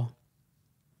football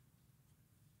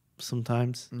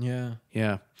sometimes. Yeah.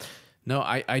 Yeah. No,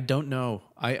 I don't know.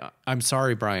 I'm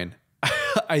sorry, Brian.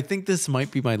 I think this might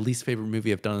be my least favorite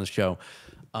movie I've done on the show.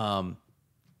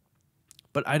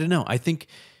 But I don't know. I think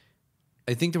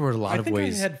there were a lot of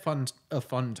ways. I had a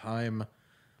fun time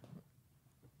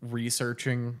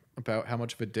researching about how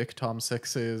much of a dick Tom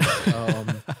Six is,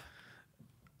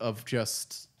 of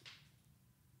just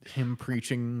him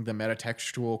preaching the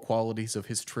metatextual qualities of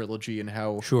his trilogy and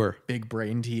how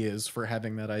big-brained he is for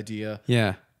having that idea.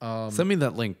 Yeah. Send me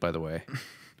that link, by the way.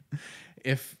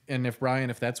 If Brian,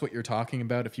 if that's what you're talking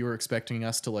about, if you were expecting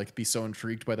us to like be so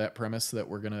intrigued by that premise that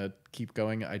we're gonna keep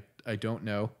going, I don't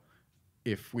know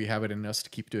if we have it in us to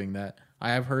keep doing that. I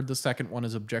have heard the second one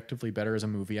is objectively better as a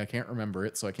movie. I can't remember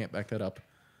it, so I can't back that up.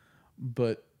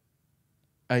 But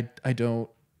I don't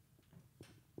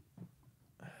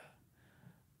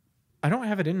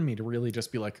have it in me to really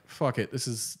just be like, fuck it, this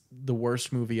is the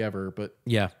worst movie ever. But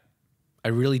yeah, I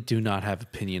really do not have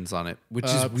opinions on it, which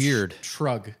is weird.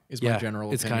 Shrug is my general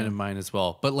opinion. It's kind of mine as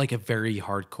well, but like a very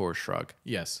hardcore shrug.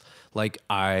 Yes. Like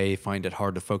I find it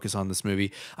hard to focus on this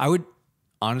movie. I would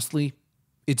honestly,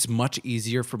 it's much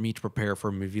easier for me to prepare for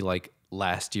a movie like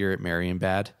Last Year at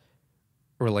Marienbad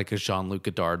or like a Jean-Luc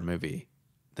Godard movie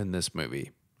than this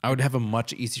movie. I would have a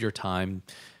much easier time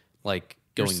like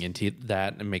going into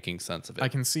that and making sense of it. I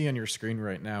can see on your screen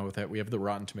right now that we have the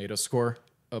Rotten Tomato score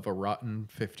of a rotten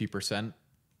 50%,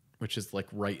 which is like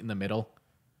right in the middle.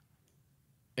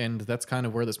 And that's kind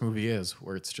of where this movie is,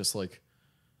 where it's just like,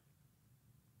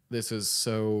 this is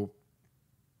so,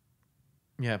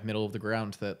 middle of the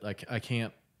ground that like I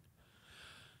can't,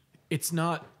 it's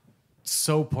not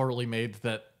so poorly made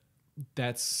that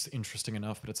that's interesting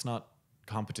enough, but it's not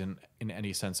competent in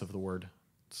any sense of the word.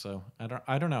 So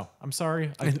I don't know. I'm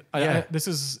sorry.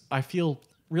 I feel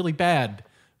really bad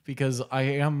because I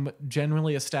am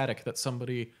genuinely ecstatic that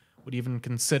somebody would even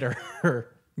consider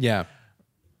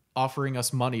offering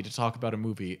us money to talk about a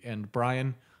movie. And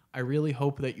Brian, I really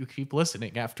hope that you keep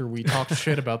listening after we talk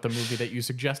shit about the movie that you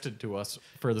suggested to us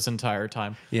for this entire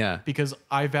time. Yeah. Because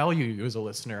I value you as a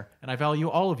listener, and I value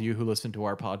all of you who listen to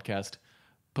our podcast.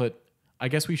 But I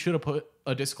guess we should have put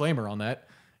a disclaimer on that.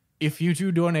 If you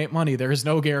do donate money, there is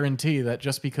no guarantee that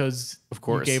just because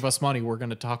you gave us money, we're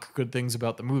going to talk good things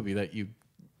about the movie that you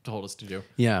told us to do.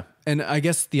 Yeah. And I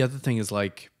guess the other thing is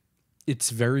like, it's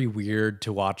very weird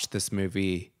to watch this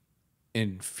movie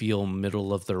and feel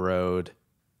middle of the road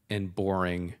and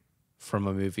boring from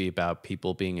a movie about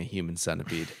people being a human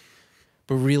centipede.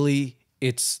 But really,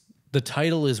 the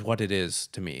title is what it is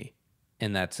to me.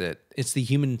 And that's it. It's the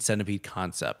human centipede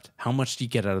concept. How much do you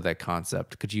get out of that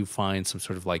concept? Could you find some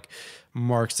sort of like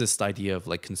Marxist idea of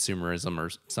like consumerism or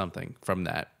something from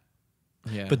that?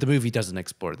 Yeah. But the movie doesn't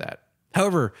explore that.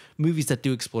 However, movies that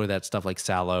do explore that stuff like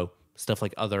Sallow, stuff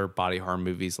like other body horror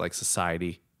movies like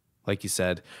Society, like you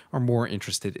said, are more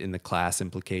interested in the class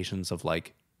implications of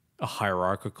like a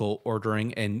hierarchical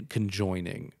ordering and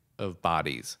conjoining of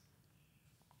bodies.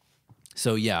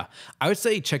 So yeah, I would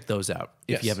say check those out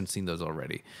if you haven't seen those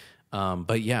already.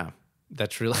 But yeah,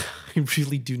 that's really, I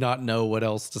really do not know what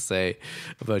else to say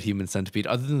about Human Centipede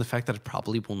other than the fact that I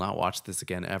probably will not watch this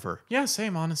again ever. Yeah,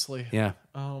 same, honestly. Yeah.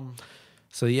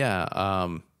 So yeah,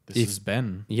 this has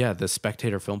been the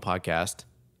Spectator Film Podcast.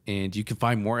 And you can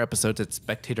find more episodes at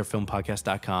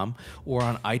spectatorfilmpodcast.com or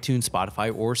on iTunes,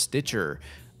 Spotify, or Stitcher.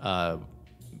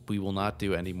 We will not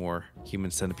do any more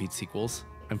Human Centipede sequels,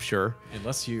 I'm sure.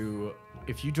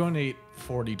 If you donate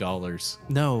 $40,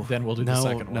 no, then we'll do the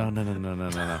second one.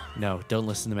 No, don't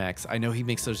listen to Max. I know he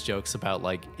makes those jokes about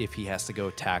like if he has to go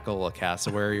tackle a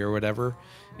cassowary or whatever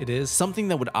it is, something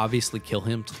that would obviously kill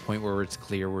him to the point where it's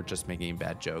clear we're just making a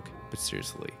bad joke. But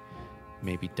seriously,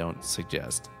 maybe don't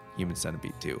suggest Human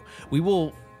Centipede 2. We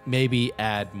will maybe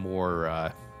add more,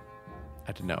 I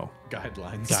don't know,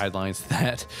 guidelines to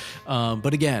that.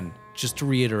 But again, just to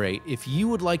reiterate, if you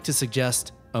would like to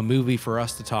suggest a movie for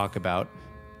us to talk about,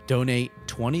 donate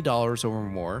 $20 or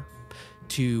more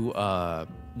to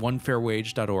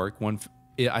onefairwage.org.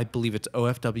 I believe it's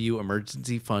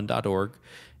ofwemergencyfund.org,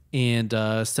 and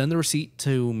send the receipt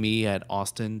to me at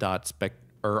austin at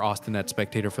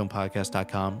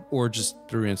spectatorfilmpodcast.com, or just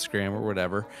through Instagram or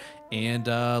whatever, and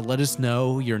let us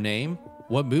know your name,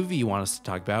 what movie you want us to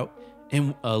talk about,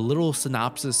 and a little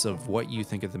synopsis of what you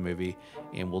think of the movie,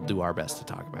 and we'll do our best to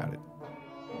talk about it.